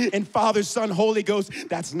down in Father, Son, Holy Ghost,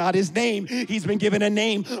 that's not his name. He's been given a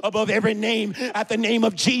name above every name. At the name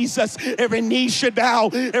of Jesus, every knee should bow,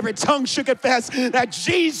 every tongue should confess that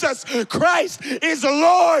Jesus Christ is the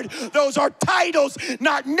Lord. Those are titles,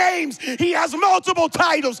 not names. He has multiple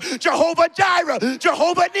titles. Jehovah Jireh,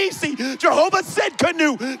 Jehovah Nisi, Jehovah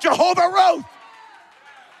Sidkenu, Jehovah Rumph.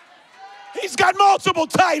 He's got multiple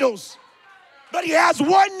titles, but he has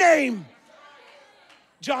one name.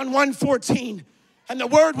 John 1:14, and the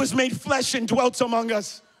Word was made flesh and dwelt among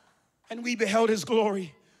us, and we beheld his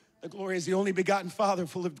glory. The glory is the only begotten Father,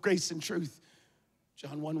 full of grace and truth.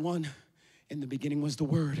 John 1:1, in the beginning was the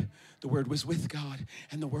Word was with God,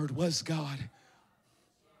 and the Word was God.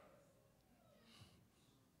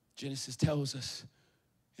 Genesis tells us,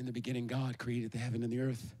 in the beginning God created the heaven and the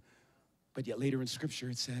earth. But yet later in Scripture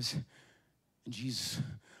it says, in Jesus,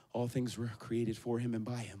 all things were created for him and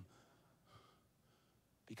by him.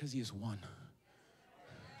 Because he is one.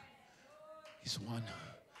 He's one.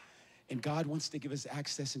 And God wants to give us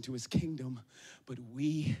access into his kingdom, but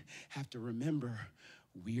we have to remember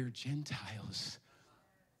we're Gentiles.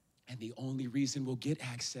 And the only reason we'll get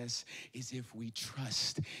access is if we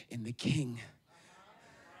trust in the King.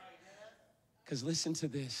 Because listen to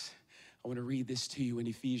this. I want to read this to you in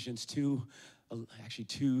Ephesians 2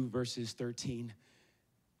 verses 13.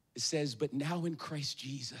 It says, but now in Christ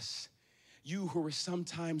Jesus, You who were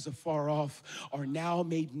sometimes afar off are now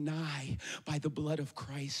made nigh by the blood of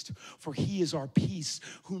Christ. For he is our peace,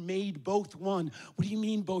 who made both one. What do you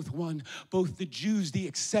mean both one? Both the Jews, the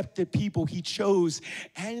accepted people he chose,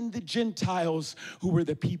 and the Gentiles, who were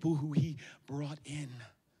the people who he brought in.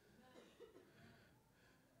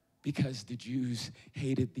 Because the Jews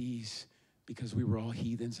hated these, because we were all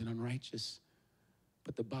heathens and unrighteous.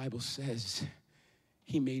 But the Bible says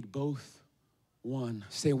he made both one.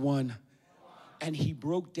 Say one. And he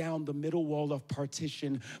broke down the middle wall of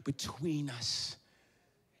partition between us.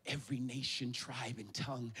 Every nation, tribe, and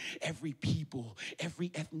tongue, every people, every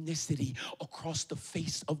ethnicity across the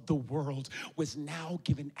face of the world was now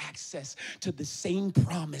given access to the same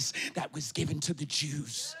promise that was given to the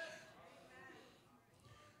Jews.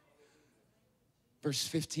 Verse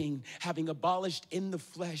 15, having abolished in the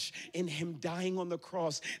flesh, in him dying on the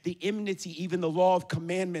cross, the enmity, even the law of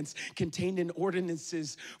commandments contained in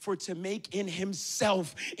ordinances, for to make in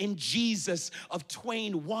himself, in Jesus, of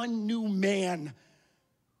twain one new man,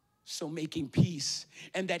 so making peace,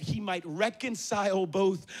 and that he might reconcile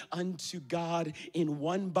both unto God in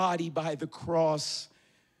one body by the cross.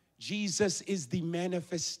 Jesus is the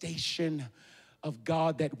manifestation of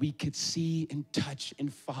God that we could see and touch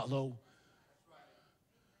and follow.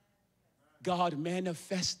 God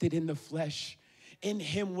manifested in the flesh. In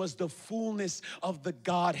him was the fullness of the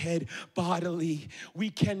Godhead bodily. We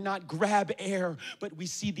cannot grab air, but we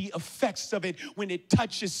see the effects of it when it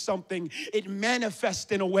touches something. It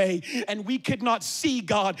manifests in a way, and we could not see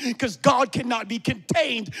God because God cannot be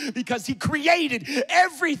contained because he created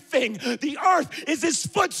everything. The earth is his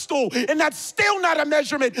footstool, and that's still not a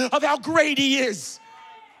measurement of how great he is.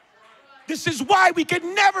 This is why we could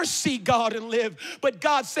never see God and live. But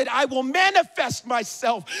God said, I will manifest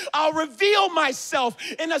myself. I'll reveal myself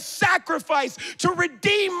in a sacrifice to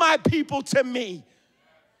redeem my people to me.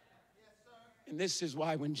 And this is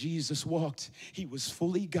why when Jesus walked, he was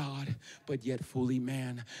fully God, but yet fully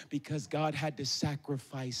man, because God had to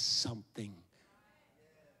sacrifice something.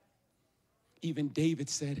 Even David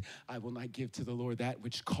said, I will not give to the Lord that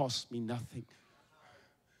which costs me nothing.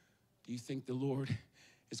 Do you think the Lord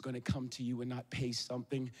is going to come to you and not pay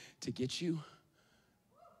something to get you?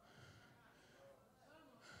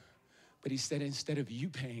 But he said, instead of you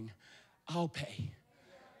paying, I'll pay.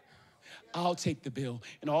 I'll take the bill.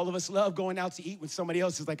 And all of us love going out to eat when somebody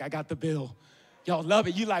else is like, I got the bill. Y'all love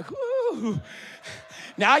it. You like, ooh,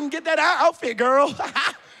 now I can get that outfit, girl.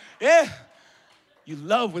 Yeah. You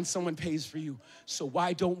love when someone pays for you. So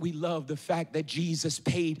why don't we love the fact that Jesus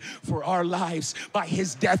paid for our lives by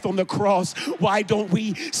his death on the cross? Why don't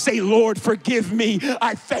we say, Lord, forgive me.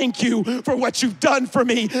 I thank you for what you've done for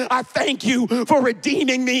me. I thank you for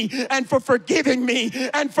redeeming me and for forgiving me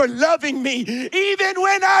and for loving me. Even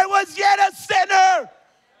when I was yet a sinner,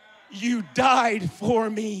 you died for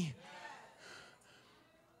me.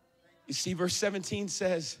 You see, verse 17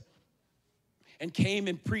 says, and came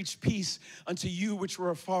and preached peace unto you which were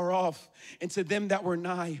afar off, and to them that were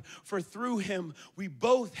nigh. For through him we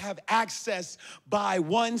both have access by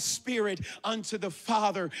one Spirit unto the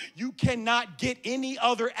Father. You cannot get any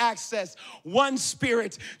other access, one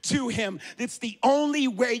Spirit to him. That's the only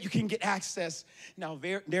way you can get access. Now,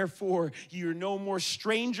 therefore, you're no more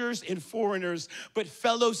strangers and foreigners, but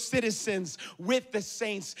fellow citizens with the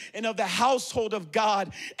saints and of the household of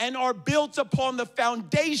God, and are built upon the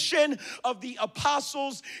foundation of the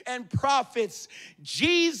apostles and prophets,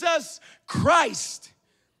 Jesus Christ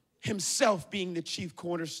himself being the chief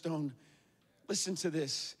cornerstone. Listen to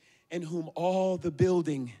this. In whom all the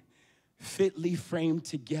building fitly framed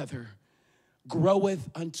together groweth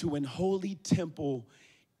unto an holy temple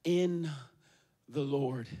in the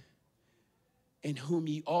Lord, in whom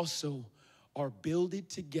ye also are builded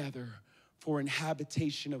together for an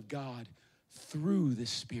habitation of God through the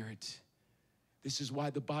Spirit. This is why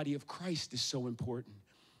the body of Christ is so important.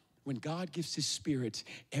 When God gives his Spirit,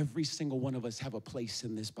 every single one of us have a place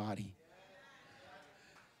in this body.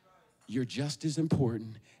 You're just as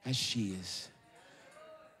important as she is.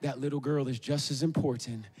 That little girl is just as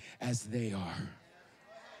important as they are.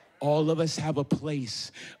 All of us have a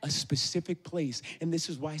place, a specific place. And this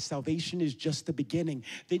is why salvation is just the beginning.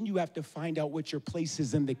 Then you have to find out what your place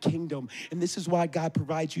is in the kingdom. And this is why God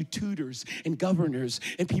provides you tutors and governors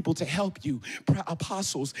and people to help you,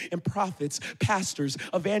 apostles and prophets, pastors,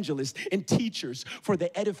 evangelists, and teachers for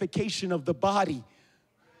the edification of the body,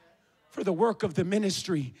 for the work of the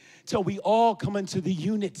ministry, till we all come into the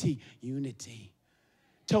unity,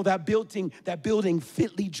 till that building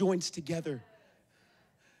fitly joins together.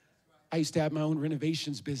 I used to have my own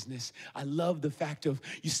renovations business. I love the fact of,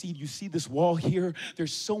 you see this wall here?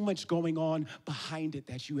 There's so much going on behind it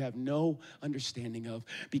that you have no understanding of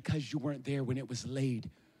because you weren't there when it was laid.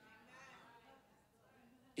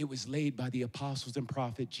 It was laid by the apostles and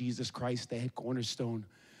prophet, Jesus Christ, the head cornerstone.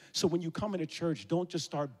 So when you come into church, don't just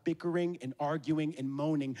start bickering and arguing and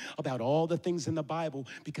moaning about all the things in the Bible,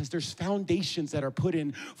 because there's foundations that are put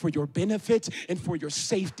in for your benefit and for your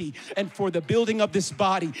safety and for the building of this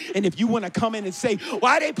body. And if you want to come in and say,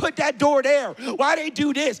 why they put that door there? Why they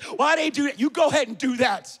do this? Why they do that? You go ahead and do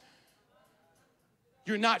that.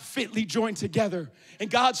 You're not fitly joined together. And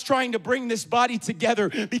God's trying to bring this body together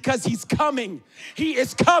because he's coming. He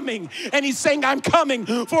is coming. And he's saying, I'm coming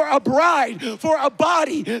for a bride, for a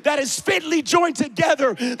body that is fitly joined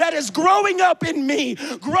together, that is growing up in me,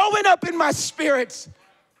 growing up in my spirit.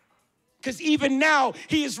 Because even now,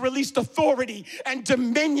 he has released authority and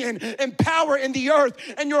dominion and power in the earth.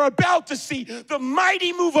 And you're about to see the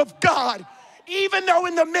mighty move of God. Even though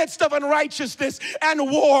in the midst of unrighteousness and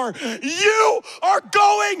war, you are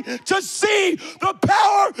going to see the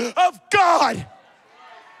power of God.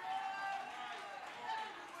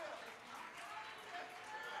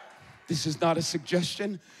 This is not a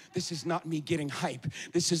suggestion. This is not me getting hype.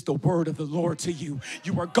 This is the word of the Lord to you.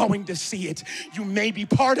 You are going to see it. You may be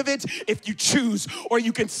part of it if you choose, or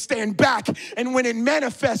you can stand back, and when it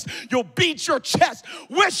manifests, you'll beat your chest,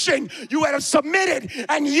 wishing you had submitted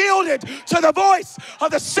and yielded to the voice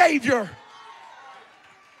of the Savior.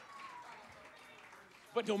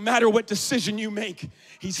 But no matter what decision you make,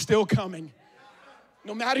 he's still coming.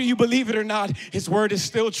 No matter you believe it or not, his word is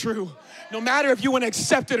still true. No matter if you want to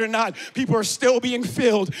accept it or not, people are still being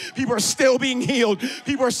filled. People are still being healed.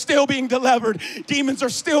 People are still being delivered. Demons are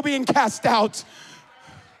still being cast out.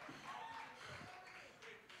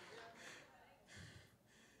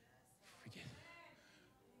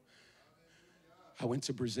 I went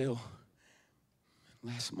to Brazil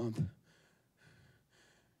last month. And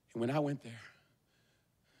when I went there,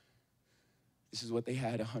 this is what they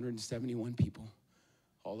had, 171 people.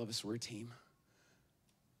 All of us were a team.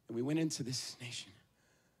 And we went into this nation.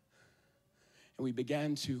 And we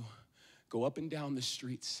began to go up and down the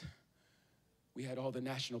streets. We had all the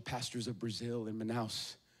national pastors of Brazil in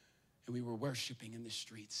Manaus. And we were worshiping in the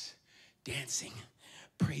streets, dancing,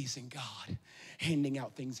 praising God, handing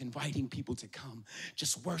out things, inviting people to come,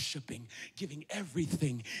 just worshiping, giving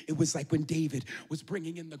everything. It was like when David was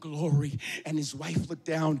bringing in the glory and his wife looked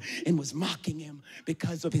down and was mocking him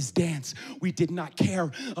because of his dance. We did not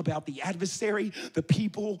care about the adversary, the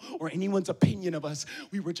people, or anyone's opinion of us.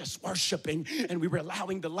 We were just worshiping, and we were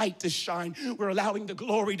allowing the light to shine. We were allowing the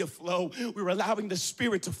glory to flow. We were allowing the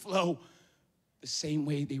Spirit to flow. The same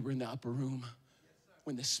way they were in the upper room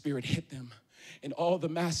when the Spirit hit them. And all the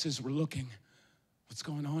masses were looking, what's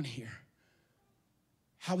going on here?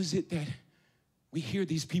 How is it that we hear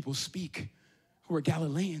these people speak who are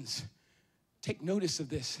Galileans? Take notice of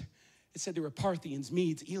this. It said there were Parthians,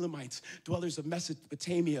 Medes, Elamites, dwellers of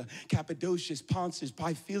Mesopotamia, Cappadocia, Pontus,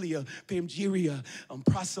 Pamphylia, Pangyria,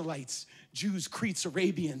 proselytes, Jews, Cretes,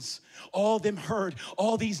 Arabians. All of them heard,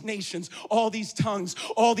 all these nations, all these tongues,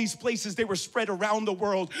 all these places they were spread around the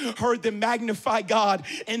world, heard them magnify God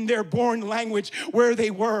in their born language where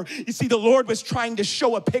they were. You see, the Lord was trying to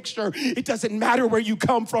show a picture. It doesn't matter where you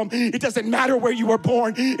come from. It doesn't matter where you were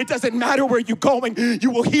born. It doesn't matter where you're going.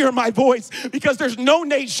 You will hear my voice, because there's no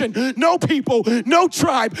nation, no people, no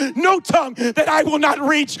tribe, no tongue that I will not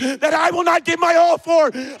reach, that I will not give my all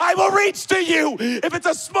for. I will reach to you. If it's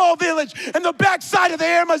a small village in the backside of the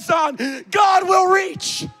Amazon, God will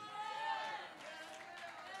reach.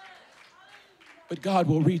 But God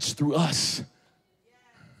will reach through us.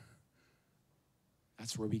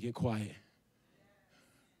 That's where we get quiet.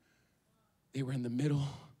 They were in the middle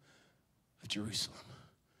of Jerusalem,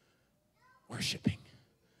 worshiping.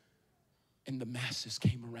 And the masses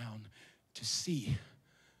came around to see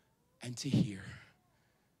and to hear.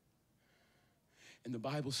 And the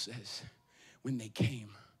Bible says, when they came,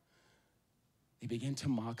 they began to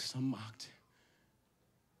mock. Some mocked,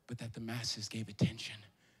 but that the masses gave attention.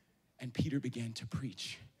 And Peter began to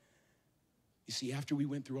preach. You see, after we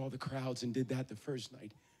went through all the crowds and did that the first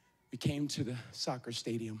night, we came to the soccer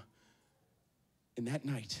stadium. And that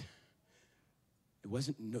night, it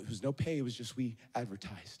was no pay, it was just we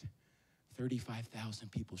advertised. 35,000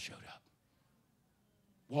 people showed up.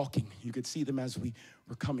 Walking. You could see them as we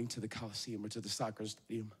were coming to the Coliseum or to the soccer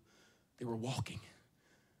stadium. They were walking.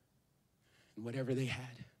 And whatever they had.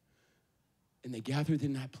 And they gathered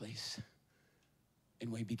in that place.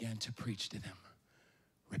 And we began to preach to them.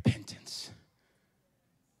 Repentance.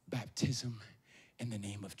 Baptism in the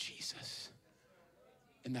name of Jesus.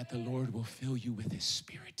 and that the Lord will fill you with his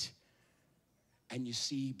Spirit. And you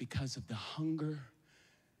see, because of the hunger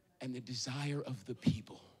and the desire of the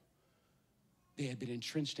people, they had been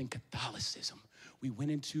entrenched in Catholicism. We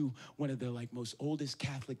went into one of the most oldest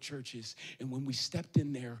Catholic churches, and when we stepped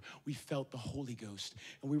in there, we felt the Holy Ghost.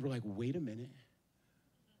 And we were like, wait a minute.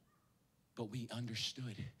 But we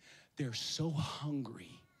understood. They're so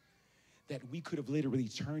hungry that we could have literally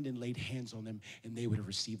turned and laid hands on them, and they would have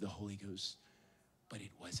received the Holy Ghost. But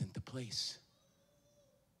it wasn't the place.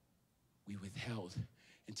 We withheld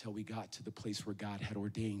until we got to the place where God had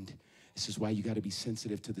ordained. This is why you got to be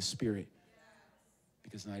sensitive to the Spirit.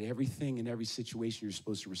 Because not everything in every situation you're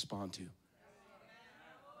supposed to respond to.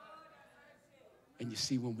 And you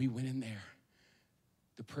see, when we went in there,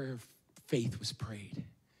 the prayer of faith was prayed.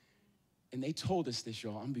 And they told us this,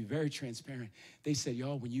 y'all. I'm going to be very transparent. They said,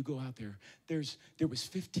 y'all, when you go out there, there was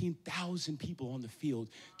 15,000 people on the field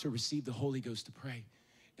to receive the Holy Ghost to pray.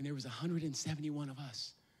 And there was 171 of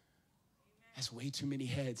us. That's way too many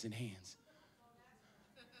heads and hands.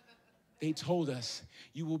 They told us,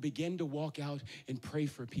 you will begin to walk out and pray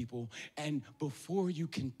for people, and before you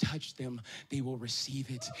can touch them, they will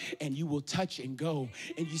receive it, and you will touch and go.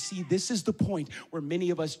 And you see, this is the point where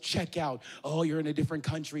many of us check out. Oh, you're in a different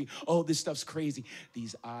country. Oh, this stuff's crazy.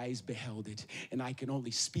 These eyes beheld it, and I can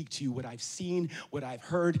only speak to you what I've seen, what I've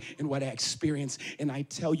heard, and what I experienced. And I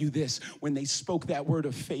tell you this, when they spoke that word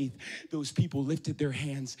of faith, those people lifted their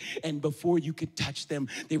hands, and before you could touch them,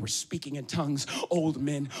 they were speaking in tongues. Old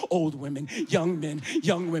men, old women, young men,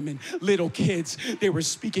 young women, little kids, they were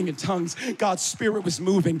speaking in tongues. God's Spirit was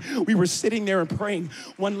moving. We were sitting there and praying.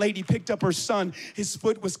 One lady picked up her son. His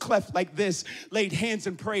foot was cleft like this, laid hands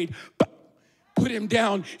and prayed, put him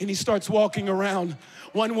down, and he starts walking around.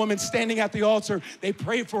 One woman standing at the altar, they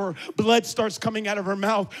pray for her. Blood starts coming out of her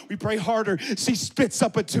mouth. We pray harder. She spits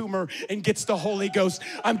up a tumor and gets the Holy Ghost.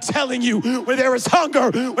 I'm telling you, where there is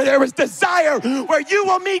hunger, where there is desire, where you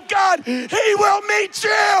will meet God, he will meet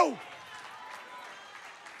you.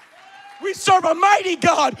 We serve a mighty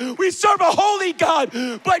God. We serve a holy God.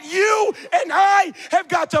 But you and I have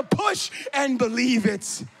got to push and believe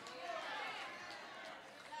it.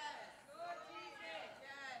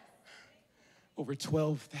 Over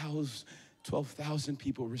 12,000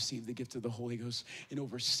 people received the gift of the Holy Ghost, and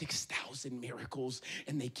over 6,000 miracles.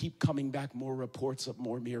 And they keep coming back, more reports of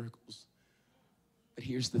more miracles. But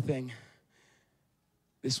here's the thing.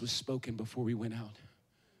 This was spoken before we went out.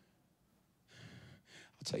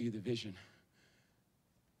 I'll tell you the vision.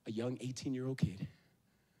 A young 18-year-old kid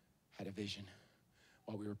had a vision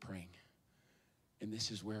while we were praying. And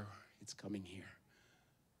this is where it's coming here.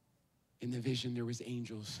 In the vision, there was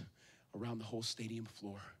angels around the whole stadium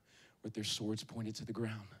floor with their swords pointed to the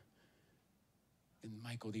ground. And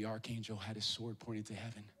Michael, the archangel, had his sword pointed to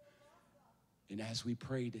heaven. And as we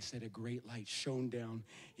prayed, it said a great light shone down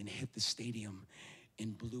and hit the stadium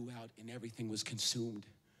and blew out, and everything was consumed.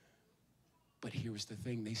 But here was the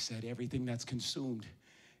thing. They said everything that's consumed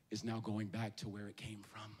is now going back to where it came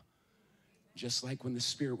from. Just like when the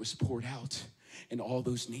Spirit was poured out and all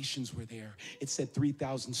those nations were there. It said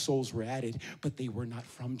 3,000 souls were added, but they were not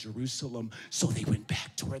from Jerusalem, so they went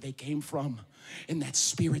back to where they came from. And that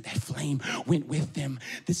Spirit, that flame went with them.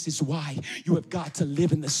 This is why you have got to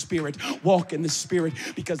live in the Spirit, walk in the Spirit,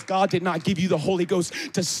 because God did not give you the Holy Ghost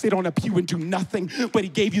to sit on a pew and do nothing, but he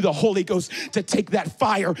gave you the Holy Ghost to take that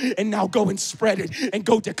fire and now go and spread it and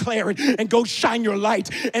go declare it and go shine your light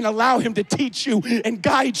and allow him to teach you and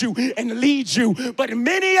guide you and lead you. But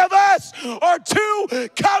many of us are too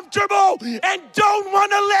comfortable and don't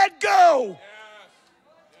want to let go.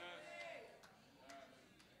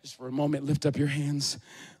 Just for a moment, lift up your hands.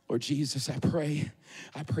 Lord Jesus, I pray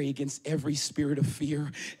against every spirit of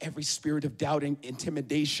fear, every spirit of doubt and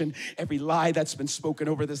intimidation, every lie that's been spoken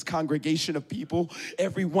over this congregation of people,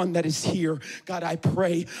 everyone that is here. God, I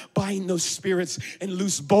pray, bind those spirits and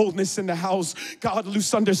loose boldness in the house. God,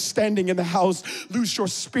 loose understanding in the house. Loose your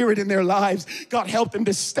Spirit in their lives. God, help them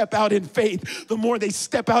to step out in faith. The more they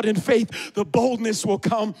step out in faith, the boldness will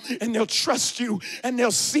come, and they'll trust you, and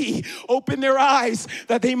they'll see. Open their eyes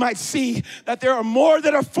that they might see that there are more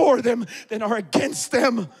that are for them than are against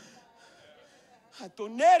them.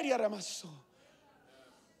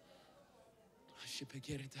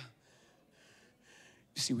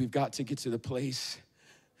 You see, we've got to get to the place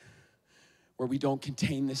where we don't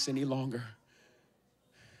contain this any longer.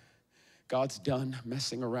 God's done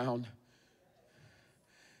messing around.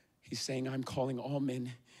 He's saying, I'm calling all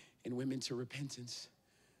men and women to repentance.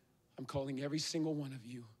 I'm calling every single one of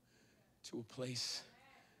you to a place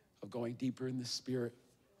of going deeper in the Spirit.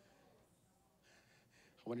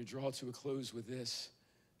 I want to draw to a close with this.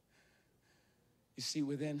 You You see,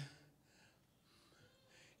 within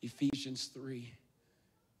Ephesians 3,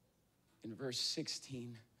 in verse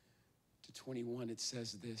 16 to 21, it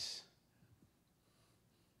says this.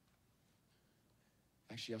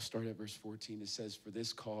 Actually, I'll start at verse 14. It says, "For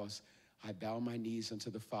this cause I bow my knees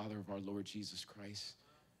unto the Father of our Lord Jesus Christ,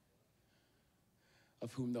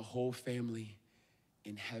 of whom the whole family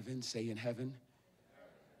in heaven," say in heaven,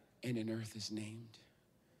 "and in earth is named,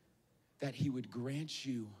 that he would grant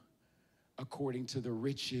you according to the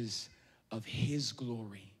riches of his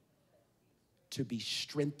glory to be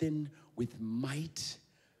strengthened with might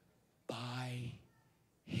by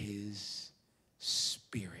his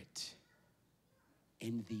Spirit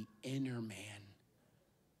in the inner man,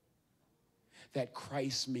 that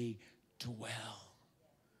Christ may dwell."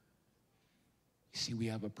 You see, we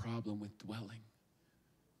have a problem with dwelling.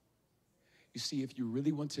 You see, if you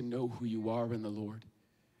really want to know who you are in the Lord,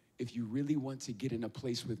 if you really want to get in a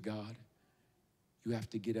place with God, you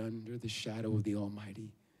have to get under the shadow of the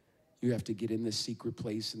Almighty. You have to get in the secret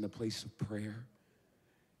place, in the place of prayer.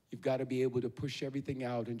 You've got to be able to push everything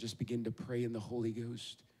out and just begin to pray in the Holy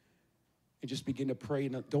Ghost. And just begin to pray,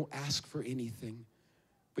 and don't ask for anything,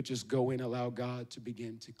 but just go in, allow God to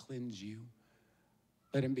begin to cleanse you.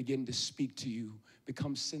 Let him begin to speak to you.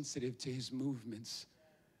 Become sensitive to his movements.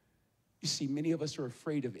 You see, many of us are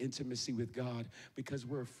afraid of intimacy with God because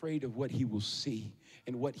we're afraid of what he will see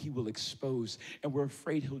and what he will expose. And we're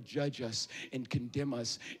afraid he'll judge us and condemn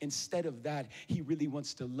us. Instead of that, he really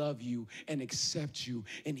wants to love you and accept you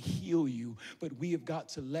and heal you. But we have got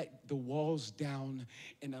to let the walls down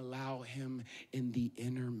and allow him in the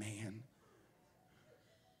inner man.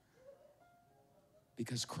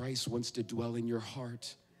 Because Christ wants to dwell in your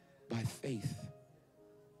heart by faith.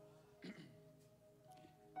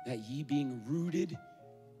 That ye being rooted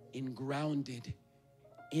and grounded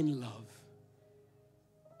in love.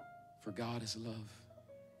 For God is love.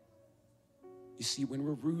 You see, when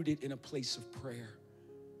we're rooted in a place of prayer,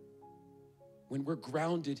 when we're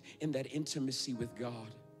grounded in that intimacy with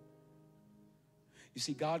God, you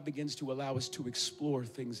see, God begins to allow us to explore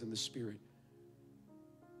things in the Spirit.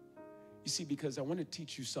 You see, because I want to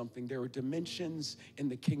teach you something. There are dimensions in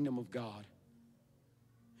the kingdom of God.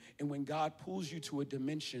 And when God pulls you to a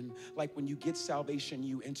dimension, like when you get salvation,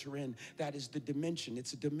 you enter in, that is the dimension.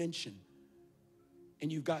 It's a dimension.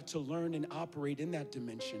 And you've got to learn and operate in that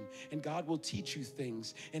dimension. And God will teach you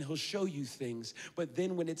things, and he'll show you things. But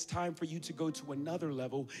then when it's time for you to go to another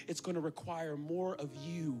level, it's going to require more of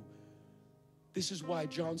you. This is why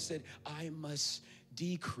John said, "I must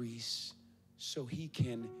decrease so he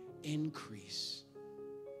can increase."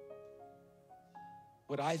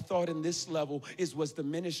 What I thought in this level was the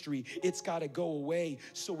ministry. It's got to go away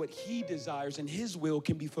so what he desires and his will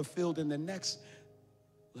can be fulfilled in the next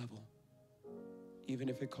level, even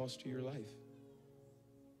if it costs you your life.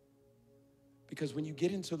 Because when you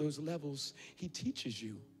get into those levels, he teaches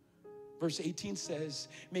you. Verse 18 says,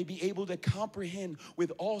 "May be able to comprehend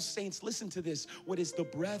with all saints," listen to this, "what is the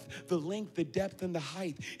breadth, the length, the depth, and the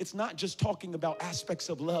height." It's not just talking about aspects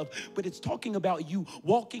of love, but it's talking about you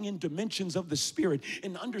walking in dimensions of the Spirit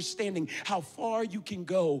and understanding how far you can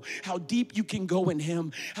go, how deep you can go in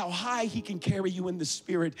him, how high he can carry you in the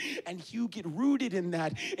Spirit. And you get rooted in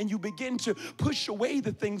that, and you begin to push away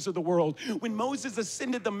the things of the world. When Moses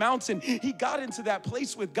ascended the mountain, he got into that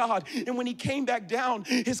place with God. And when he came back down,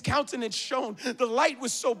 his countenance shone. The light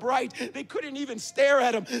was so bright, they couldn't even stare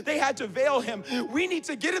at him. They had to veil him. We need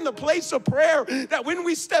to get in the place of prayer that when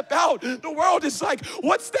we step out, the world is like,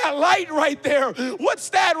 "What's that light right there? What's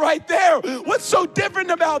that right there? What's so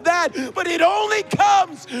different about that?" But it only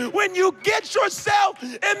comes when you get yourself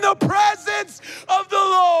in the presence of the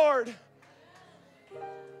Lord.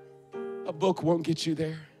 A book won't get you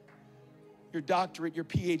there. Your doctorate, your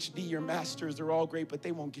PhD, your masters are all great, but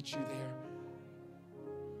they won't get you there.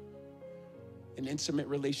 An intimate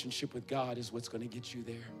relationship with God is what's going to get you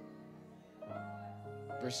there.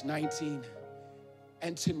 Verse 19,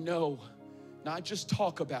 "And to know," not just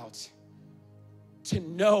talk about, to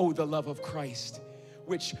know the love of Christ,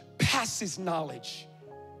 which passes knowledge.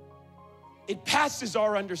 It passes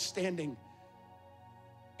our understanding.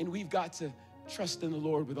 And we've got to trust in the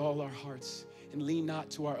Lord with all our hearts and lean not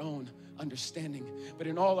to our own understanding, but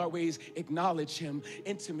in all our ways acknowledge him,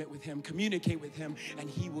 intimate with him, communicate with him, and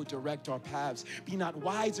he will direct our paths. Be not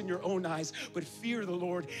wise in your own eyes, but fear the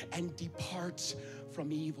Lord and depart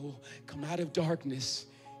from evil. Come out of darkness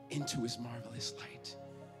into his marvelous light,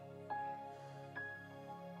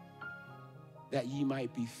 that ye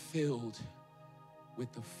might be filled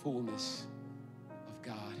with the fullness of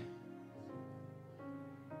God.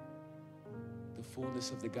 The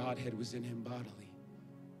fullness of the Godhead was in him bodily.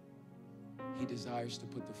 He desires to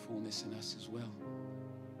put the fullness in us as well.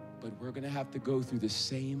 But we're going to have to go through the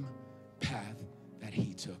same path that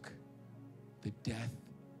he took, the death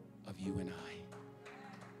of you and I,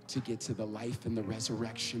 to get to the life and the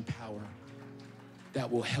resurrection power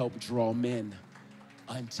that will help draw men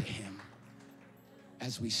unto him.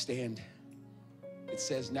 As we stand, it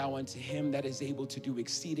says, now unto him that is able to do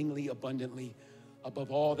exceedingly abundantly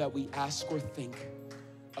above all that we ask or think,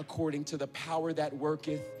 according to the power that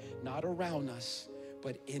worketh not around us,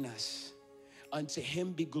 but in us. Unto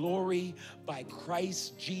him be glory by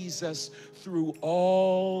Christ Jesus through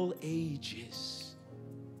all ages,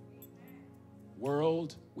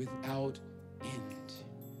 world without end.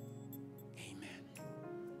 Amen.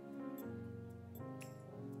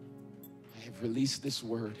 I have released this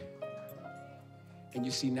word. And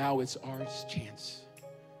you see, now it's our chance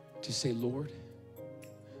to say, Lord,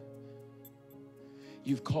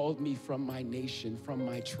 you've called me from my nation, from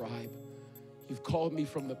my tribe. You've called me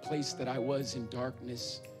from the place that I was in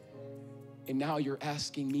darkness. And now you're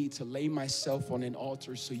asking me to lay myself on an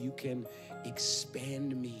altar so you can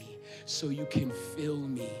expand me, so you can fill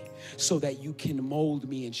me, so that you can mold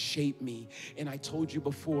me and shape me. And I told you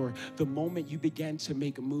before, the moment you begin to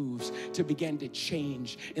make moves, to begin to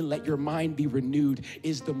change and let your mind be renewed,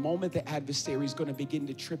 is the moment the adversary is going to begin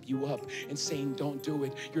to trip you up and saying, don't do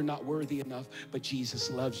it. You're not worthy enough. But Jesus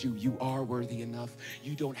loves you. You are worthy enough.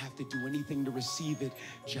 You don't have to do anything to receive it.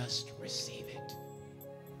 Just receive it.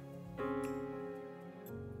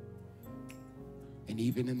 And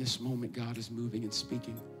even in this moment, God is moving and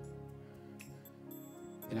speaking.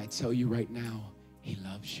 And I tell you right now, he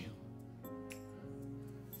loves you.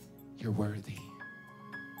 You're worthy.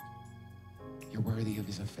 You're worthy of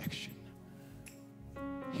his affection.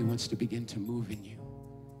 He wants to begin to move in you.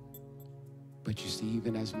 But you see,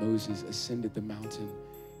 even as Moses ascended the mountain,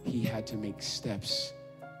 he had to make steps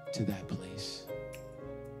to that place.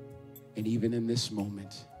 And even in this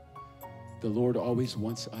moment, the Lord always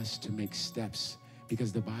wants us to make steps,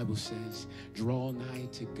 because the Bible says, draw nigh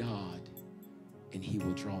to God and he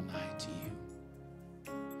will draw nigh to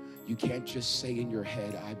you. You can't just say in your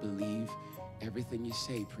head, I believe everything you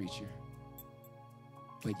say, preacher.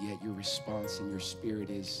 But yet your response in your spirit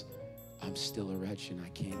is, I'm still a wretch and I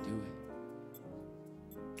can't do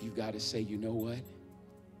it. You've got to say, you know what?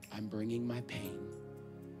 I'm bringing my pain.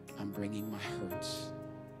 I'm bringing my hurts.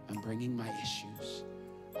 I'm bringing my issues.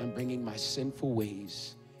 I'm bringing my sinful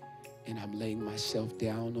ways. And I'm laying myself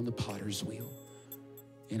down on the potter's wheel.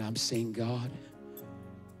 And I'm saying, God,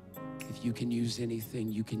 if you can use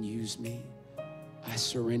anything, you can use me. I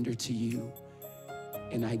surrender to you.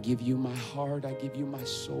 And I give you my heart. I give you my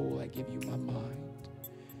soul. I give you my mind.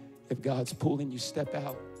 If God's pulling you, step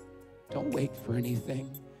out. Don't wait for anything.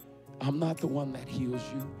 I'm not the one that heals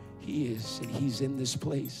you. He is, and he's in this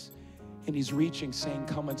place. And he's reaching, saying,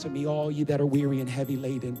 come unto me, all ye that are weary and heavy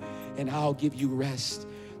laden, and I'll give you rest.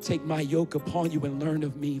 Take my yoke upon you and learn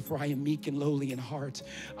of me, for I am meek and lowly in heart.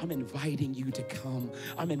 I'm inviting you to come.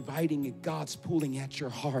 I'm inviting you. God's pulling at your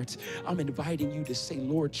heart. I'm inviting you to say,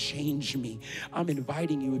 Lord, change me. I'm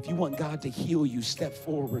inviting you. If you want God to heal you, step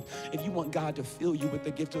forward. If you want God to fill you with the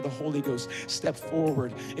gift of the Holy Ghost, step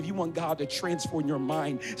forward. If you want God to transform your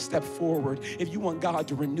mind, step forward. If you want God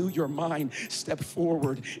to renew your mind, step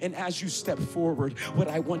forward. And as you step forward, what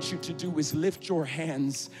I want you to do is lift your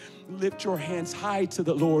hands. Lift your hands high to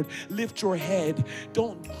the Lord. Lift your head.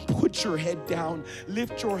 Don't put your head down.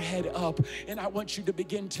 Lift your head up. And I want you to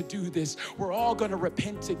begin to do this. We're all going to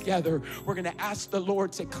repent together. We're going to ask the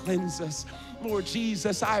Lord to cleanse us. Lord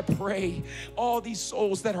Jesus, I pray all these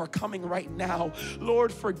souls that are coming right now,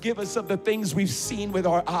 Lord, forgive us of the things we've seen with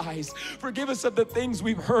our eyes. Forgive us of the things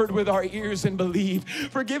we've heard with our ears and believed.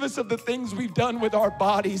 Forgive us of the things we've done with our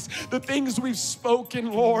bodies, the things we've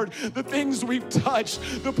spoken, Lord, the things we've touched,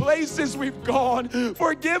 the places we've gone.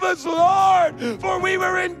 Forgive us, Lord, for we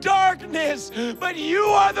were in darkness, but you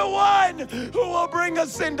are the one who will bring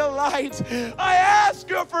us into light. I ask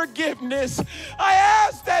your forgiveness. I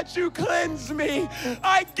ask that you cleanse me.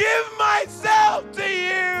 I give myself to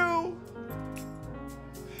you,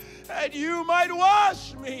 that you might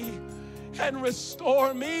wash me and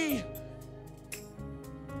restore me.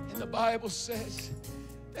 And the Bible says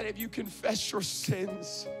that if you confess your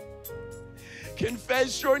sins,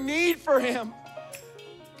 confess your need for him,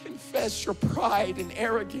 confess your pride and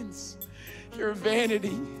arrogance, your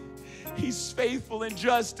vanity, he's faithful and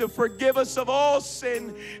just to forgive us of all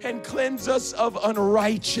sin and cleanse us of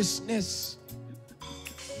unrighteousness.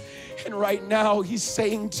 And right now, he's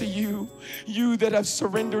saying to you, you that have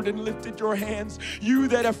surrendered and lifted your hands, you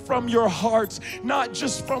that have from your heart, not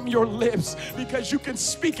just from your lips, because you can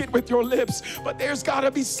speak it with your lips, but there's got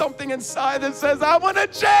to be something inside that says, I want to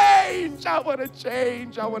change, I want to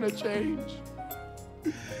change, I want to change.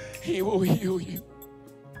 He will heal you.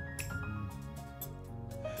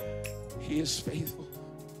 He is faithful.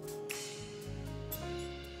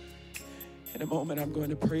 In a moment, I'm going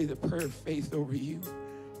to pray the prayer of faith over you.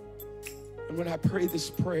 And when I pray this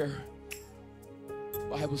prayer, the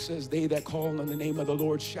Bible says, they that call on the name of the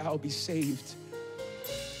Lord shall be saved.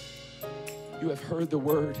 You have heard the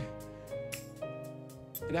word.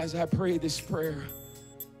 And as I pray this prayer,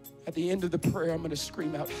 at the end of the prayer, I'm going to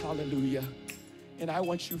scream out, hallelujah. And I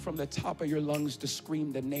want you from the top of your lungs to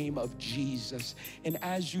scream the name of Jesus. And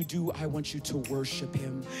as you do, I want you to worship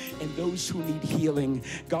him. And those who need healing,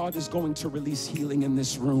 God is going to release healing in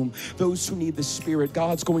this room. Those who need the Spirit,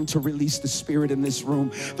 God's going to release the Spirit in this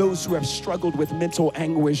room. Those who have struggled with mental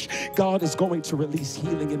anguish, God is going to release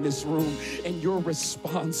healing in this room. And your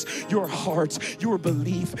response, your heart, your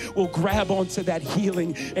belief will grab onto that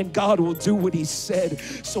healing, and God will do what he said.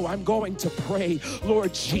 So I'm going to pray,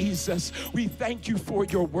 Lord Jesus, we thank you for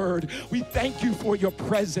your word. We thank you for your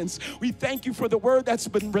presence. We thank you for the word that's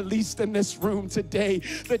been released in this room today,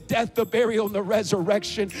 the death, the burial, and the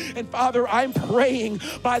resurrection. And Father, I'm praying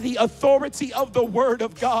by the authority of the word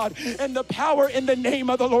of God and the power in the name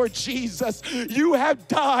of the Lord Jesus. You have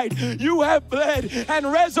died, you have bled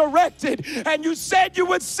and resurrected, and you said you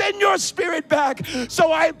would send your Spirit back.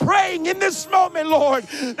 So I'm praying in this moment, Lord,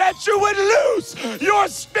 that you would loose your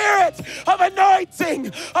Spirit of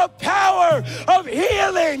anointing, of power, of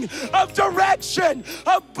healing, of direction,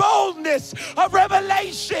 of boldness, of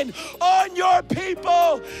revelation on your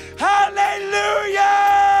people.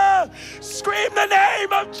 Hallelujah! Scream the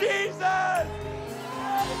name of Jesus.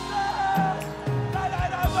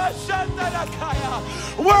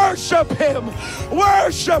 Worship him.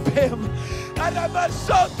 Worship him.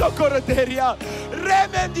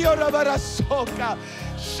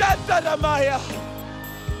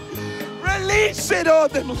 Release it on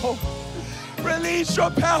them, Lord. Release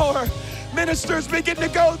your power. Ministers, begin to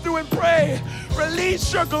go through and pray.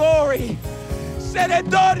 Release your glory.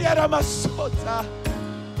 Seredoria Ramasota.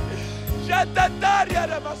 Jatataria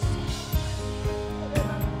Ramasota.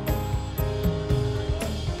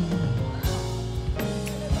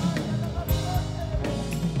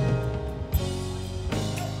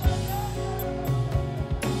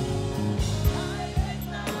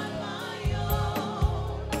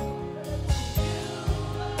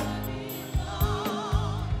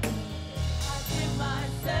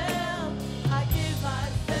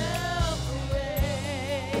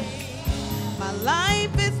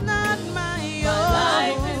 Life is not my own. My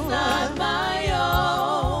life is not my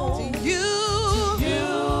own. To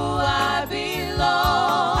you I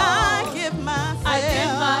belong. I give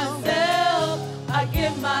myself. I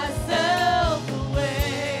give myself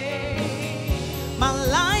away. My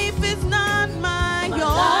life is not my own.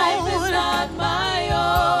 My life is not my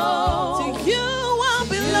own. To you I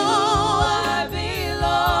belong. I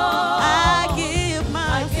belong. I give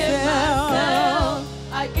myself.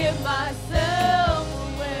 I give myself.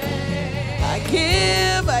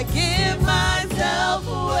 I give myself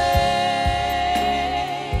away.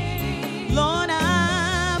 Lord,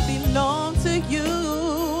 I belong to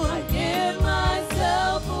you. I give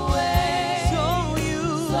myself away. So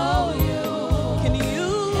you can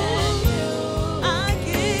you? I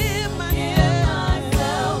give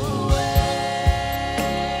myself away.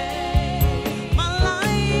 My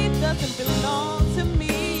life doesn't belong to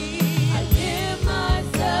me. I give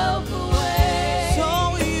myself away.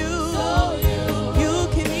 So you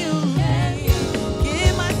can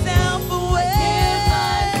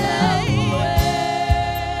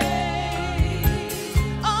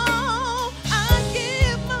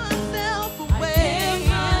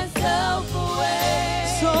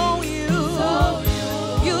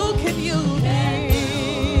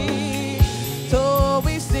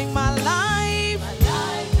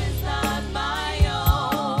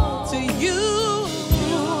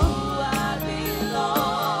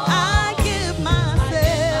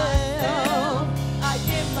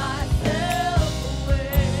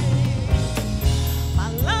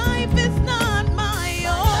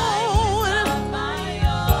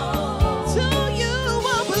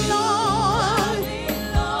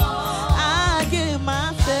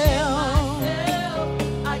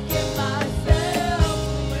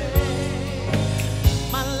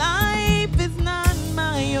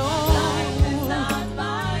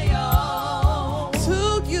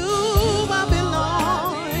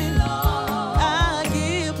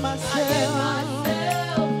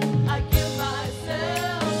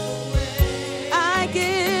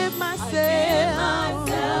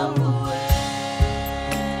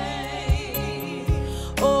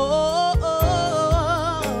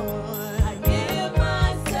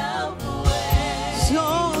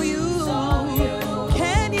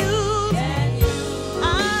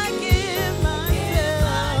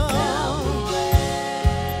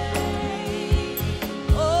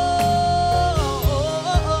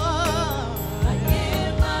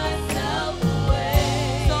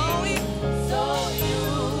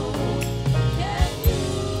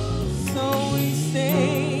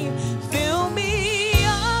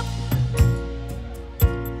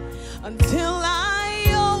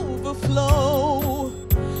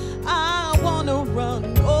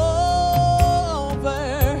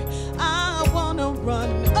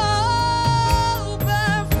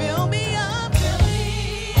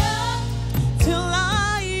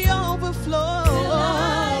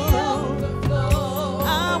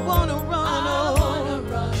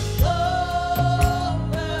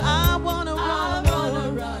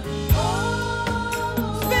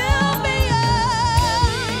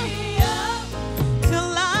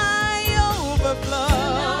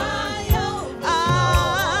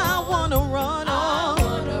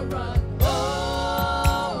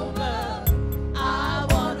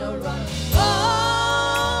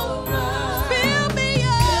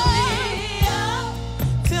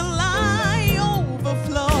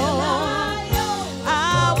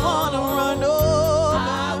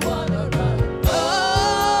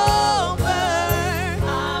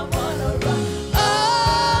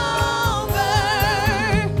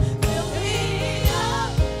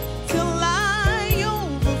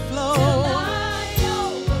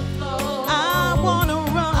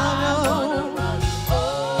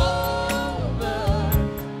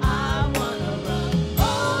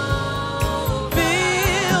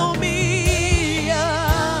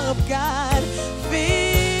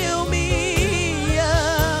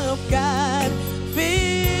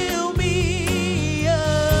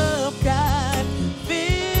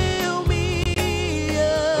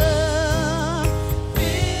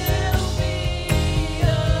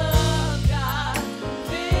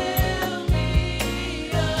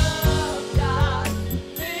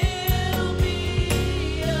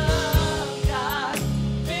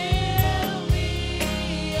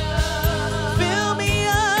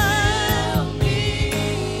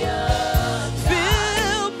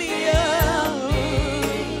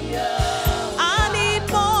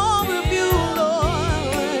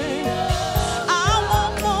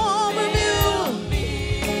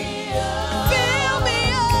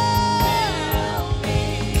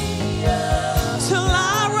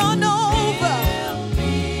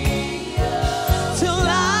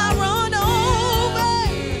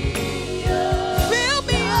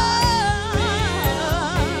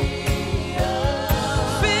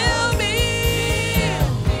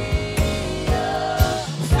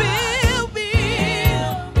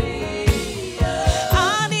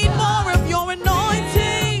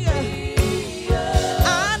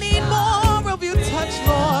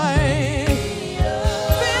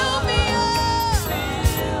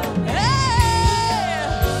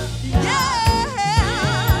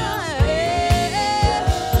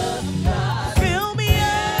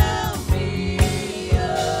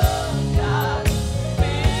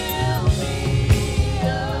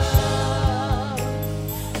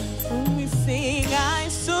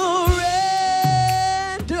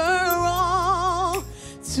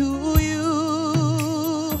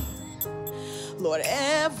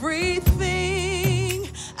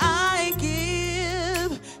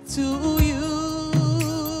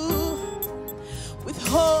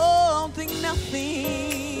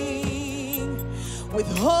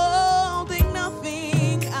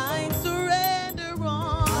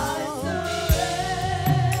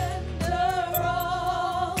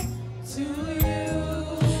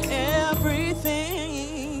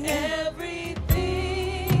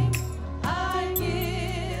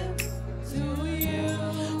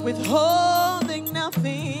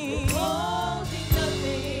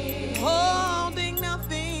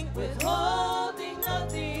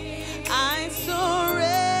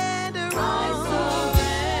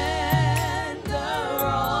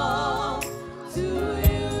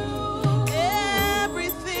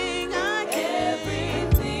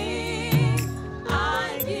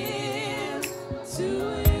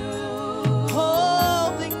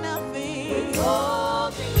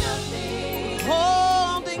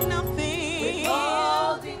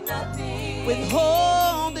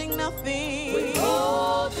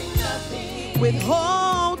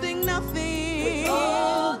Withholding nothing.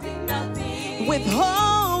 Withholding nothing.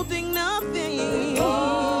 Withholding nothing.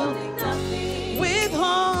 Withholding nothing.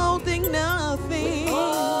 Withholding nothing.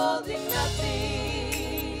 Withholding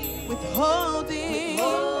nothing. Withholding.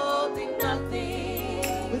 Withholding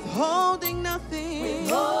nothing. Withholding nothing.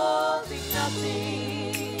 Withholding nothing.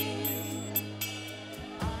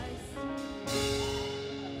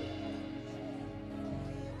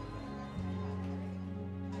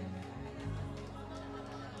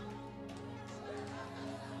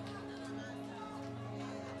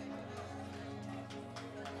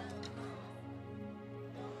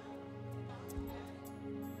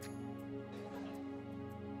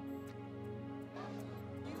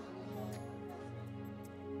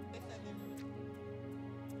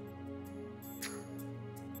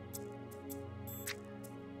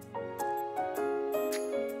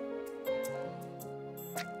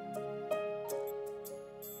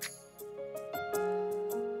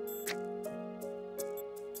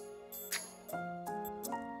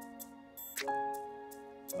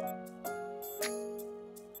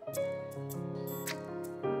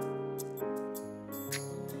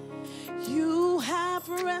 You have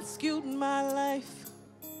rescued my life.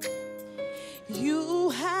 You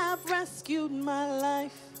have rescued my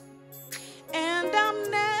life. And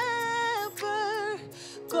I'm never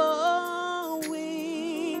going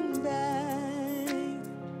back.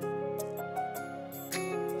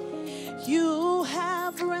 You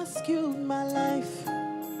have rescued my life.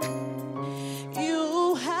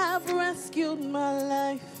 You have rescued my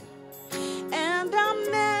life. And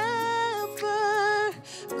I'm never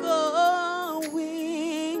going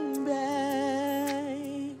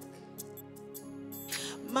back.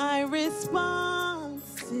 My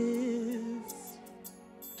response is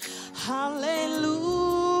hallelujah.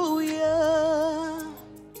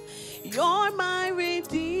 You're my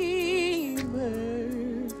Redeemer.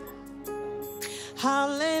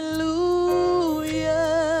 Hallelujah.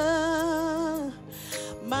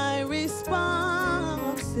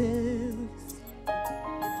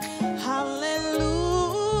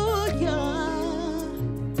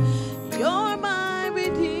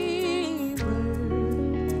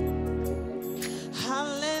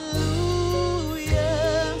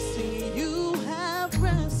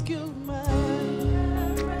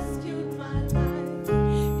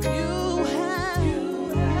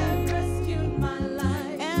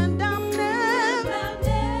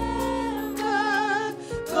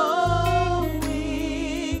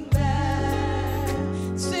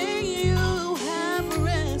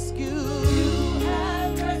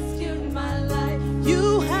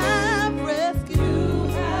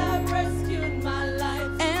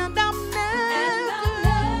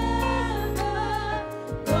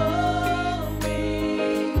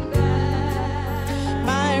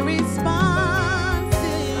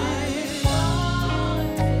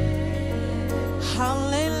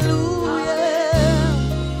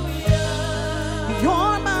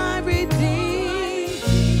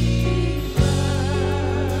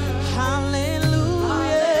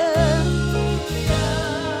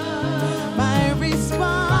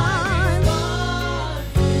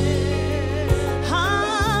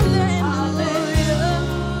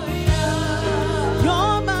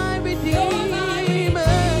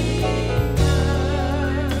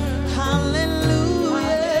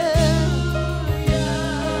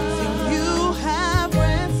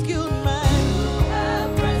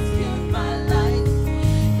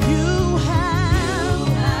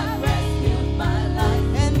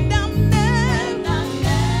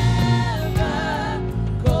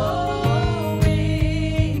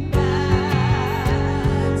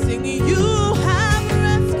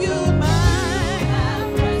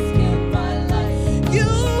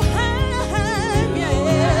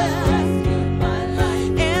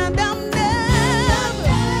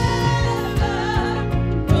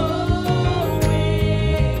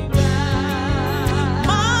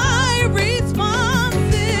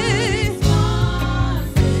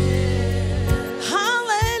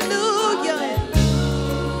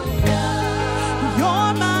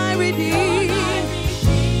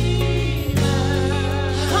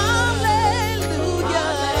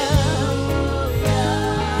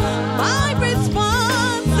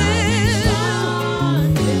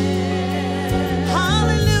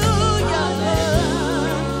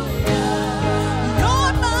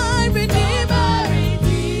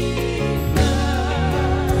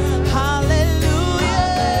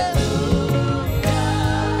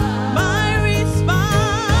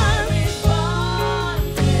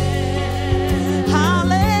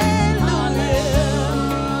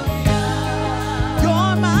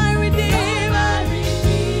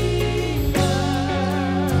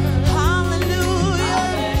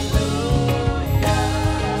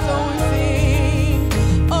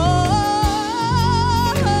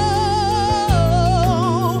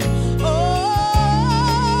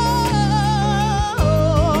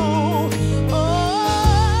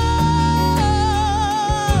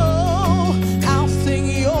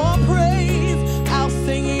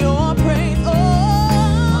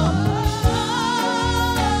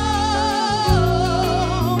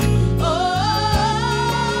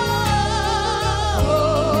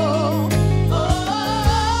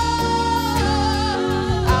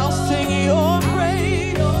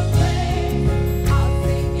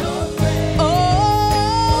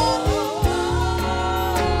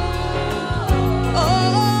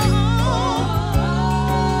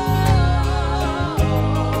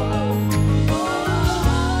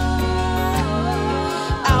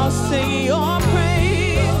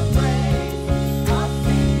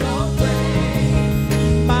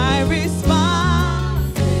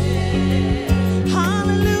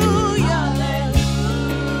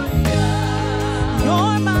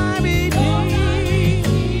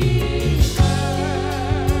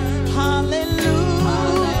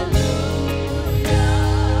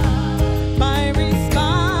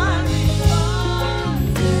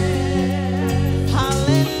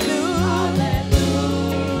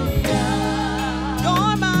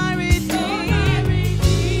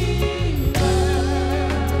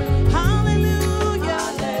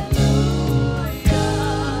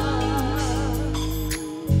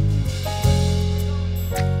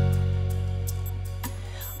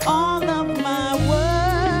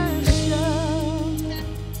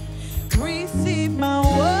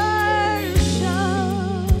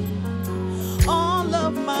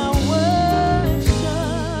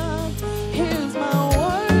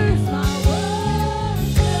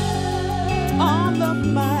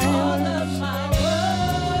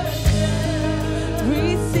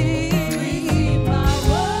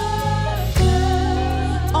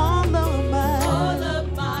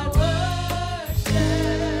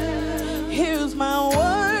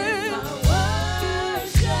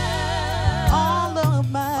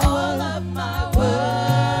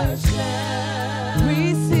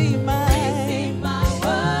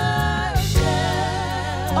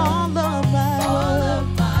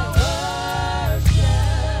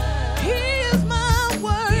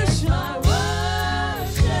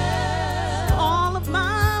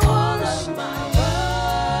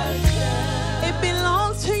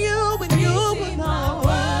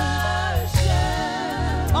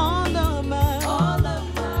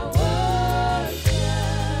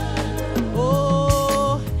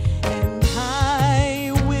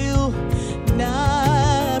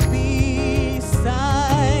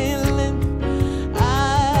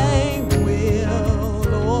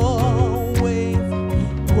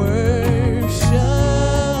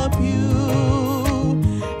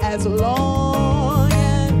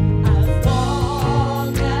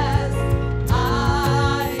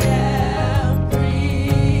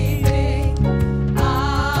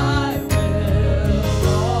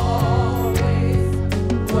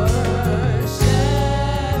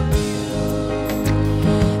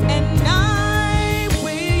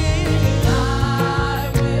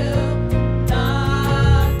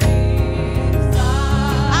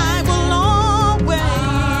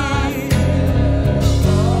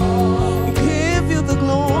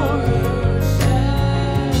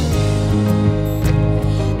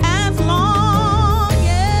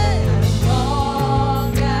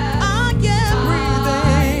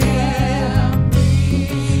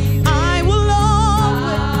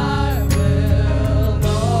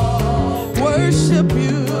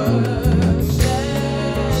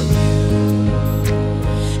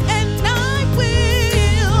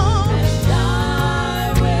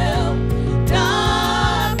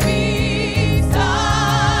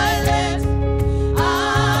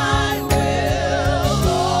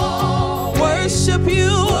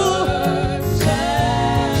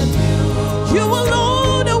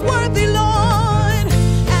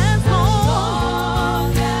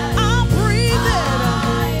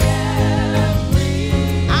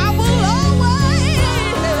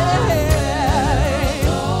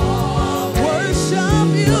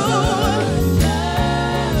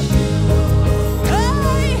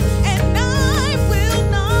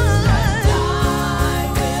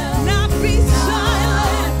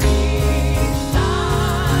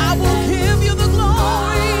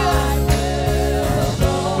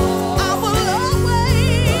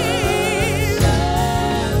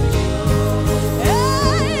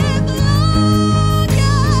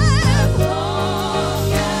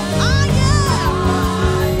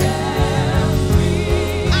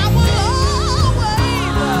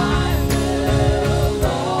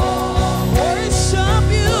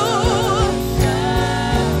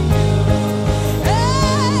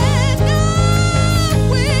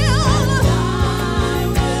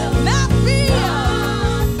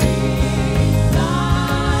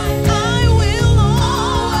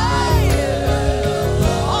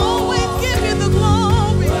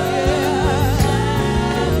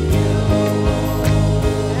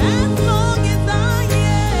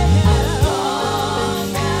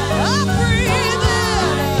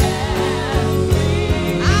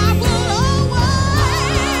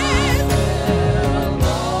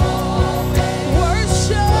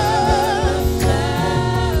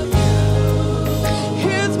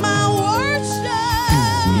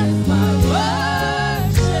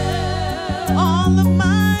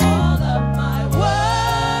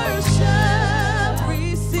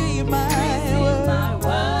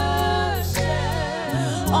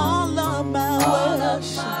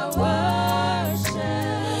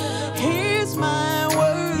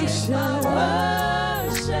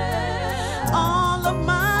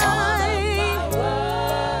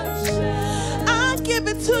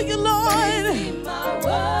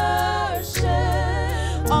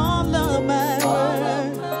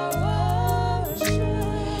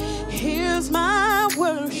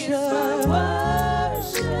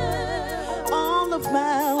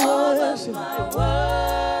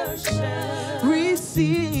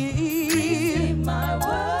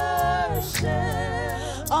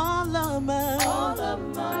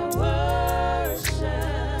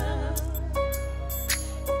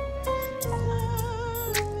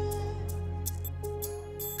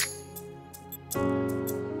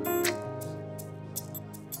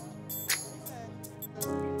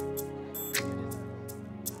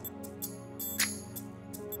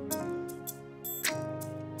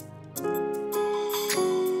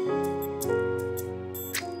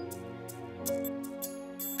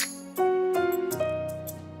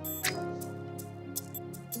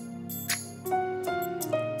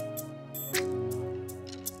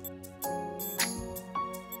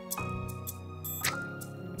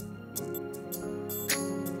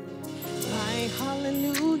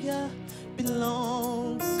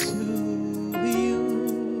 belongs to you.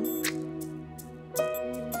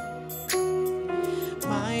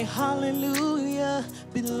 My hallelujah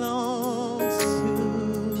belongs to you.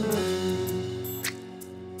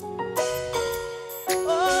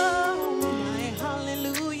 Oh, my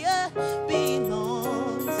hallelujah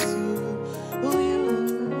belongs to you.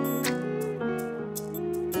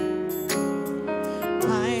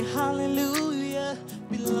 My hallelujah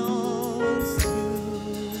belongs to you.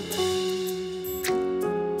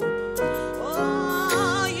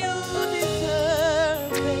 Oh, you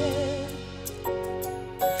deserve it.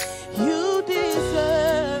 You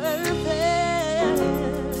deserve it.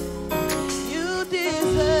 You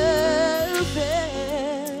deserve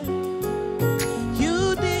it. You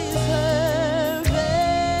deserve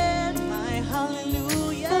it. My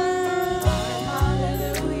hallelujah. My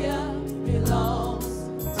hallelujah belongs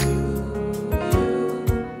to you.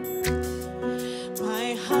 My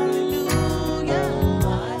hallelujah.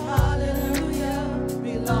 My hallelujah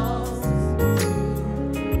belongs to you.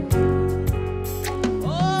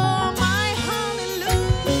 Oh, my hallelujah.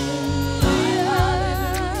 My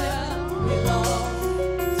hallelujah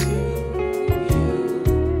belongs to you.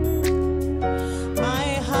 My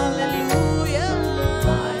hallelujah.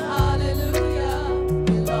 My hallelujah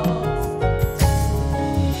belongs to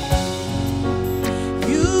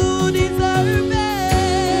you. You deserve it.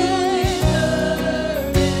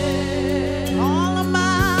 All of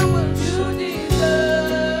my worship. You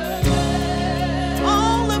deserve it.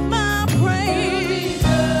 All of my praise.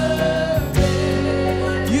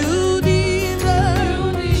 You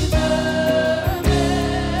deserve it.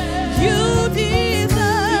 You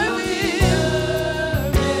deserve it.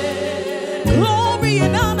 Glory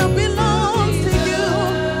and honor belongs to you.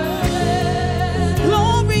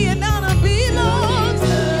 Glory and honor belongs to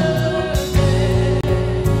you.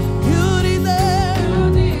 You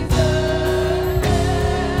deserve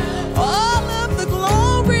all of the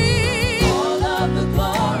glory. All of the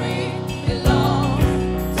glory belongs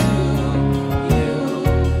to you.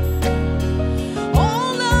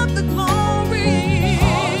 All of the glory.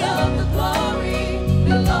 All of the glory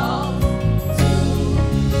belongs to you.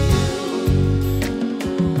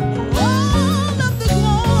 All of the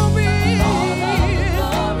glory.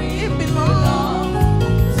 It belongs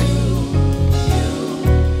to you.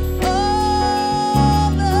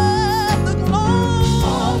 All of the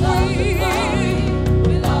glory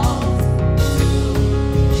belongs to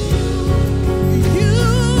you.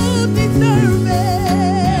 You deserve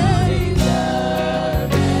it.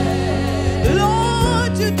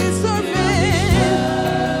 Lord, you deserve it.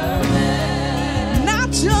 Not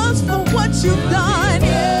just for what you've done,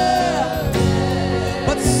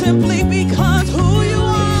 but simply because who you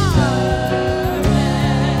are.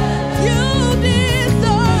 You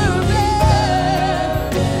deserve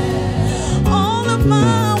it. All of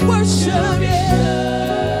my worship,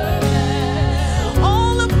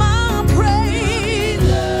 all of my praise.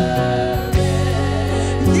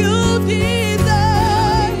 You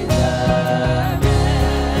deserve it.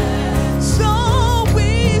 So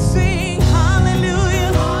we sing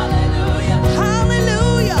hallelujah, hallelujah,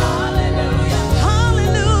 hallelujah,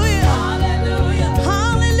 hallelujah, hallelujah,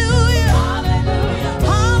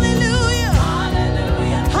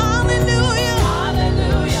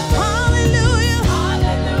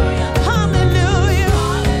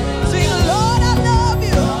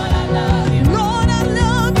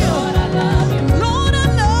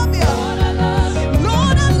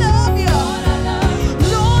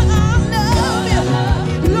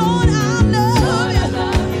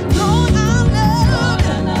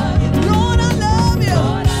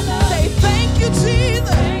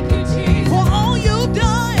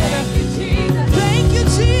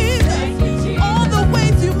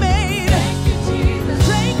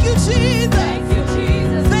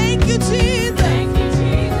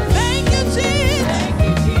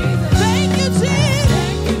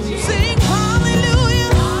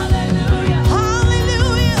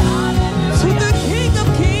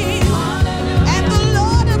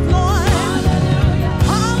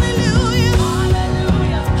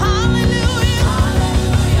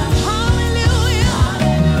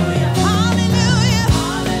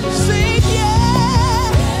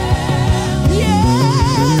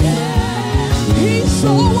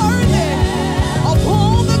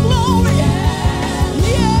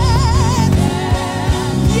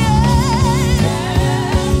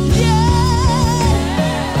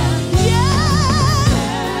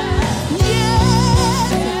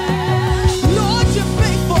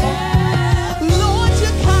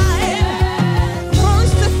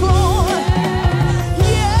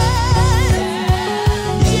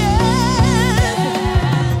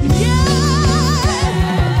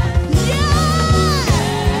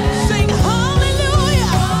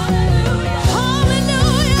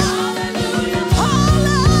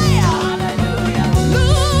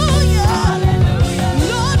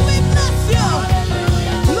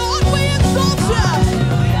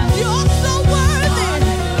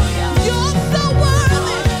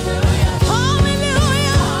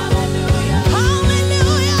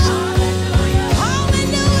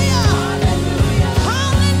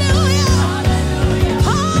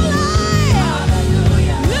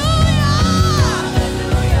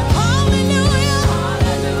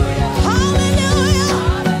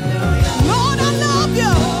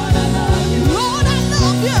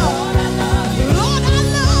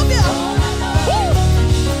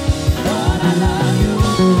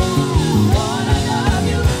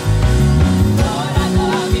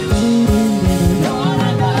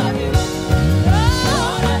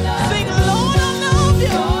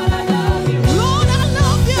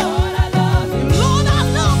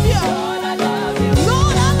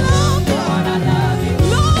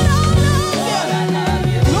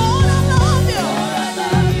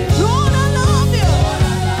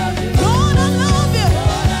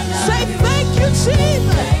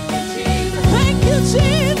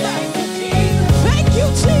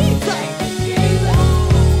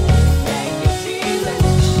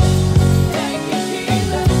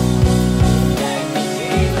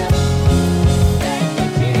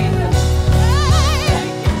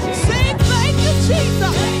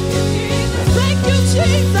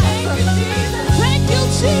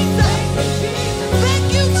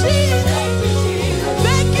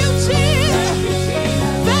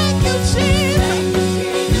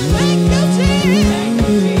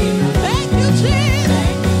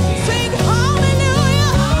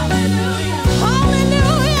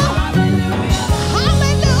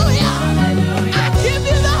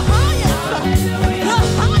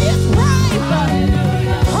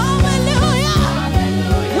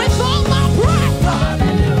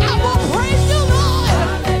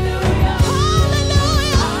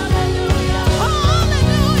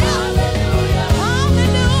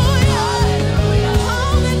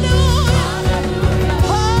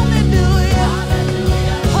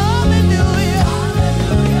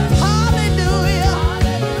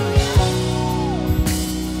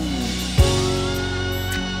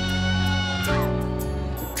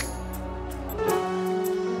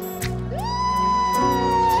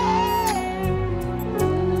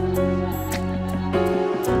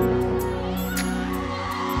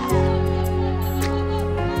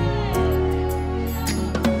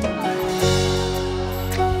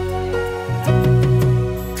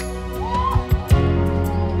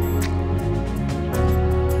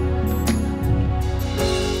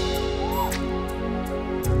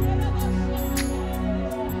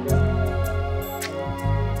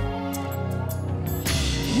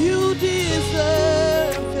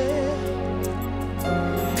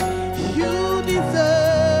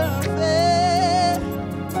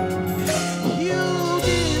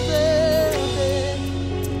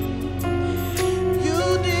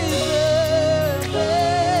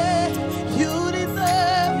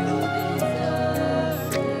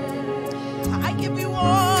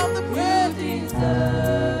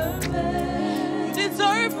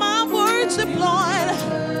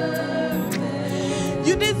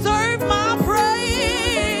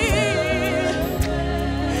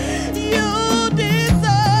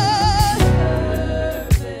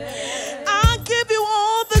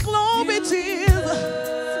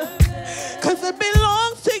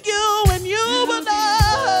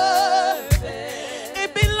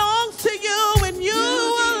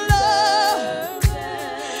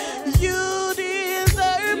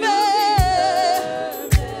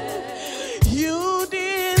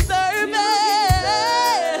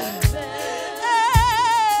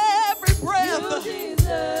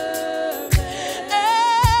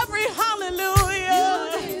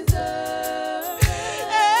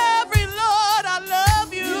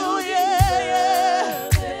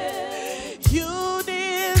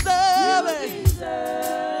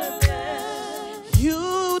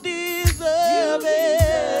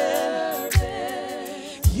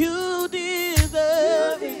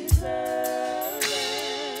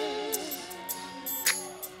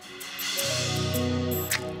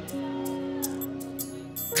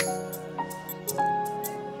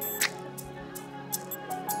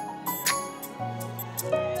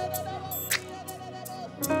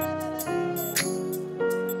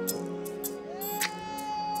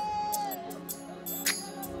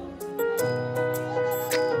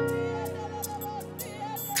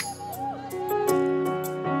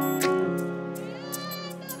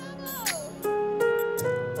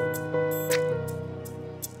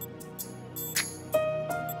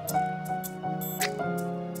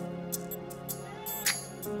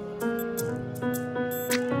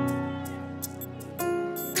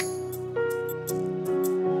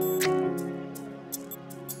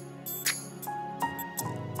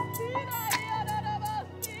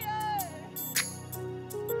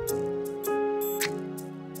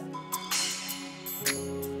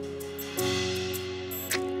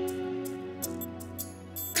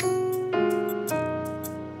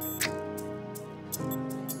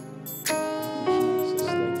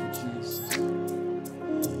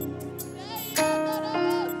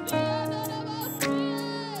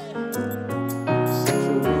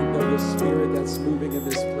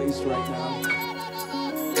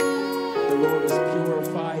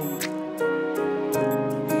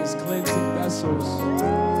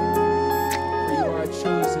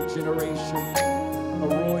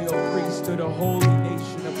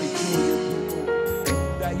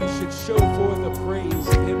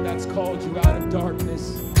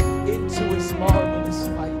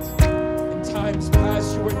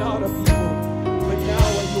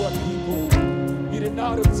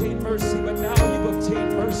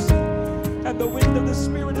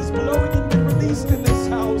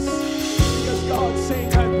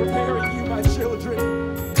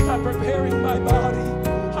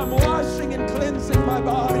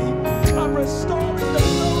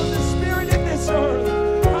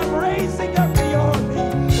 Raising up the army.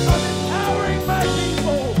 I'm empowering my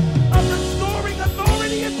people. I'm restoring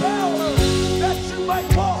authority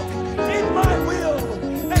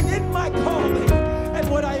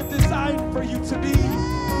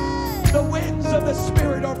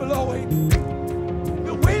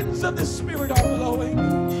Spirit are blowing.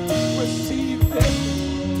 Receive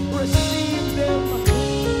them. Receive them.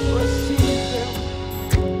 Receive them.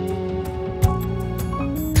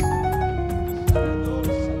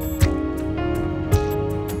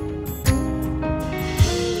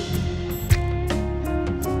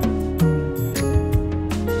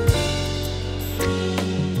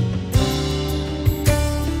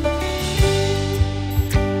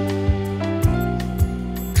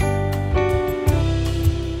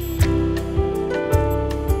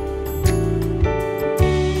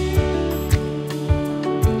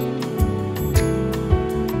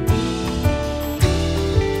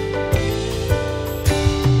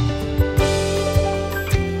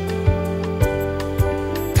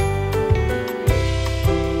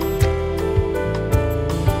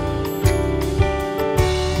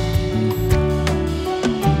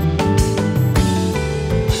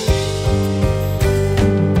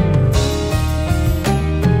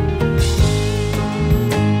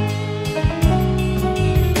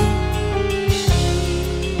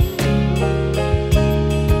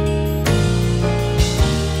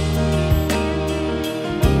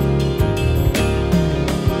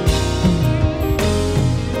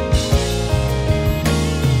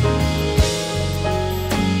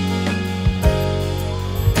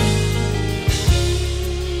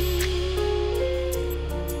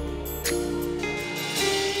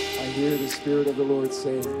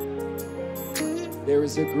 There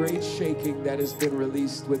is a great shaking that has been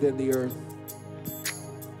released within the earth.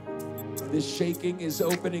 This shaking is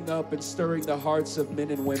opening up and stirring the hearts of men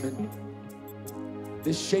and women.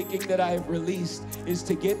 This shaking that I have released is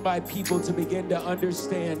to get my people to begin to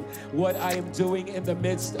understand what I am doing in the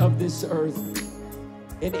midst of this earth.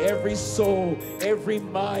 In every soul, every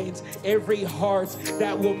mind, every heart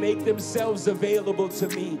that will make themselves available to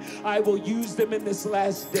me, I will use them in this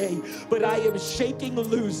last day. But I am shaking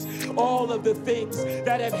loose all of the things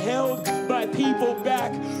that have held my people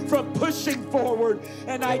back from pushing forward.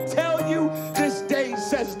 And I tell you this day,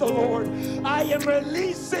 says the Lord, I am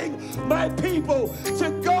releasing my people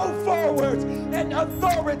to go forward in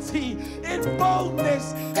authority, in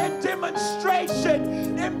boldness, and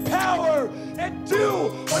demonstration, in power, and do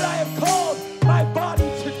what I have called my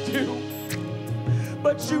body to do.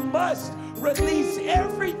 But you must release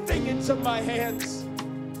everything into my hands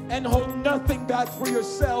and hold nothing back for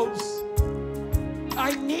yourselves.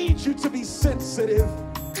 I need you to be sensitive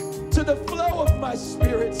to the flow of my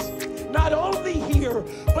spirit, not only here,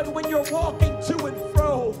 but when you're walking to and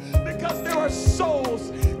fro, because there are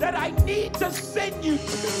souls that I need to send you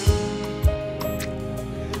to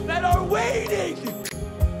that are waiting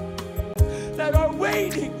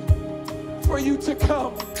for you to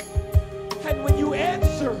come. And when you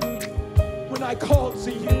answer, when I call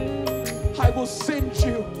to you, I will send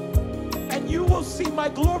you, and you will see my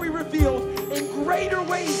glory revealed in greater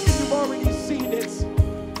ways than you've already seen it.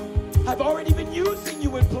 I've already been using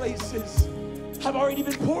you in places. I've already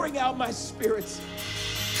been pouring out my spirit.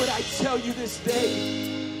 But I tell you this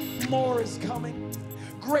day, more is coming.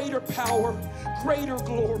 Greater power, greater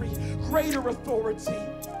glory, greater authority.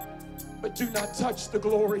 But do not touch the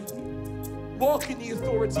glory. Walk in the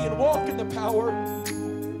authority and walk in the power.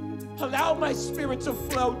 Allow my spirit to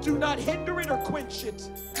flow. Do not hinder it or quench it.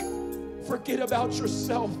 Forget about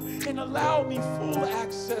yourself and allow me full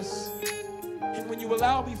access. And when you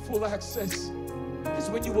allow me full access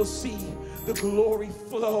is when you will see the glory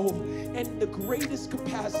flow in the greatest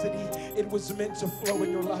capacity it was meant to flow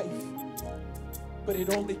in your life. But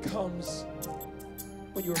it only comes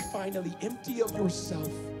when you're finally empty of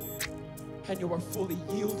yourself and you are fully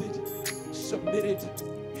yielded, submitted,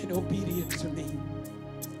 and obedient to me.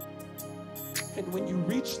 And when you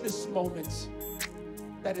reach this moment,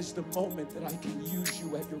 that is the moment that I can use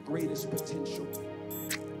you at your greatest potential.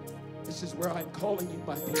 This is where I'm calling you,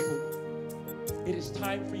 my people. It is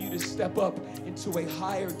time for you to step up into a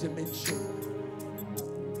higher dimension.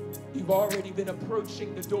 You've already been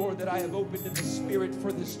approaching the door that I have opened in the Spirit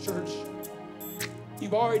for this church.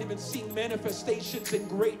 You've already been seeing manifestations in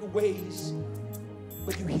great ways.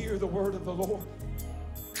 But you hear the word of the Lord.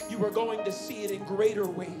 You are going to see it in greater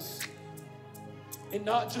ways. And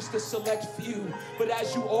not just a select few, but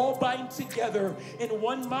as you all bind together in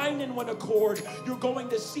one mind and one accord, you're going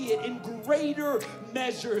to see it in greater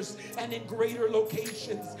measures and in greater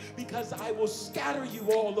locations, because I will scatter you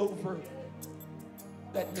all over,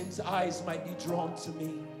 that men's eyes might be drawn to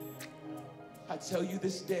me. I tell you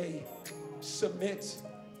this day, submit,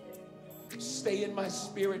 stay in my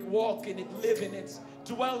spirit, walk in it, live in it,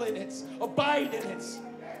 dwell in it, abide in it,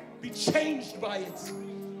 be changed by it.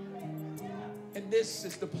 And this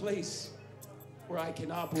is the place where I can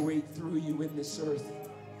operate through you in this earth.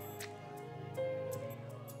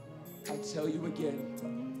 tell you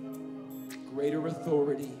again, greater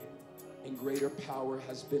authority and greater power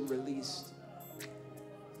has been released.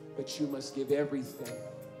 But you must give everything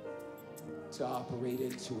to operate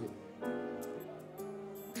into it.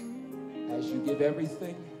 As you give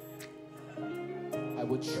everything, I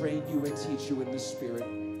will train you and teach you in the Spirit,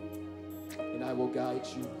 and I will guide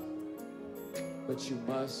you. But you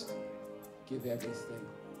must give everything.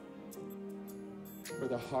 For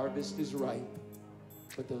the harvest is ripe,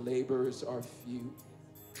 but the laborers are few.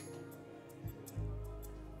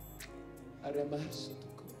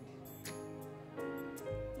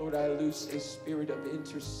 Lord, I loose a spirit of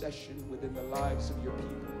intercession within the lives of your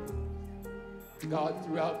people. God,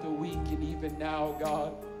 throughout the week and even now,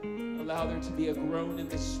 God, allow there to be a groan in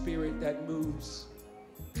the spirit that moves.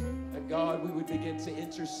 And God, we would begin to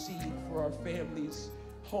intercede for our families,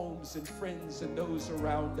 homes, and friends, and those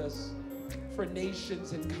around us, for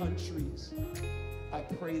nations and countries. I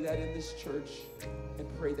pray that in this church,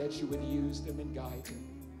 and pray that you would use them and guide them.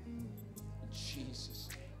 In Jesus'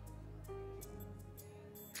 name.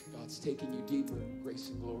 God's taking you deeper in grace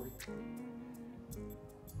and glory.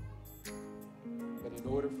 But in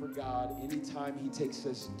order for God, anytime he takes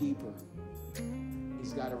us deeper,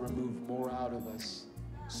 he's got to remove more out of us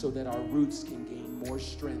so that our roots can gain more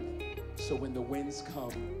strength. So when the winds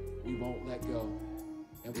come, we won't let go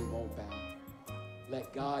and we won't bow.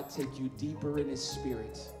 Let God take you deeper in his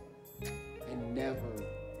spirit and never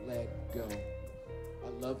let go. I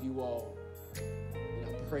love you all, and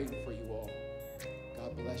I'm praying for you all.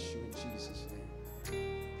 God bless you in Jesus'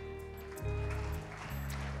 name.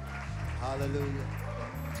 Hallelujah.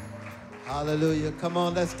 Hallelujah. Come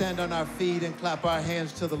on, let's stand on our feet and clap our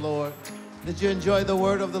hands to the Lord. Did you enjoy the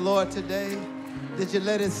word of the Lord today? Did you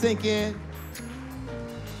let it sink in?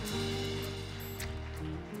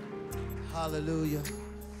 Hallelujah.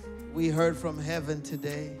 We heard from heaven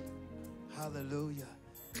today. Hallelujah.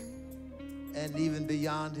 And even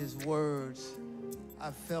beyond his words, I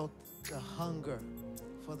felt the hunger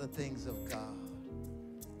for the things of God.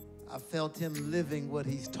 I felt him living what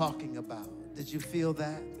he's talking about. Did you feel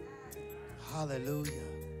that? Hallelujah.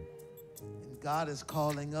 And God is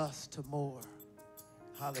calling us to more.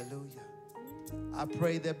 Hallelujah. I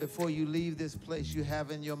pray that before you leave this place, you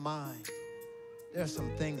have in your mind, there's some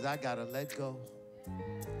things I gotta let go.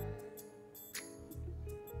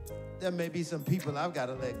 There may be some people I've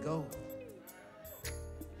gotta let go.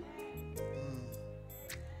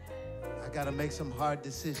 I gotta make some hard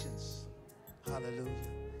decisions. Hallelujah.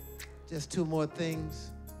 Just two more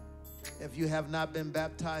things. If you have not been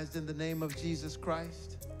baptized in the name of Jesus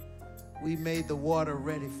Christ, we made the water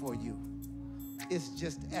ready for you. It's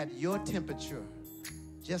just at your temperature,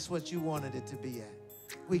 just what you wanted it to be at.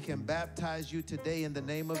 We can baptize you today in the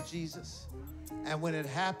name of Jesus. And when it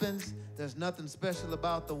happens, there's nothing special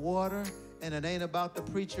about the water, and it ain't about the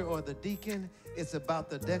preacher or the deacon. It's about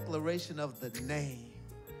the declaration of the name.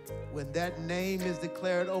 When that name is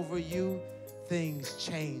declared over you, things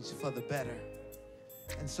change for the better.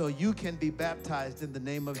 And so you can be baptized in the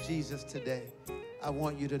name of Jesus today. I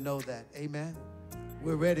want you to know that. Amen.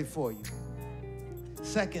 We're ready for you.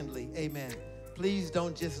 Secondly, amen, please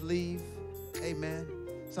don't just leave. Amen.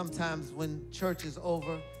 Sometimes when church is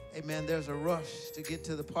over, amen, there's a rush to get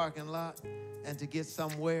to the parking lot and to get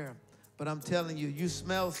somewhere. But I'm telling you, you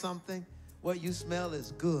smell something, what you smell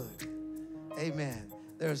is good. Amen.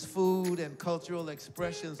 There's food and cultural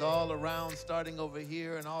expressions all around, starting over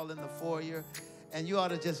here and all in the foyer. And you ought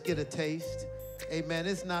to just get a taste. Amen.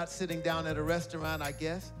 It's not sitting down at a restaurant, I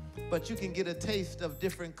guess, but you can get a taste of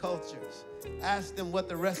different cultures. Ask them what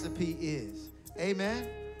the recipe is. Amen.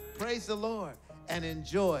 Praise the Lord. And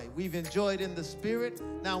enjoy. We've enjoyed in the spirit.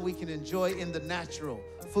 Now we can enjoy in the natural.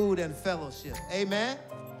 Food and fellowship. Amen.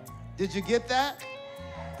 Did you get that?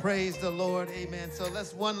 Praise the Lord. Amen. So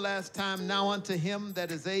let's one last time. Now unto him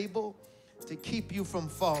that is able to keep you from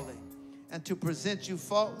falling and to present you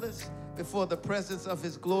faultless before the presence of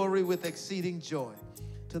his glory with exceeding joy.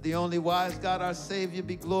 To the only wise God, our Savior,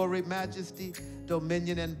 be glory, majesty,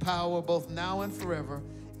 dominion, and power, both now and forever.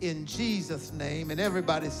 In Jesus' name. And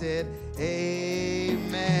everybody said,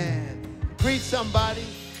 amen. Greet somebody.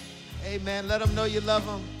 Amen. Let them know you love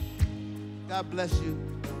them. God bless you.